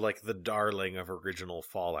kind of like the darling of original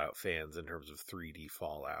Fallout fans in terms of 3D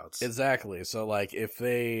Fallouts. Exactly. So, like, if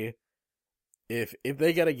they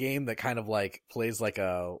get a game that kind of like plays like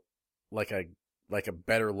a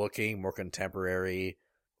better looking, more contemporary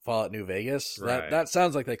Fallout New Vegas, that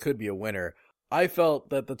sounds like they could be a winner. I felt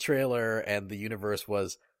that the trailer and the universe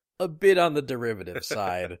was a bit on the derivative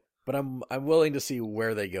side, but I'm willing to see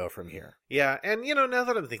where they go from here. Yeah, and now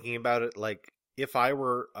that I'm thinking about it, like, if I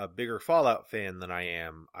were a bigger Fallout fan than I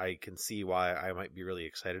am, I can see why I might be really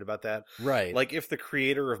excited about that. Right. Like, if the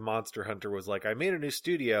creator of Monster Hunter was like, I made a new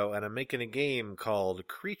studio and I'm making a game called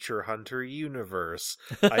Creature Hunter Universe,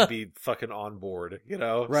 I'd be fucking on board,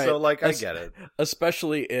 Right. So, like, I get it.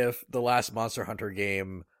 Especially if the last Monster Hunter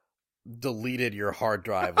game deleted your hard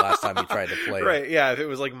drive last time you tried to play it. Right, yeah, if it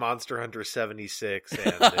was like Monster Hunter 76 and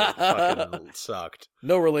it fucking sucked.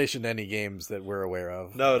 No relation to any games that we're aware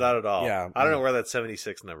of. No, not at all. Yeah. I don't know where that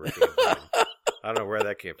 76 number came from. I don't know where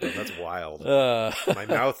that came from. That's wild. My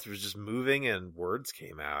mouth was just moving and words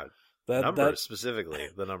came out. Specifically,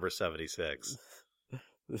 the number 76.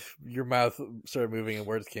 Your mouth started moving and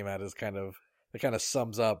words came out it kind of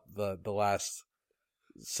sums up the last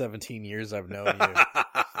 17 years I've known you.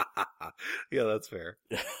 Yeah, that's fair.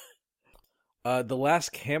 The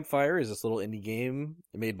Last Campfire is this little indie game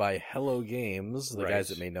made by Hello Games, the guys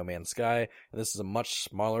that made No Man's Sky. And this is a much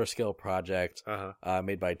smaller scale project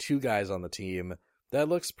made by two guys on the team. That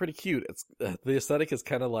looks pretty cute. It's the aesthetic is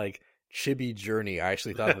kind of like Chibi Journey. I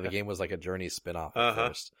actually thought that the game was like a Journey spinoff at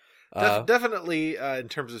first. Definitely, in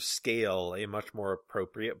terms of scale, a much more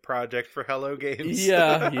appropriate project for Hello Games.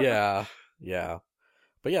 Yeah.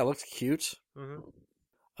 But yeah, it looks cute. Mm-hmm.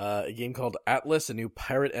 A game called Atlas, a new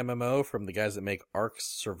pirate MMO from the guys that make Ark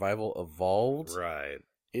Survival Evolved,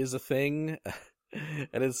 is a thing.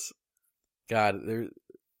 And it's, God, there's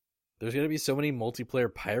going to be so many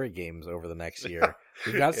multiplayer pirate games over the next year.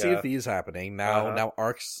 We've got Sea of Thieves happening now. Now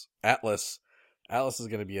Atlas is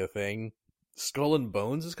going to be a thing. Skull and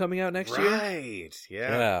Bones is coming out next year. Right.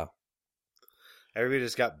 Yeah. Everybody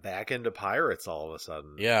just got back into pirates all of a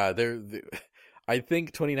sudden. Yeah, I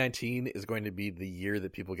think 2019 is going to be the year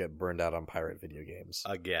that people get burned out on pirate video games.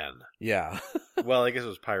 Again. Yeah. Well, I guess it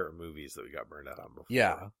was pirate movies that we got burned out on before.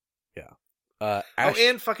 Yeah.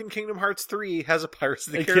 And fucking Kingdom Hearts 3 has a Pirates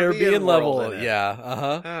of the Caribbean level. In it.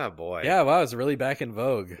 Yeah. Oh, boy. Yeah, wow, it's really back in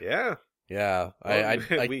vogue. Yeah. Yeah. Well,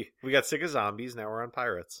 we got sick of zombies, now we're on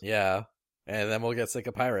pirates. Yeah. And then we'll get sick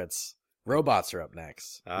of pirates. Robots are up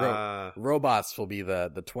next. Robots will be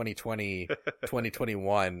the 2020,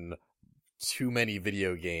 2021 too many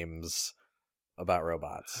video games about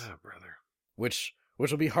robots. Oh, brother. Which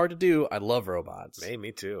will be hard to do. I love robots. Hey,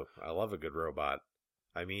 me too. I love a good robot.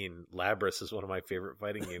 I mean, Labras is one of my favorite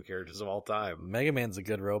fighting game characters of all time. Mega Man's a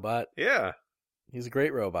good robot. Yeah. He's a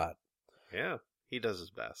great robot. Yeah. He does his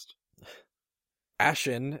best.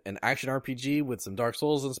 Ashen, an action RPG with some Dark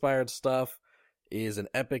Souls inspired stuff, is an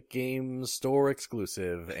Epic Games Store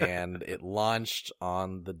exclusive, and it launched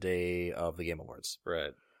on the day of the Game Awards.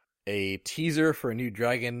 Right. A teaser for a new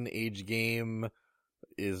Dragon Age game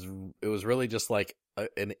it was really just like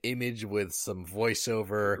an image with some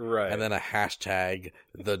voiceover, Right. and then a hashtag,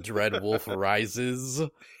 the Dread Wolf Rises.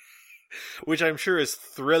 Which I'm sure is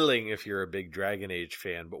thrilling if you're a big Dragon Age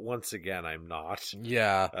fan, but once again, I'm not.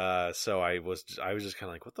 Yeah. So I was just kind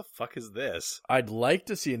of like, what the fuck is this? I'd like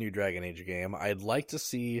to see a new Dragon Age game. I'd like to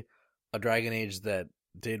see a Dragon Age that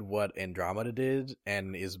did what Andromeda did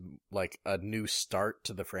and is like a new start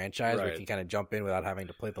to the franchise where you can kind of jump in without having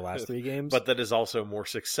to play the last 3 games. But that is also more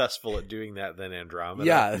successful at doing that than Andromeda.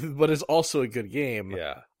 Yeah, but it's also a good game.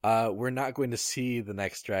 Yeah. We're not going to see the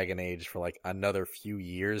next Dragon Age for like another few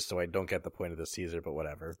years, so I don't get the point of this teaser, but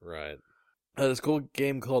whatever. Right. This cool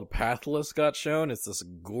game called Pathless got shown. It's this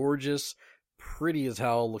gorgeous, pretty as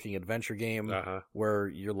hell looking adventure game where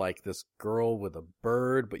you're like this girl with a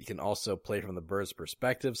bird, but you can also play from the bird's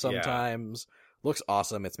perspective sometimes. Looks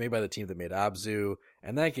awesome. It's made by the team that made Abzu,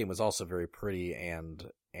 and that game was also very pretty and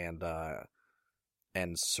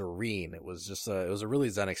serene. It was just it was a really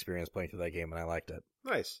zen experience playing through that game, and I liked it.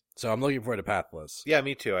 Nice. So I'm looking forward to Pathless. Yeah,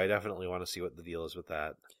 me too. I definitely want to see what the deal is with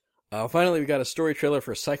that. Finally, we got a story trailer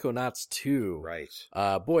for Psychonauts 2.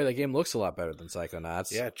 Right. Boy, that game looks a lot better than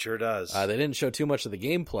Psychonauts. Yeah, it sure does. They didn't show too much of the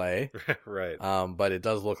gameplay. Right. But it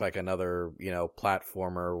does look like another,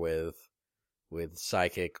 platformer with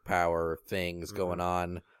psychic power things going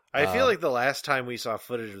on. I feel like the last time we saw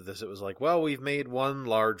footage of this, it was like, well, we've made one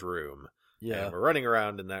large room. Yeah. And we're running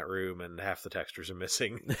around in that room and half the textures are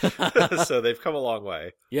missing. So they've come a long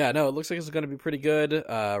way. Yeah, no, it looks like it's going to be pretty good.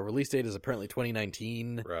 Release date is apparently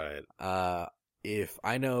 2019. Right. If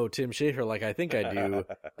I know Tim Schafer like I think I do,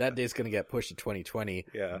 that date's going to get pushed to 2020.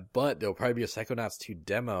 Yeah. But there'll probably be a Psychonauts 2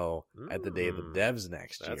 demo at the Day of the Devs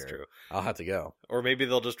next year. That's true. I'll have to go. Or maybe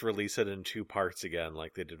they'll just release it in 2 parts again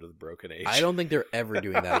like they did with Broken Age. I don't think they're ever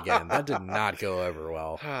doing that again. That did not go over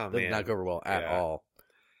well. Oh, that did not go over well at all.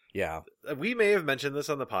 Yeah. We may have mentioned this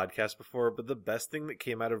on the podcast before, but the best thing that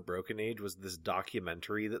came out of Broken Age was this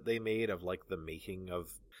documentary that they made of like the making of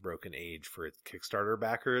Broken Age for its Kickstarter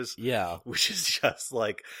backers. Yeah. Which is just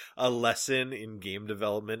like a lesson in game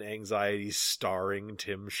development anxiety starring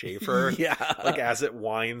Tim Schafer. Yeah. Like as it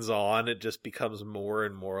winds on, it just becomes more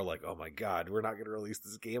and more like, oh my God, we're not going to release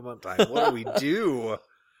this game on time. What do we do?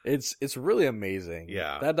 It's really amazing.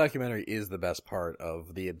 Yeah. That documentary is the best part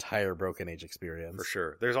of the entire Broken Age experience. For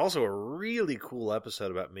sure. There's also a really cool episode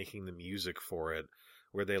about making the music for it,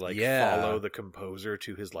 where they follow the composer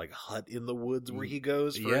to his like hut in the woods where he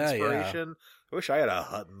goes for inspiration. Yeah. I wish I had a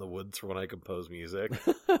hut in the woods for when I compose music.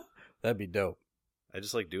 That'd be dope. I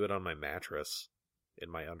just do it on my mattress in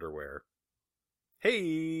my underwear.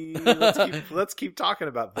 Hey, let's keep talking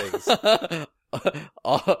about things.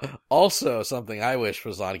 Also, something I wish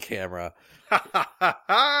was on camera.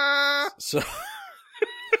 So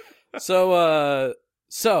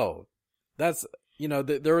that's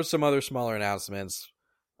there were some other smaller announcements,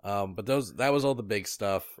 but that was all the big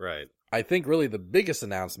stuff. Right. I think really the biggest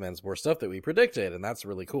announcements were stuff that we predicted, and that's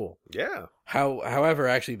really cool. Yeah. However,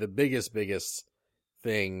 actually, the biggest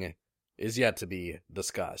thing is yet to be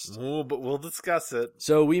discussed. But we'll discuss it.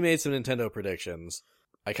 So we made some Nintendo predictions.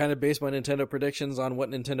 I kind of based my Nintendo predictions on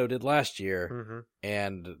what Nintendo did last year,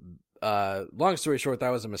 and long story short,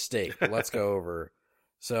 that was a mistake, but let's go over.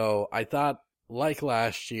 So I thought, like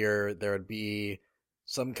last year, there would be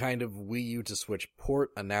some kind of Wii U to Switch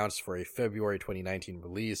port announced for a February 2019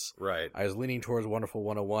 release. Right. I was leaning towards Wonderful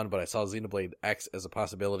 101, but I saw Xenoblade X as a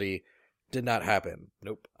possibility. Did not happen.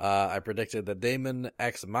 Nope. I predicted that Daemon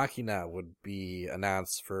X Machina would be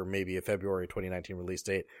announced for maybe a February 2019 release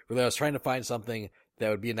date. Really, I was trying to find something that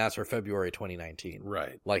would be announced for February 2019.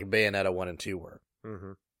 Right. Like Bayonetta 1 and 2 were.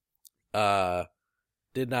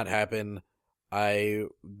 Did not happen.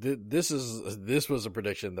 This was a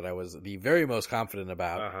prediction that I was the very most confident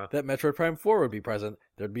about, that Metroid Prime 4 would be present.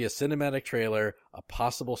 There'd be a cinematic trailer, a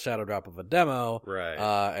possible shadow drop of a demo, right.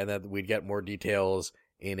 And that we'd get more details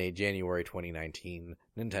in a January 2019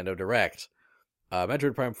 Nintendo Direct.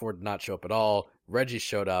 Metroid Prime 4 did not show up at all. Reggie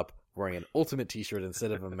showed up wearing an Ultimate t-shirt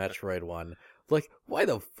instead of a Metroid one. Like, why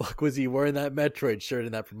the fuck was he wearing that Metroid shirt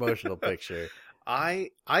in that promotional picture?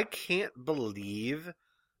 I can't believe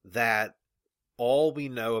that all we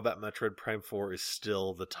know about Metroid Prime 4 is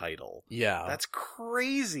still the title. Yeah. That's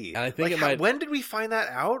crazy. And I think when did we find that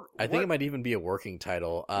out? I think it might even be a working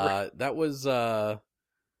title. That was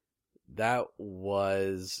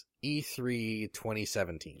E3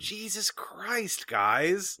 2017. Jesus Christ,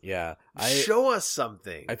 guys. Yeah. Show us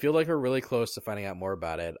something. I feel like we're really close to finding out more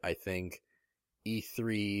about it. I think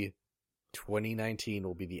E3 2019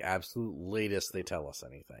 will be the absolute latest they tell us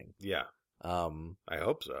anything. Yeah. I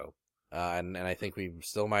hope so. And I think they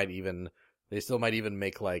still might even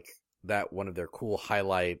make like that one of their cool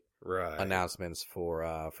highlight right. announcements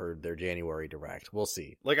for their January Direct. We'll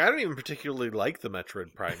see. Like, I don't even particularly like the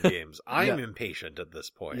Metroid Prime games. I'm impatient at this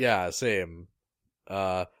point. Yeah, same.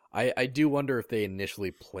 I do wonder if they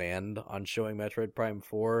initially planned on showing Metroid Prime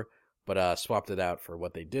 4, but swapped it out for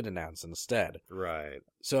what they did announce instead. Right.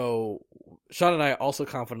 So, Sean and I also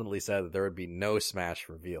confidently said that there would be no Smash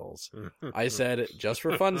reveals. I said, just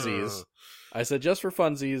for funsies,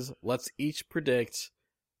 let's each predict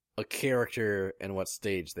a character and what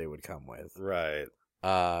stage they would come with. Right.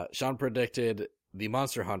 Sean predicted the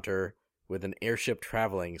Monster Hunter with an airship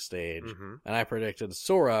traveling stage, and I predicted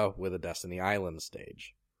Sora with a Destiny Island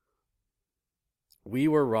stage. We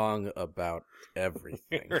were wrong about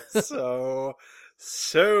everything. so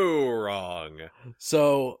wrong.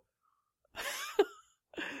 So,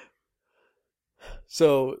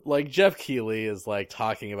 like, Jeff Keighley is, like,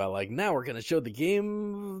 talking about, like, now we're going to show the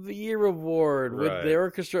Game of the Year award with the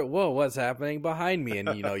orchestra. Whoa, what's happening behind me?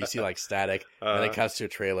 And, you see, like, static, and it cuts to a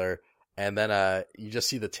trailer, and then you just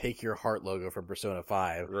see the Take Your Heart logo from Persona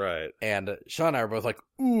 5. Right. And Sean and I are both like,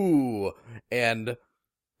 ooh, and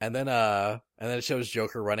then it shows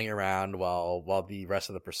Joker running around while the rest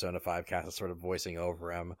of the Persona 5 cast is sort of voicing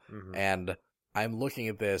over him. And I'm looking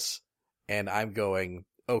at this and I'm going,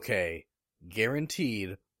 okay,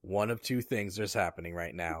 guaranteed one of two things is happening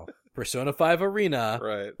right now. Persona 5 Arena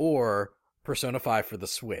right. or Persona 5 for the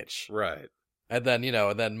Switch. Right. And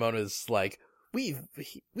then Mona's like, we've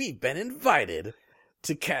been invited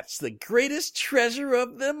to catch the greatest treasure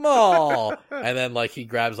of them all. And then, like, he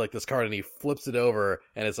grabs, like, this card and he flips it over,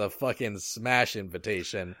 and it's a fucking Smash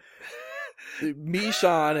invitation. Me,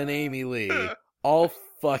 Sean, and Amy Lee all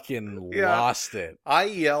fucking lost it. I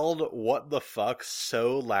yelled, what the fuck,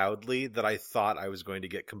 so loudly that I thought I was going to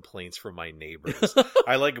get complaints from my neighbors.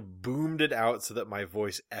 I, like, boomed it out so that my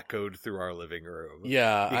voice echoed through our living room.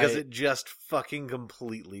 Yeah. Because it just fucking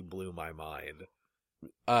completely blew my mind.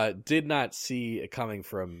 Did not see it coming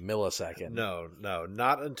for a millisecond. No,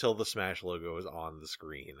 not until the Smash logo was on the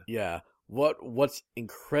screen. Yeah. What's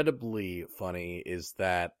incredibly funny is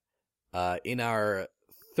that in our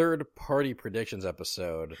third-party predictions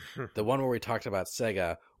episode, the one where we talked about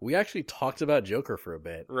Sega, we actually talked about Joker for a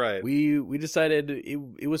bit. Right. We decided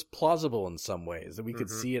it was plausible in some ways, that we could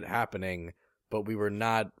see it happening, but we were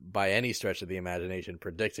not, by any stretch of the imagination,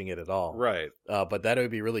 predicting it at all. Right. But that would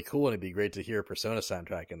be really cool, and it'd be great to hear a Persona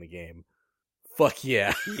soundtrack in the game. Fuck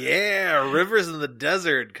yeah. Yeah, Rivers in the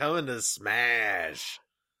Desert coming to Smash.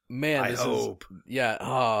 Man, I hope.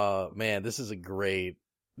 This is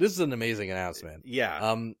this is an amazing announcement.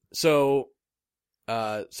 Yeah. So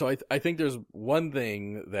I think there's one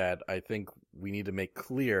thing that I think we need to make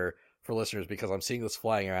clear for listeners, because I'm seeing this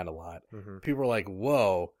flying around a lot. People are like,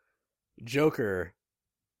 whoa, Joker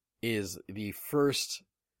is the first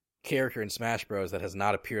character in Smash Bros. That has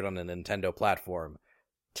not appeared on a Nintendo platform.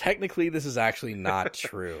 Technically, this is actually not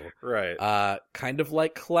true. Right. Kind of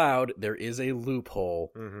like Cloud, there is a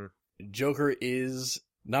loophole. Joker is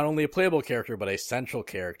not only a playable character, but a central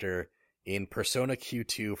character in Persona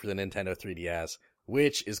Q2 for the Nintendo 3DS,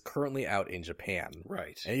 which is currently out in Japan.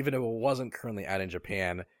 Right. And even if it wasn't currently out in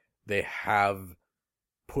Japan, they have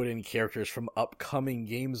put in characters from upcoming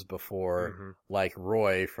games before, like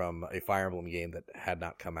Roy from a Fire Emblem game that had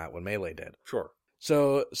not come out when Melee did. Sure.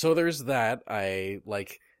 So there's that.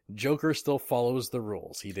 Joker still follows the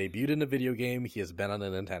rules. He debuted in a video game. He has been on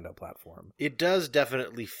a Nintendo platform. It does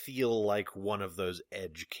definitely feel like one of those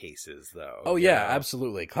edge cases, though. Oh, yeah,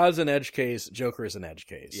 absolutely. Cloud's an edge case. Joker is an edge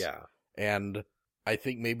case. Yeah. And I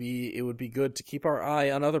think maybe it would be good to keep our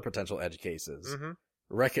eye on other potential edge cases.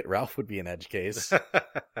 Wreck-It Ralph would be an edge case.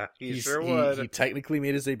 He sure would. He technically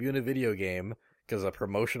made his debut in a video game because a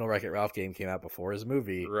promotional Wreck-It Ralph game came out before his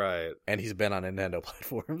movie. Right. And he's been on Nintendo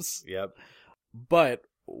platforms. Yep. But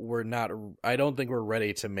I don't think we're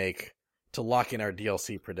ready to lock in our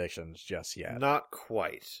DLC predictions just yet. Not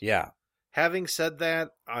quite. Yeah. Having said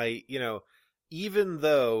that, even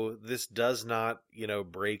though this does not,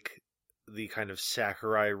 break the kind of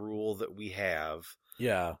Sakurai rule that we have.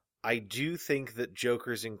 Yeah. I do think that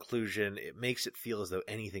Joker's inclusion, it makes it feel as though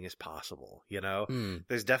anything is possible,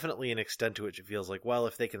 There's definitely an extent to which it feels like, well,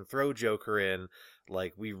 if they can throw Joker in,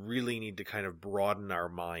 like, we really need to kind of broaden our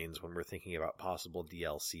minds when we're thinking about possible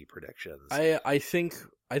DLC predictions. I think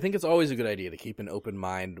it's always a good idea to keep an open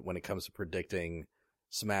mind when it comes to predicting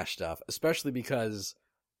Smash stuff, especially because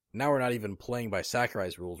now we're not even playing by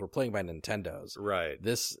Sakurai's rules, we're playing by Nintendo's. Right.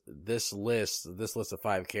 This list of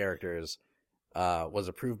 5 characters was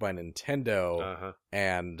approved by Nintendo,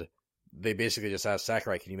 and they basically just asked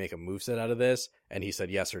Sakurai, can you make a moveset out of this? And he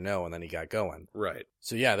said yes or no, and then he got going. Right.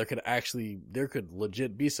 So yeah, there could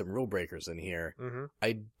legit be some rule breakers in here. Mm-hmm.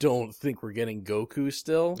 I don't think we're getting Goku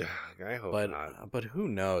still. I hope not. But who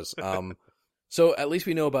knows? So at least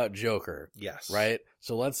we know about Joker. Yes. Right?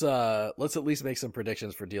 So let's at least make some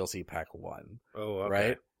predictions for DLC Pack 1. Oh,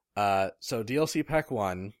 okay. Right? So DLC Pack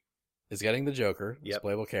 1 is getting the Joker, Yep.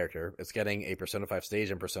 playable character. It's getting a Persona 5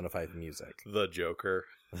 stage and Persona 5 music. The Joker.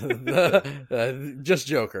 Just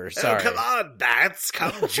Joker, sorry. Oh, come on, Bats,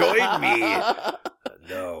 come join me.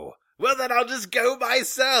 No. Well, then I'll just go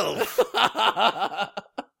myself.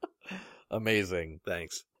 Amazing.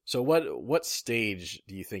 Thanks. So what stage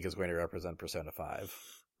do you think is going to represent Persona 5?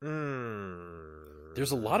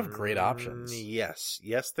 There's a lot of great options.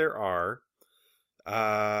 Yes, there are.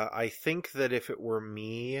 I think that if it were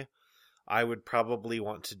me, I would probably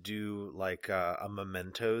want to do like a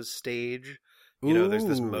Mementos stage. You know, there's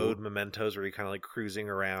this mode Mementos where you're kind of like cruising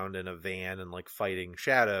around in a van and like fighting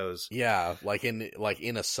shadows. Yeah, like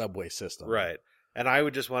in a subway system. Right. And I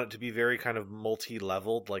would just want it to be very kind of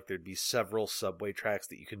multi-leveled, like there'd be several subway tracks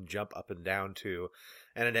that you can jump up and down to,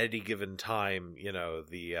 and at any given time, you know,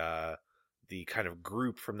 the kind of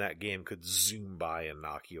group from that game could zoom by and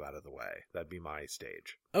knock you out of the way. That'd be my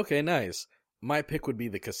stage. Okay, nice. My pick would be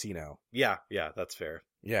the casino. Yeah, that's fair.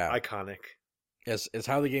 Yeah. Iconic. It's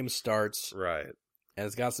how the game starts. Right. And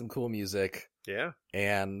it's got some cool music. Yeah.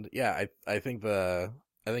 And yeah, I think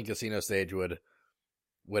casino stage would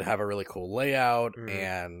have a really cool layout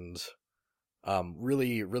and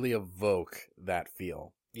really evoke that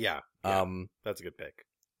feel. Yeah. That's a good pick.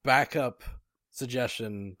 Backup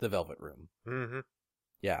suggestion, the Velvet Room. Mm-hmm.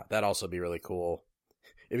 Yeah, that'd also be really cool.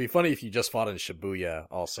 It'd be funny if you just fought in Shibuya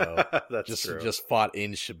also. That's true. Just fought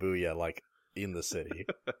in Shibuya, like in the city.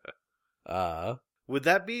 Would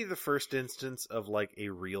that be the first instance of like a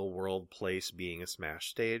real world place being a Smash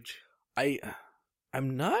stage?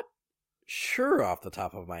 I'm not sure off the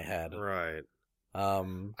top of my head. Right.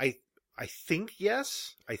 I think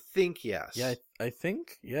yes. Yeah, I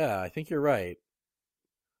think you're right.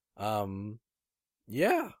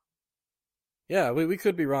 Yeah, we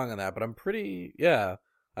could be wrong on that, but I'm pretty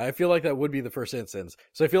I feel like that would be the first instance.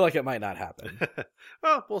 So I feel like it might not happen.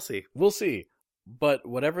 Well, we'll see. We'll see. But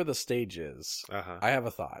whatever the stage is, I have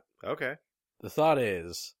a thought. Okay. The thought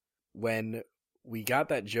is, when we got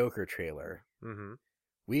that Joker trailer, mm-hmm.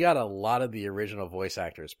 we got a lot of the original voice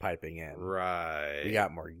actors piping in. Right. We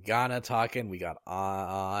got Morgana talking. We got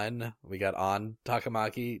On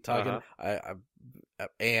Takamaki talking.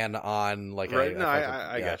 And On, like... Right,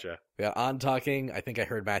 I gotcha. We got On talking. I think I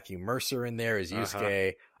heard Matthew Mercer in there as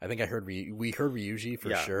Yusuke. I think we heard Ryuji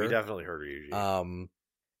for sure. We definitely heard Ryuji.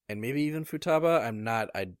 And maybe even Futaba.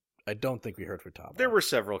 I don't think we heard Futaba. There were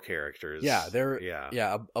several characters.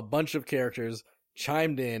 Yeah, a bunch of characters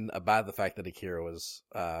chimed in about the fact that Akira was,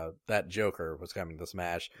 that Joker was coming to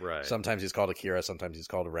Smash. Right. Sometimes he's called Akira, sometimes he's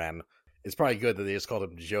called Ren. It's probably good that they just called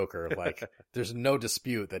him Joker. Like, there's no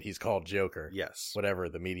dispute that he's called Joker. Yes. Whatever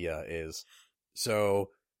the media is. So,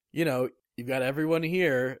 you know, you've got everyone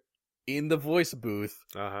here in the voice booth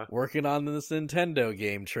working on this Nintendo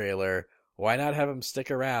game trailer. Why not have him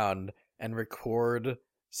stick around and record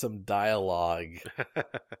some dialogue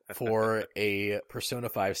for a Persona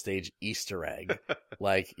 5 stage Easter egg?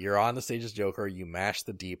 Like, you're on the stage as Joker, you mash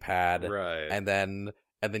the D-pad, right, and then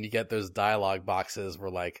you get those dialogue boxes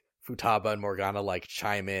where like Futaba and Morgana like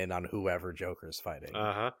chime in on whoever Joker's fighting.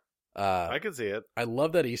 I can see it. I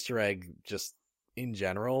love that Easter egg just in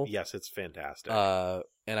general. Yes, it's fantastic.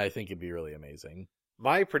 And I think it'd be really amazing.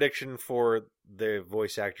 My prediction for the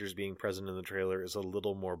voice actors being present in the trailer is a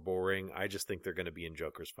little more boring. I just think they're going to be in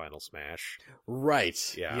Joker's final Smash. Right.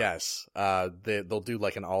 Yeah. Yes. They'll do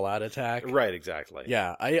like an all-out attack. Right, exactly.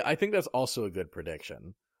 Yeah, I think that's also a good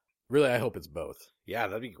prediction. Really, I hope it's both. Yeah,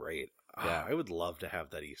 that'd be great. Yeah. I would love to have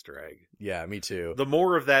that Easter egg. Yeah, me too. The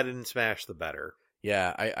more of that in Smash, the better.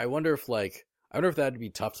 Yeah, I wonder if that'd be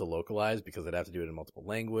tough to localize because they'd have to do it in multiple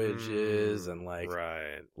languages and like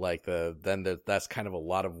right. Like that's kind of a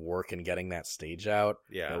lot of work in getting that stage out.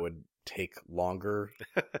 Yeah, that would take longer.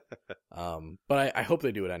 But I hope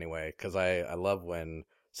they do it anyway because I love when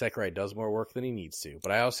Sakurai does more work than he needs to.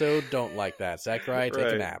 But I also don't like that. Sakurai,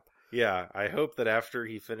 take a nap. Yeah, I hope that after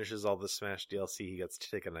he finishes all the Smash DLC, he gets to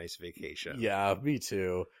take a nice vacation. Yeah, me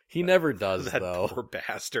too. He never does, that though. Poor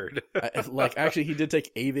bastard. Actually, he did take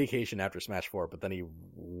a vacation after Smash 4, but then he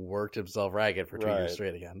worked himself ragged for 2 years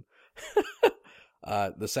straight again.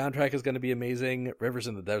 The soundtrack is going to be amazing. Rivers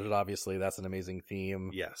in the Desert, obviously, that's an amazing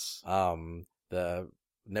theme. Yes. The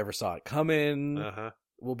Never Saw It Coming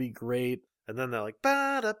will be great. And then they're like,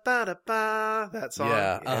 ba-da-ba-da-ba, that song.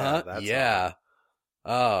 Yeah, that yeah. song.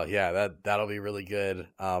 Oh, yeah, that'll be really good.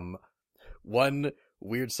 One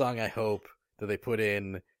weird song I hope that they put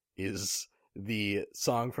in is the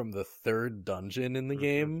song from the third dungeon in the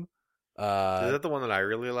game. Is that the one that I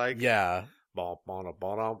really like? Yeah.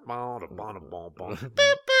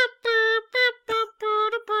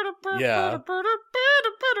 Yeah.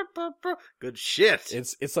 Good shit.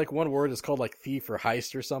 It's like one word. It's called like thief or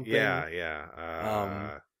heist or something. Yeah.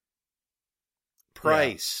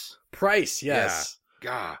 Price. Yeah. Price, yes.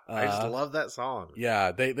 God, I just love that song.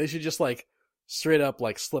 Yeah, they should just like straight up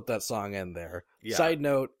like slip that song in there. Yeah. Side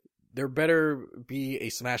note, there better be a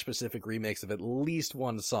Smash specific remix of at least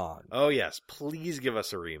one song. Oh yes, please give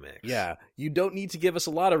us a remix. Yeah, you don't need to give us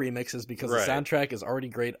a lot of remixes because the soundtrack is already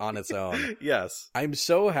great on its own. Yes. I'm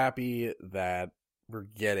so happy that we're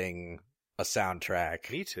getting a soundtrack.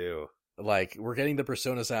 Me too. Like, we're getting the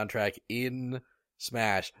Persona soundtrack in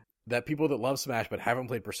Smash, that people that love Smash but haven't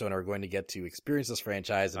played Persona are going to get to experience this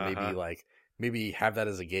franchise and maybe have that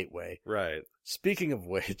as a gateway. Right. Speaking of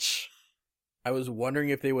which, I was wondering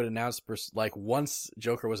if they would announce, once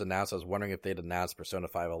Joker was announced, I was wondering if they'd announce Persona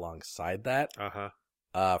 5 alongside that.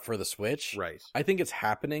 For the Switch. Right. I think it's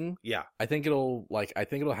happening. Yeah. I think it'll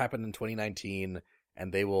happen in 2019,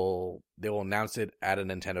 and they will announce it at a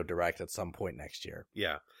Nintendo Direct at some point next year.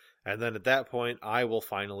 Yeah. And then at that point, I will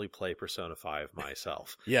finally play Persona 5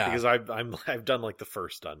 myself. Yeah. Because I've done like the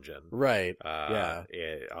first dungeon. Right. On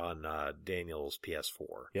Daniel's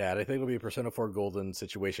PS4. Yeah, and I think it'll be a Persona 4 Golden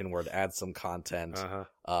situation where it adds some content.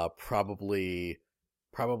 Probably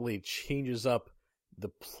changes up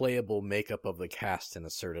the playable makeup of the cast in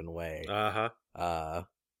a certain way.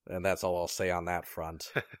 And that's all I'll say on that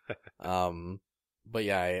front. But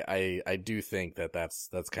yeah, I do think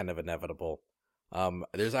that's kind of inevitable.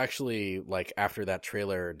 There's actually, like, after that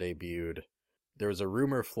trailer debuted, there was a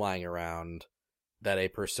rumor flying around that a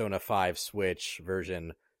Persona 5 Switch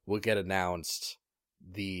version will get announced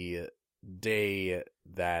the day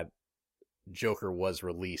that Joker was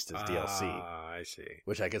released as DLC. I see.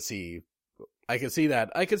 Which I could see that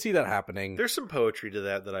happening. There's some poetry to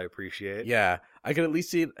that I appreciate. Yeah, I could at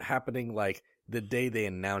least see it happening, like, the day they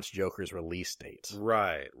announced Joker's release date.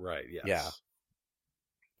 Right, yes. Yeah.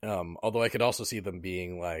 Although I could also see them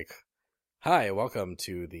being like, "Hi, welcome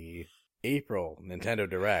to the April Nintendo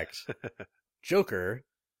Direct. Joker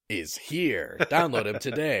is here. Download him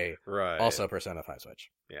today." Right. Also Persona 5 Switch.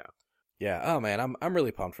 Yeah. Yeah. Oh man, I'm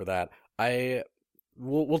really pumped for that.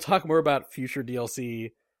 We'll talk more about future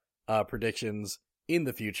DLC predictions in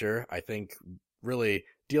the future. I think really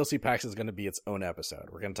DLC Packs is going to be its own episode.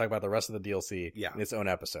 We're going to talk about the rest of the DLC in its own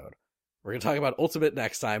episode. We're going to talk about Ultimate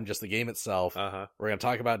next time, just the game itself. We're going to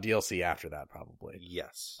talk about DLC after that, probably.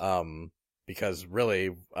 Yes. Because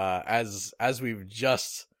really, as we've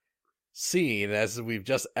just seen, as we've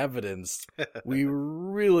just evidenced, we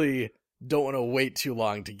really don't want to wait too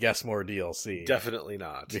long to guess more DLC. Definitely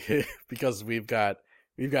not. Because we've got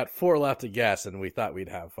 4 left to guess, and we thought we'd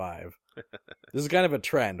have 5. This is kind of a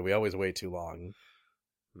trend. We always wait too long.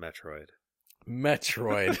 Metroid.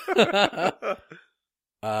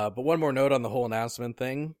 But one more note on the whole announcement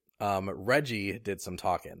thing. Reggie did some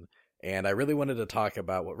talking, and I really wanted to talk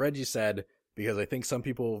about what Reggie said because I think some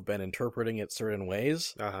people have been interpreting it certain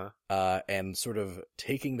ways, and sort of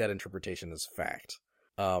taking that interpretation as fact.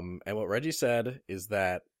 And what Reggie said is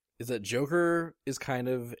that Joker is kind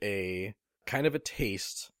of a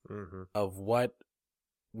taste of what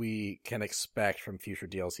we can expect from future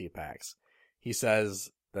DLC packs. He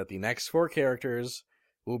says that the next 4 characters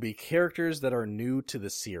will be characters that are new to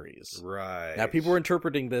the series. Right. Now, people are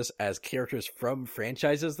interpreting this as characters from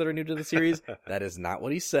franchises that are new to the series. That is not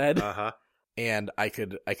what he said. And I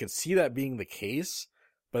could see that being the case,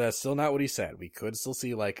 but that's still not what he said. We could still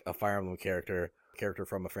see like a Fire Emblem character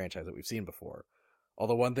from a franchise that we've seen before.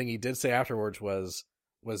 Although one thing he did say afterwards was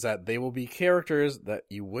that they will be characters that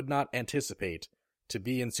you would not anticipate to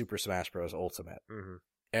be in Super Smash Bros. Ultimate.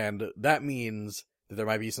 And that means that there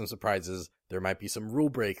might be some surprises, there might be some rule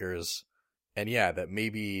breakers, and yeah, that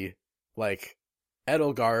maybe, like,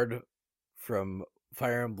 Edelgard from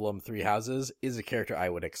Fire Emblem Three Houses is a character I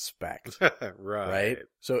would expect. Right?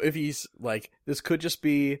 So if he's, like, this could just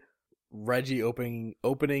be Reggie opening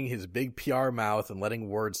his big PR mouth and letting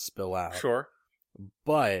words spill out. Sure.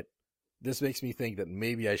 But this makes me think that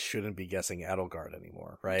maybe I shouldn't be guessing Edelgard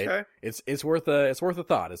anymore, right? Okay. It's worth a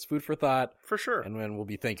thought. It's food for thought. For sure. And then we'll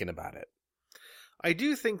be thinking about it. I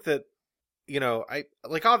do think that,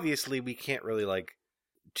 obviously we can't really,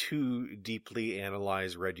 too deeply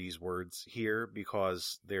analyze Reggie's words here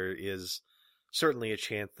because there is certainly a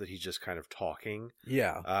chance that he's just kind of talking.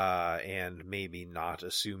 Yeah. And maybe not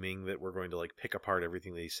assuming that we're going to like pick apart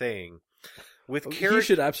everything that he's saying. With he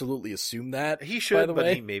should absolutely assume that. He should, by the but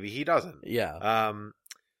way. maybe he doesn't. Yeah.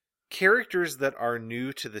 Characters that are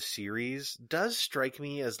new to the series does strike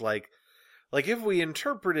me as like if we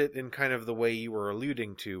interpret it in kind of the way you were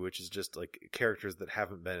alluding to, which is just like characters that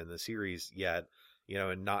haven't been in the series yet,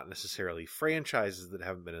 and not necessarily franchises that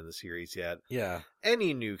haven't been in the series yet. Yeah.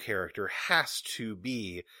 Any new character has to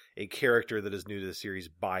be a character that is new to the series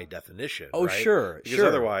by definition. Oh, right? sure. Because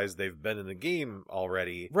otherwise they've been in the game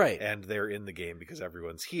already. Right. And they're in the game because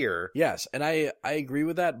everyone's here. Yes. And I agree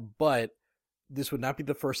with that, but this would not be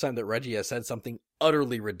the first time that Reggie has said something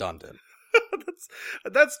utterly redundant.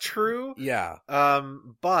 That's true. Yeah.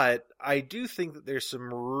 But I do think that there's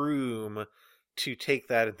some room to take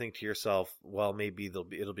that and think to yourself, well, maybe it'll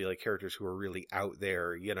be like characters who are really out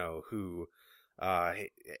there, who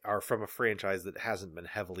are from a franchise that hasn't been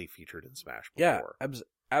heavily featured in Smash before. Yeah,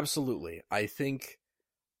 absolutely. I think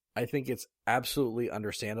it's absolutely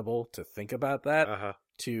understandable to think about that,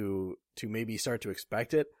 to maybe start to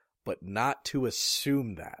expect it, but not to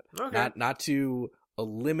assume that. Okay. Not to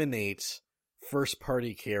eliminate first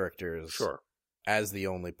party characters as the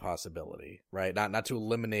only possibility, right? Not to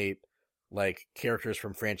eliminate like characters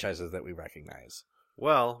from franchises that we recognize.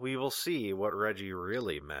 Well, we will see what Reggie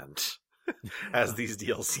really meant as these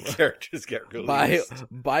DLC characters get released.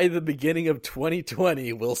 By the beginning of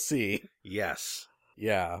 2020, we'll see. Yes.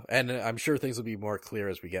 Yeah, and I'm sure things will be more clear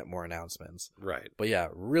as we get more announcements. Right. But yeah,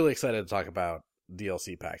 really excited to talk about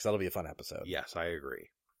DLC packs. That'll be a fun episode. Yes, I agree.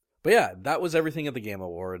 But yeah, that was everything at the Game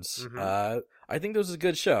Awards. Mm-hmm. I think this was a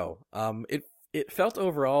good show. It felt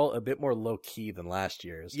overall a bit more low key than last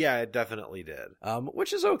year's. Yeah, it definitely did.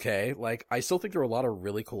 Which is okay. Like, I still think there were a lot of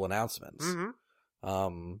really cool announcements.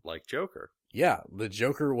 Mm-hmm. Like Joker. Yeah, the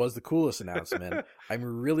Joker was the coolest announcement. I'm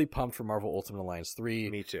really pumped for Marvel Ultimate Alliance 3.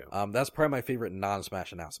 Me too. That's probably my favorite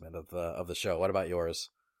non-Smash announcement of the show. What about yours?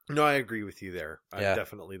 No, I agree with you there. I'm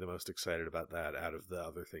definitely the most excited about that out of the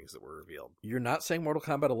other things that were revealed. You're not saying Mortal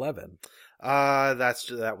Kombat 11.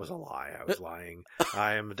 That was a lie. I was lying.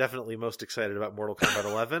 I am definitely most excited about Mortal Kombat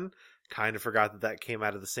 11. Kind of forgot that came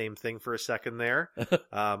out of the same thing for a second there.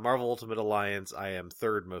 Marvel Ultimate Alliance, I am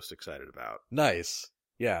third most excited about. Nice.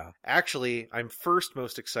 Yeah. Actually, I'm first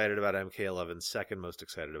most excited about MK11, second most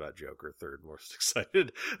excited about Joker, third most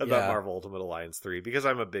excited about Marvel Ultimate Alliance 3, because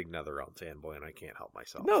I'm a big NetherRealm fanboy and I can't help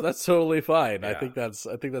myself. No, that's totally fine. Yeah. I think that's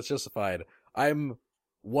justified. I'm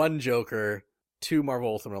 1 Joker, 2 Marvel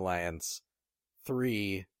Ultimate Alliance,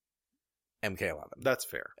 3 MK11. That's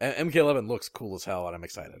fair. MK11 looks cool as hell and I'm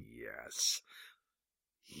excited. Yes.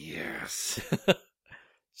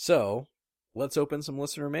 So, let's open some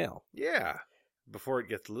listener mail. Yeah. Before it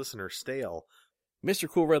gets listener stale. Mr.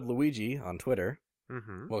 Cool Red Luigi on Twitter,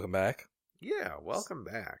 welcome back. Yeah, welcome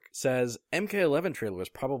back. Says, MK11 trailer was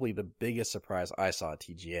probably the biggest surprise I saw at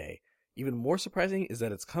TGA. Even more surprising is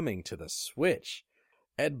that it's coming to the Switch.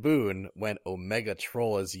 Ed Boon went Omega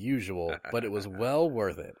Troll as usual, but it was well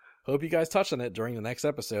worth it. Hope you guys touched on it during the next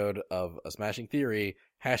episode of A Smashing Theory,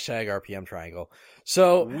 #RPM Triangle.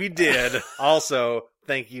 So we did. Also,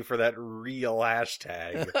 thank you for that real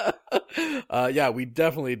hashtag. Yeah, we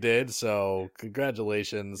definitely did. So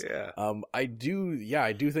congratulations. Yeah. I do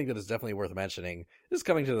think that it's definitely worth mentioning. This is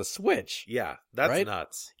coming to the Switch. Yeah, that's right?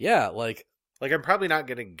 nuts. Yeah, like I'm probably not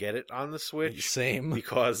going to get it on the Switch. Same.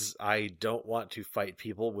 Because I don't want to fight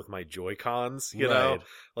people with my Joy-Cons, you know?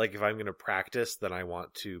 Like, if I'm going to practice, then I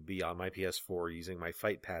want to be on my PS4 using my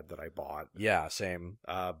fight pad that I bought. Yeah, same.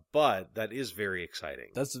 But that is very exciting.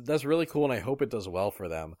 That's really cool, and I hope it does well for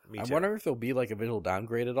them. I'm wondering if there'll be, like, a visual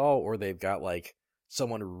downgrade at all, or they've got, like,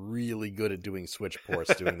 someone really good at doing Switch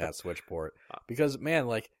ports doing that Switch port. Because, man,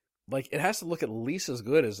 like it has to look at least as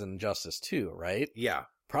good as Injustice 2, right? Yeah.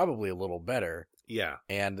 Probably a little better. Yeah.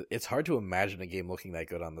 And it's hard to imagine a game looking that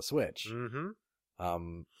good on the Switch. Mm-hmm.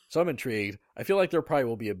 So I'm intrigued. I feel like there probably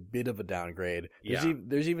will be a bit of a downgrade.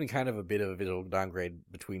 There's even kind of a bit of a visual downgrade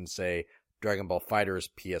between, say, Dragon Ball FighterZ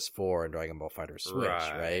PS4 and Dragon Ball FighterZ Switch,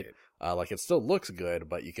 right? Like, it still looks good,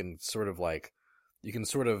 but you can sort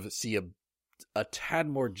of see a tad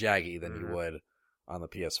more jaggy than you would on the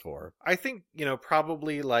PS4. I think,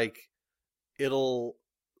 probably, like, it'll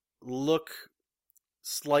look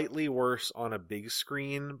slightly worse on a big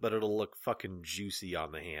screen, but it'll look fucking juicy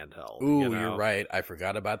on the handheld. Ooh, you're right. I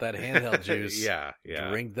forgot about that handheld juice. Yeah.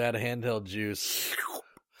 Drink that handheld juice.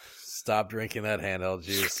 Stop drinking that handheld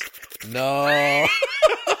juice. No.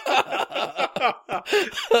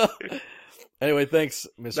 Anyway, thanks,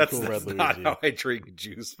 Mr. Cool Red Luigi. That's not how I drink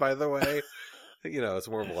juice, by the way. It's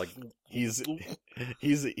more of a like he's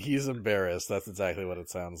embarrassed. That's exactly what it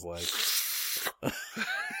sounds like.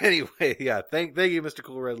 Anyway, yeah. Thank you, Mr.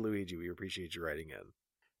 Cool Red Luigi. We appreciate you writing in.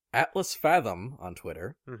 Atlas Fathom on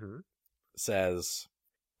Twitter Mm-hmm. says,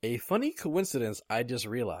 "A funny coincidence I just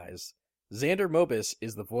realized. Xander Mobus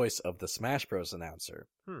is the voice of the Smash Bros. Announcer,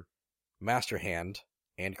 Master Hand,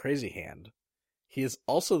 and Crazy Hand. He is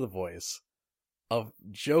also the voice of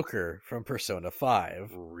Joker from Persona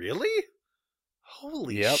 5. Really?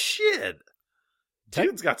 Holy Yep. shit.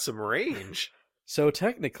 Dude's got some range. So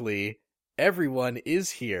technically, everyone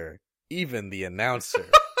is here, even the announcer."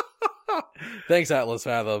 Thanks, Atlas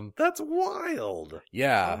Fathom. That's wild.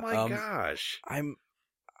 Yeah. Oh my gosh.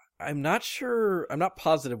 I'm not sure. I'm not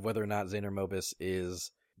positive whether or not Xander Mobus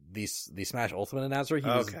is the Smash Ultimate announcer.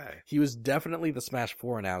 He was definitely the Smash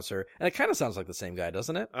 4 announcer, and it kind of sounds like the same guy,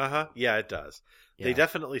 doesn't it? Yeah, it does. Yeah. They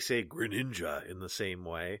definitely say Greninja in the same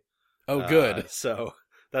way. Oh, good. So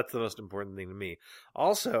that's the most important thing to me.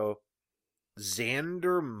 Also,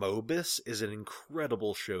 Xander Mobus is an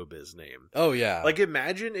incredible showbiz name. Oh, yeah. Like,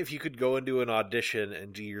 imagine if you could go into an audition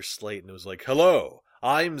and do your slate and it was like, "Hello,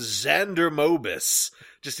 I'm Xander Mobus."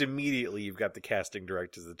 Just immediately you've got the casting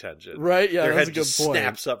director's attention. Right, yeah, Their that's head a good just point.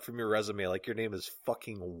 snaps up from your resume like your name is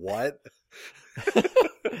fucking what?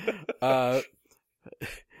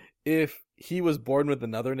 If he was born with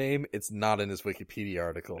another name, it's not in his Wikipedia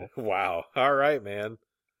article. Wow. All right, man.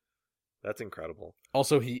 That's incredible.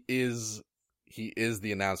 Also, he is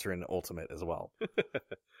the announcer in Ultimate as well.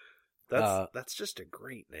 That's just a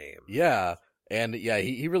great name. Yeah. And yeah,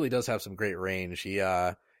 he really does have some great range.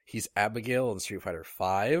 He's Abigail in Street Fighter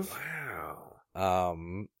V.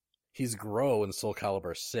 Wow. He's Gro in Soul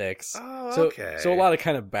Calibur 6. Oh, okay. So a lot of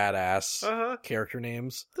kind of badass character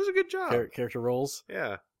names. Does a good job. Character roles.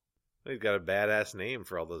 Yeah. He's got a badass name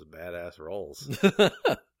for all those badass roles.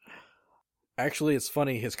 Actually, it's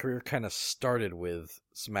funny, his career kind of started with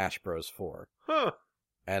Smash Bros. 4. Huh.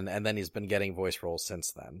 And then he's been getting voice roles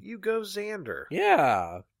since then. You go Xander.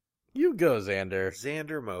 Yeah. You go, Xander.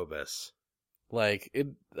 Xander Mobus. Like,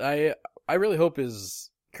 I really hope his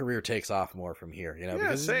career takes off more from here, Yeah,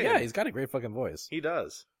 because same. he's got a great fucking voice. He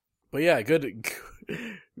does. But yeah, good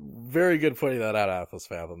very good putting that out, Atlas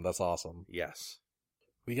Fathom. That's awesome. Yes.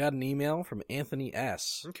 We got an email from Anthony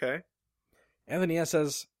S. Okay. Anthony S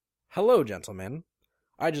says, "Hello, gentlemen.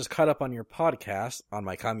 I just caught up on your podcast on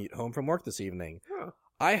my commute home from work this evening. Huh.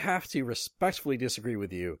 I have to respectfully disagree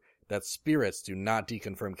with you that spirits do not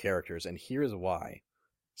deconfirm characters, and here is why.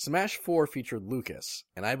 Smash 4 featured Lucas,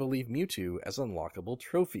 and I believe Mewtwo as unlockable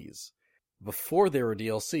trophies, before they were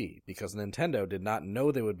DLC, because Nintendo did not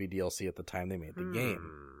know they would be DLC at the time they made the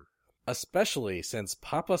game. Especially since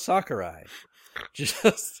Papa Sakurai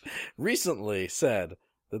just recently said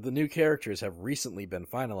that the new characters have recently been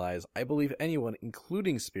finalized. I believe anyone,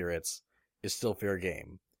 including spirits, is still fair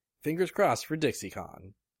game. Fingers crossed for Dixie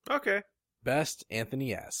Kong. Okay. Best,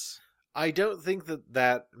 Anthony S." I don't think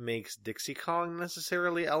that makes Dixie Kong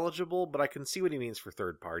necessarily eligible, but I can see what he means for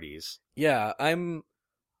third parties. Yeah, I'm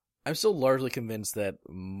still largely convinced that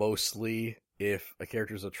mostly if a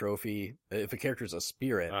character's a trophy, if a character's a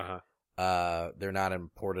spirit, they're not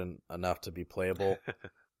important enough to be playable.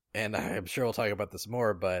 And I'm sure we'll talk about this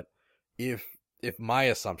more, but if my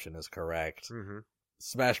assumption is correct,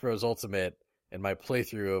 Smash Bros. Ultimate and my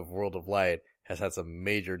playthrough of World of Light has had some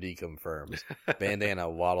major deconfirms. Bandana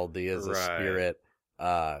Waddle Dee is a spirit.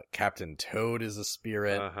 Captain Toad is a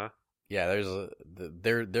spirit. Yeah,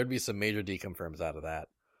 there'd be some major deconfirms out of that.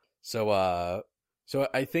 So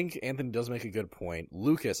I think Anthony does make a good point.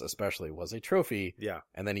 Lucas especially was a trophy. Yeah.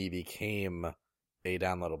 And then he became a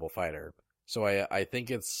downloadable fighter. So I think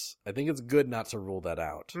it's good not to rule that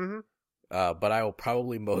out. But I will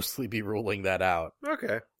probably mostly be ruling that out.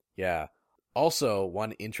 Okay. Yeah. Also,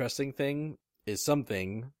 one interesting thing is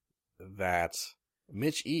something that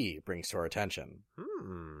Mitch E brings to our attention.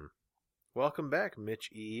 Welcome back,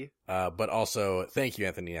 Mitch E. But also, thank you,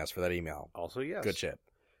 Anthony S., for that email. Also, yes. Good shit.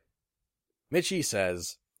 Mitch E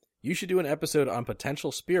says, "You should do an episode on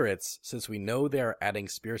potential spirits since we know they are adding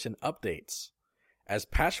spirits in updates. As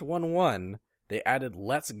patch 1.1, they added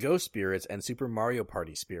Let's Go spirits and Super Mario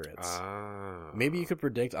Party spirits. Maybe you could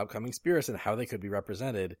predict upcoming spirits and how they could be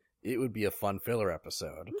represented. It would be a fun filler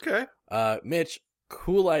episode." Okay. Mitch,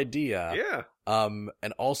 cool idea. Yeah.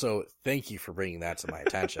 And also, thank you for bringing that to my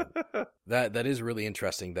attention. That is really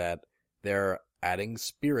interesting that they're adding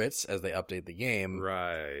spirits as they update the game.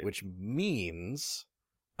 Right. Which means,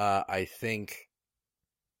 I think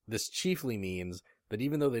this chiefly means that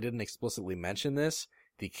even though they didn't explicitly mention this,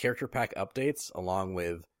 the character pack updates, along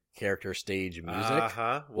with character stage music,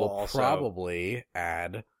 will also probably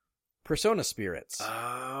add Persona spirits.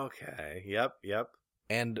 Okay. Yep.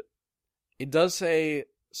 And it does say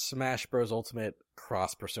Smash Bros. Ultimate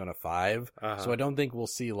cross Persona 5, so I don't think we'll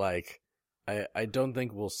see, like... I don't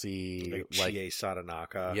think we'll see like Chie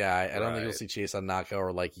Sadanaka. Yeah, I don't think we'll see Chie Sadanaka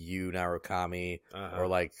or like Yu Narukami or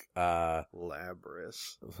like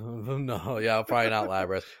Labris. No, yeah, probably not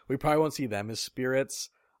Labris. We probably won't see them as spirits,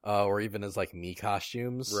 or even as like Mii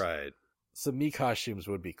costumes. Right. Some Mii costumes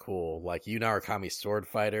would be cool, like Yu Narukami Sword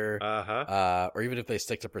Fighter. Or even if they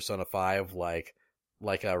stick to Persona 5, like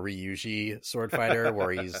a Ryuji Sword Fighter,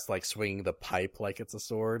 where he's like swinging the pipe like it's a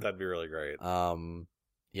sword. That'd be really great.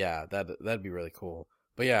 Yeah, that'd be really cool.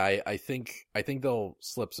 But yeah, I think they'll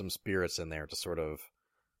slip some spirits in there to sort of,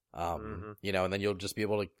 you know, and then you'll just be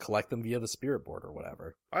able to collect them via the spirit board or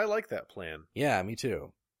whatever. I like that plan. Yeah, me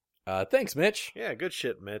too. Thanks, Mitch. Yeah, good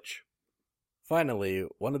shit, Mitch. Finally,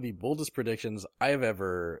 one of the boldest predictions I have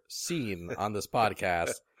ever seen on this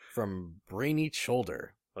podcast from Brainy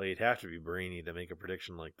Shoulder. Well, you'd have to be brainy to make a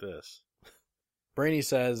prediction like this. Brainy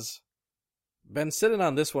says, "Been sitting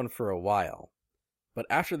on this one for a while. But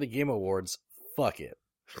after the Game Awards, fuck it.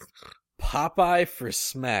 Popeye for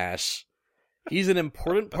Smash. He's an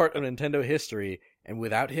important part of Nintendo history, and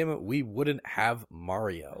without him, we wouldn't have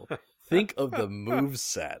Mario. Think of the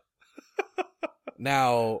moveset."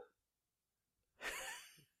 Now,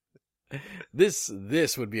 this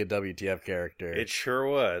would be a WTF character. It sure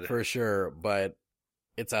would. For sure, but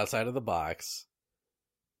it's outside of the box.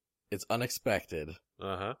 It's unexpected.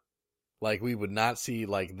 Like, we would not see,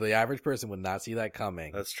 like, the average person would not see that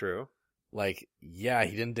coming. That's true. Like, yeah,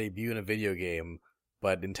 he didn't debut in a video game,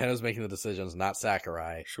 but Nintendo's making the decisions, not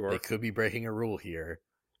Sakurai. Sure. They could be breaking a rule here.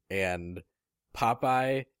 And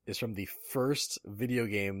Popeye is from the first video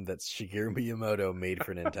game that Shigeru Miyamoto made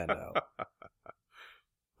for Nintendo.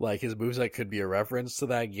 Like, his moveset could be a reference to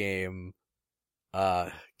that game.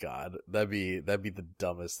 God, that'd be the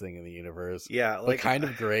dumbest thing in the universe. Yeah, like, but kind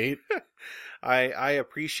of great. I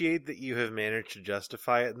appreciate that you have managed to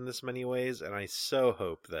justify it in this many ways, and I so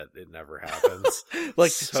hope that it never happens.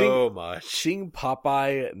 Like, much. Seeing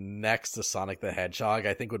Popeye next to Sonic the Hedgehog,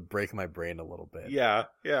 I think would break my brain a little bit. Yeah.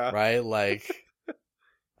 Right? Like,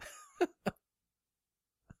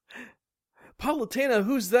 Palutena,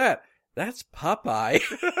 who's that? That's Popeye.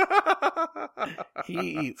 He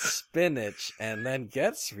eats spinach and then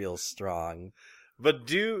gets real strong. But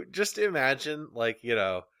just imagine, like, you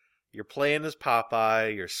know, you're playing as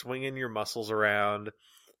Popeye, you're swinging your muscles around,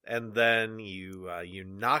 and then you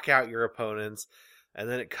knock out your opponents, and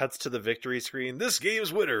then it cuts to the victory screen. This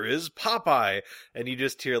game's winner is Popeye, and you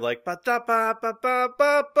just hear like ba da ba ba ba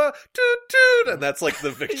ba ba toot toot, and that's like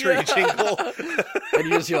the victory jingle. And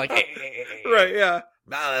you just hear like, right, yeah.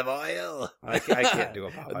 I can't do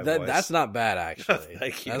a Popeye voice. That's not bad, actually.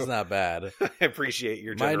 Thank you. That's not bad. I appreciate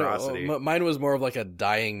your generosity. Mine was more of like a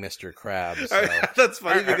dying Mr. Krabs. So. That's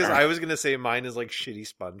funny because I was going to say mine is like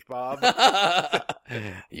shitty SpongeBob.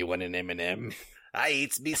 You want an M&M? I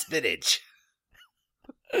eats me spinach.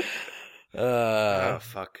 Oh,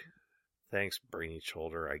 fuck. Thanks, Brainy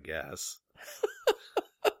Shoulder, I guess.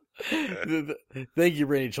 Thank you,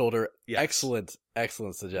 Brainy Shoulder. Yes.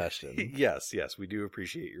 Excellent suggestion. Yes, we do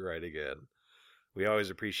appreciate you right again. We always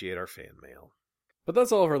appreciate our fan mail. But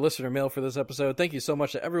that's all of our listener mail for this episode. Thank you so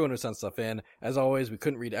much to everyone who sent stuff in. As always, we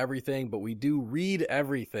couldn't read everything, but we do read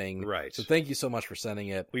everything. Right. So thank you so much for sending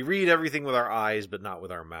it. We read everything with our eyes, but not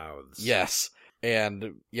with our mouths. Yes.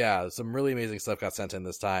 And yeah, some really amazing stuff got sent in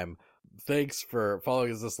this time. Thanks for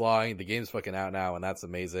following us this long. The game's fucking out now, and that's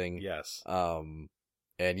amazing. Yes.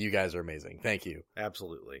 And you guys are amazing. Thank you.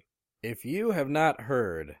 Absolutely. If you have not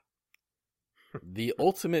heard The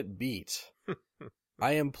Ultimate Beat,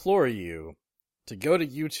 I implore you to go to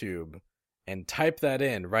YouTube and type that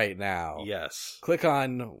in right now. Yes. Click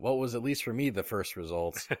on what was, at least for me, the first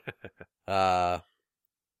result.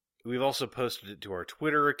 We've also posted it to our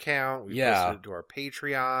Twitter account. We've posted it to our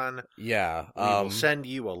Patreon. Yeah. We will send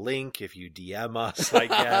you a link if you DM us, I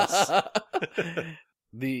guess.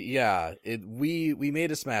 We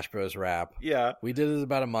made a Smash Bros. Rap. Yeah. We did it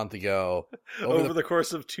about a month ago. Over the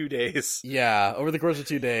course of 2 days. Yeah, over the course of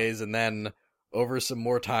 2 days, and then over some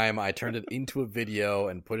more time, I turned it into a video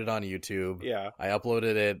and put it on YouTube. Yeah. I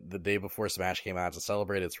uploaded it the day before Smash came out to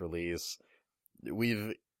celebrate its release.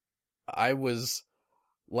 I was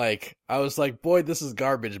like, boy, this is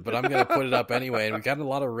garbage, but I'm going to put it up anyway. And we got a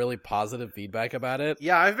lot of really positive feedback about it.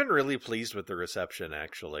 Yeah, I've been really pleased with the reception,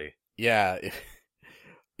 actually. Yeah.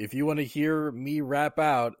 If you want to hear me rap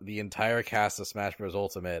out the entire cast of Smash Bros.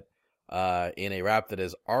 Ultimate in a rap that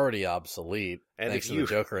is already obsolete, and thanks to the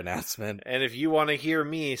Joker announcement. And if you want to hear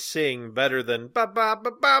me sing better than ba ba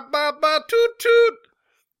ba ba ba ba toot toot,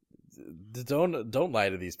 don't lie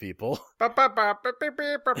to these people.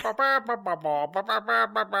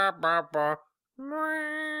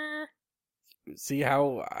 See,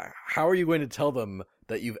 how are you going to tell them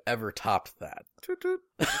that you've ever topped that?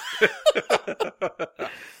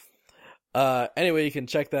 Anyway, you can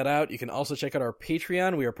check that out. You can also check out our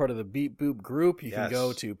Patreon. We are part of the Beep Boop group. You can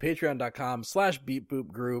go to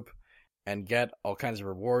patreon.com/beepboopgroup and get all kinds of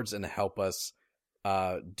rewards and help us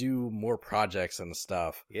do more projects and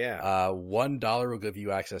stuff. Yeah. $1 will give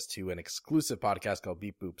you access to an exclusive podcast called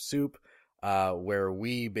Beep Boop Soup, where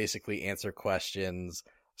we basically answer questions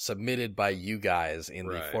submitted by you guys in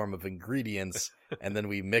the form of ingredients, and then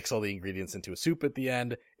we mix all the ingredients into a soup at the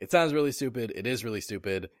end. It sounds really stupid. It is really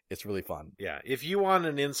stupid. It's really fun. Yeah, if you want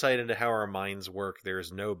an insight into how our minds work, there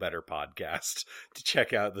is no better podcast to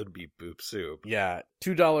check out than Beep Boop Soup. Yeah,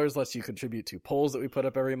 $2 lets you contribute to polls that we put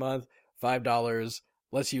up every month. $5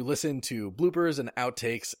 lets you listen to bloopers and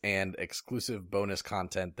outtakes and exclusive bonus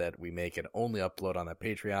content that we make and only upload on the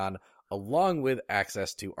Patreon, along with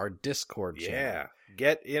access to our Discord channel. Yeah,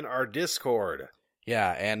 get in our Discord.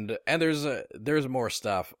 Yeah, and there's more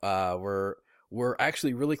stuff. We're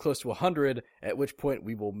actually really close to 100, at which point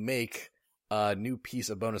we will make a new piece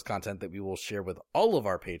of bonus content that we will share with all of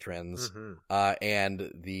our patrons. Mm-hmm.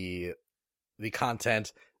 And the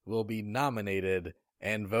content will be nominated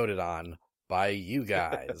and voted on by you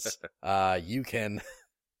guys. You can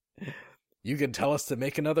tell us to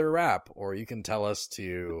make another rap, or you can tell us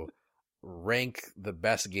to rank the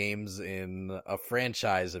best games in a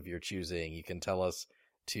franchise of your choosing. You can tell us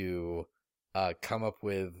to come up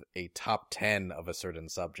with a top 10 of a certain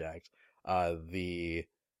subject. The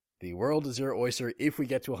world is your oyster. If we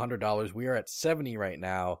get to $100, we are at 70 right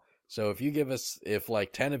now. So if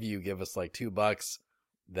like 10 of you give us like $2,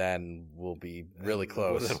 then we'll be really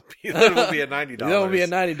close. Then we'll be at $90. Then we'll be at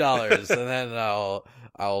 $90, and then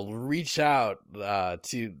I'll reach out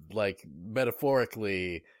to, like,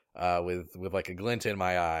 metaphorically with like a glint in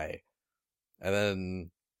my eye, and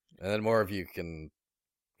then more of you can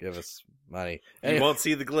give us money. You won't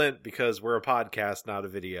see the glint because we're a podcast, not a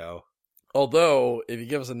video. Although, if you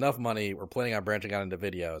give us enough money, we're planning on branching out into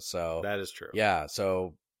video. So that is true. Yeah.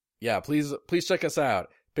 So yeah, please check us out.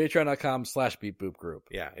 Patreon.com/beepboopgroup.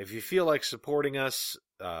 Yeah, if you feel like supporting us,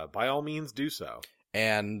 by all means do so.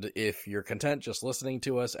 And if you're content just listening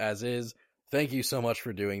to us as is, thank you so much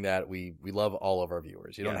for doing that. We love all of our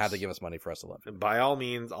viewers. You don't have to give us money for us to love you. And by all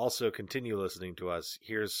means, also continue listening to us.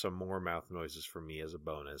 Here's some more mouth noises from me as a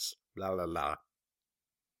bonus. La la la.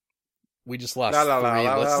 We just lost 3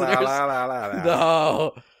 listeners.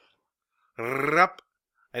 No.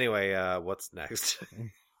 Anyway, what's next?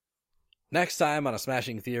 Next time on A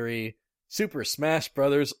Smashing Theory, Super Smash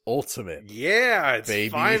Bros. Ultimate. Yeah, it's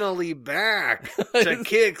finally back to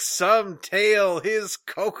kick some tail, his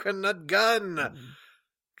coconut gun.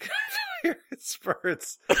 It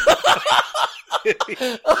spurts.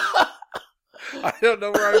 I don't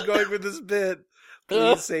know where I'm going with this bit.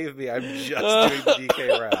 Please save me. I'm just doing the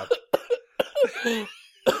DK rap.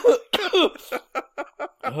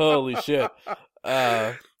 Holy shit.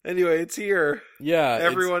 Anyway, it's here. Yeah.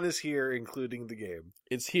 Everyone is here, including the game.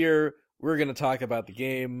 It's here. We're going to talk about the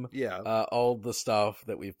game. Yeah. All the stuff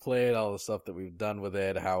that we've played, all the stuff that we've done with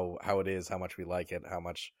it, how it is, how much we like it, how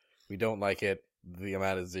much we don't like it. The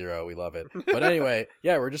amount is 0. We love it. But anyway,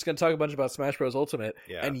 yeah, we're just going to talk a bunch about Smash Bros. Ultimate.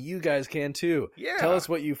 Yeah. And you guys can too. Yeah. Tell us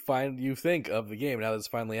what you think of the game now that it's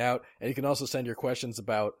finally out. And you can also send your questions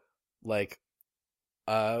about, like,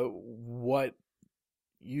 what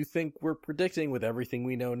you think we're predicting with everything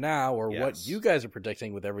we know now, or what you guys are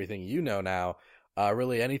predicting with everything you know now.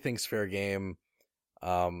 Really, anything's fair game.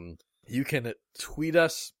 You can tweet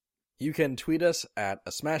us. You can tweet us at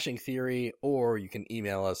A Smashing Theory, or you can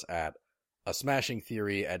email us at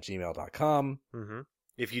asmashingtheory@gmail.com. Mm-hmm.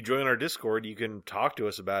 If you join our Discord, you can talk to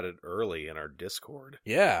us about it early in our Discord.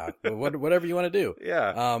 Yeah, whatever you want to do.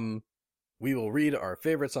 Yeah. We will read our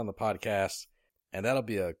favorites on the podcast, and that'll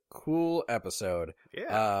be a cool episode.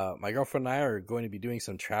 Yeah. My girlfriend and I are going to be doing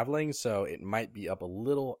some traveling, so it might be up a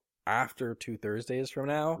little after 2 Thursdays from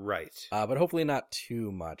now. Right. But hopefully not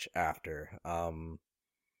too much after.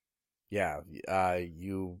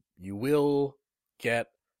 You will get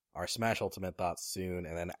our Smash Ultimate thoughts soon,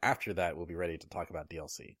 and then after that, we'll be ready to talk about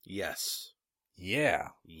DLC. Yes. Yeah.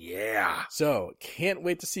 Yeah. So, can't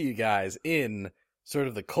wait to see you guys in sort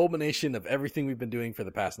of the culmination of everything we've been doing for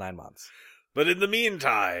the past 9 months. But in the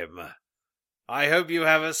meantime, I hope you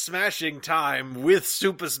have a smashing time with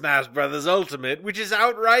Super Smash Bros. Ultimate, which is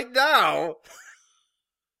out right now.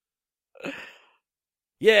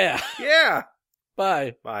 Yeah. Yeah.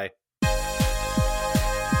 Bye. Bye.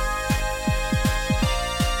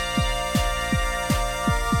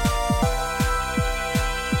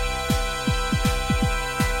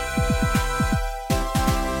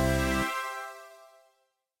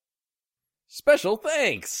 special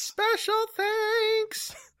thanks. Special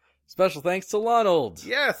thanks. Special thanks to Lonald.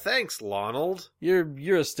 Yeah, thanks, Lonald.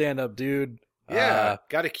 You're a stand-up dude. Yeah,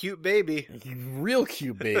 got a cute baby. Real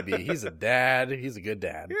cute baby. He's a dad. He's a good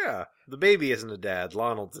dad. Yeah, the baby isn't a dad.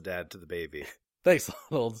 Lonald's a dad to the baby. Thanks,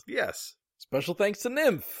 Lonald. Yes. Special thanks to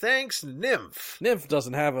Nymph. Thanks, Nymph. Nymph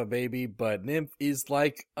doesn't have a baby, but Nymph is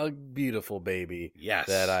like a beautiful baby. Yes.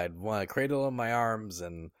 That I'd want to cradle in my arms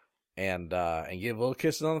and give little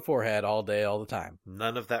kisses on the forehead all day, all the time.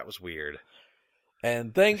 None of that was weird.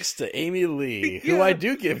 And thanks to Amy Lee, Yeah. who I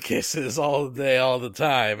do give kisses all day, all the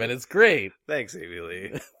time, and it's great. Thanks, Amy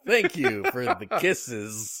Lee. Thank you for the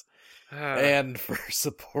kisses and for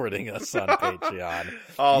supporting us on Patreon.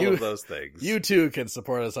 All of those things. You too can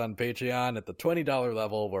support us on Patreon at the $20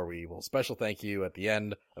 level, where we will special thank you at the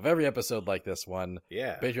end of every episode like this one.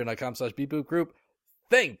 Yeah. Patreon.com/beatboopgroup.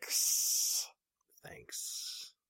 Thanks. Thanks.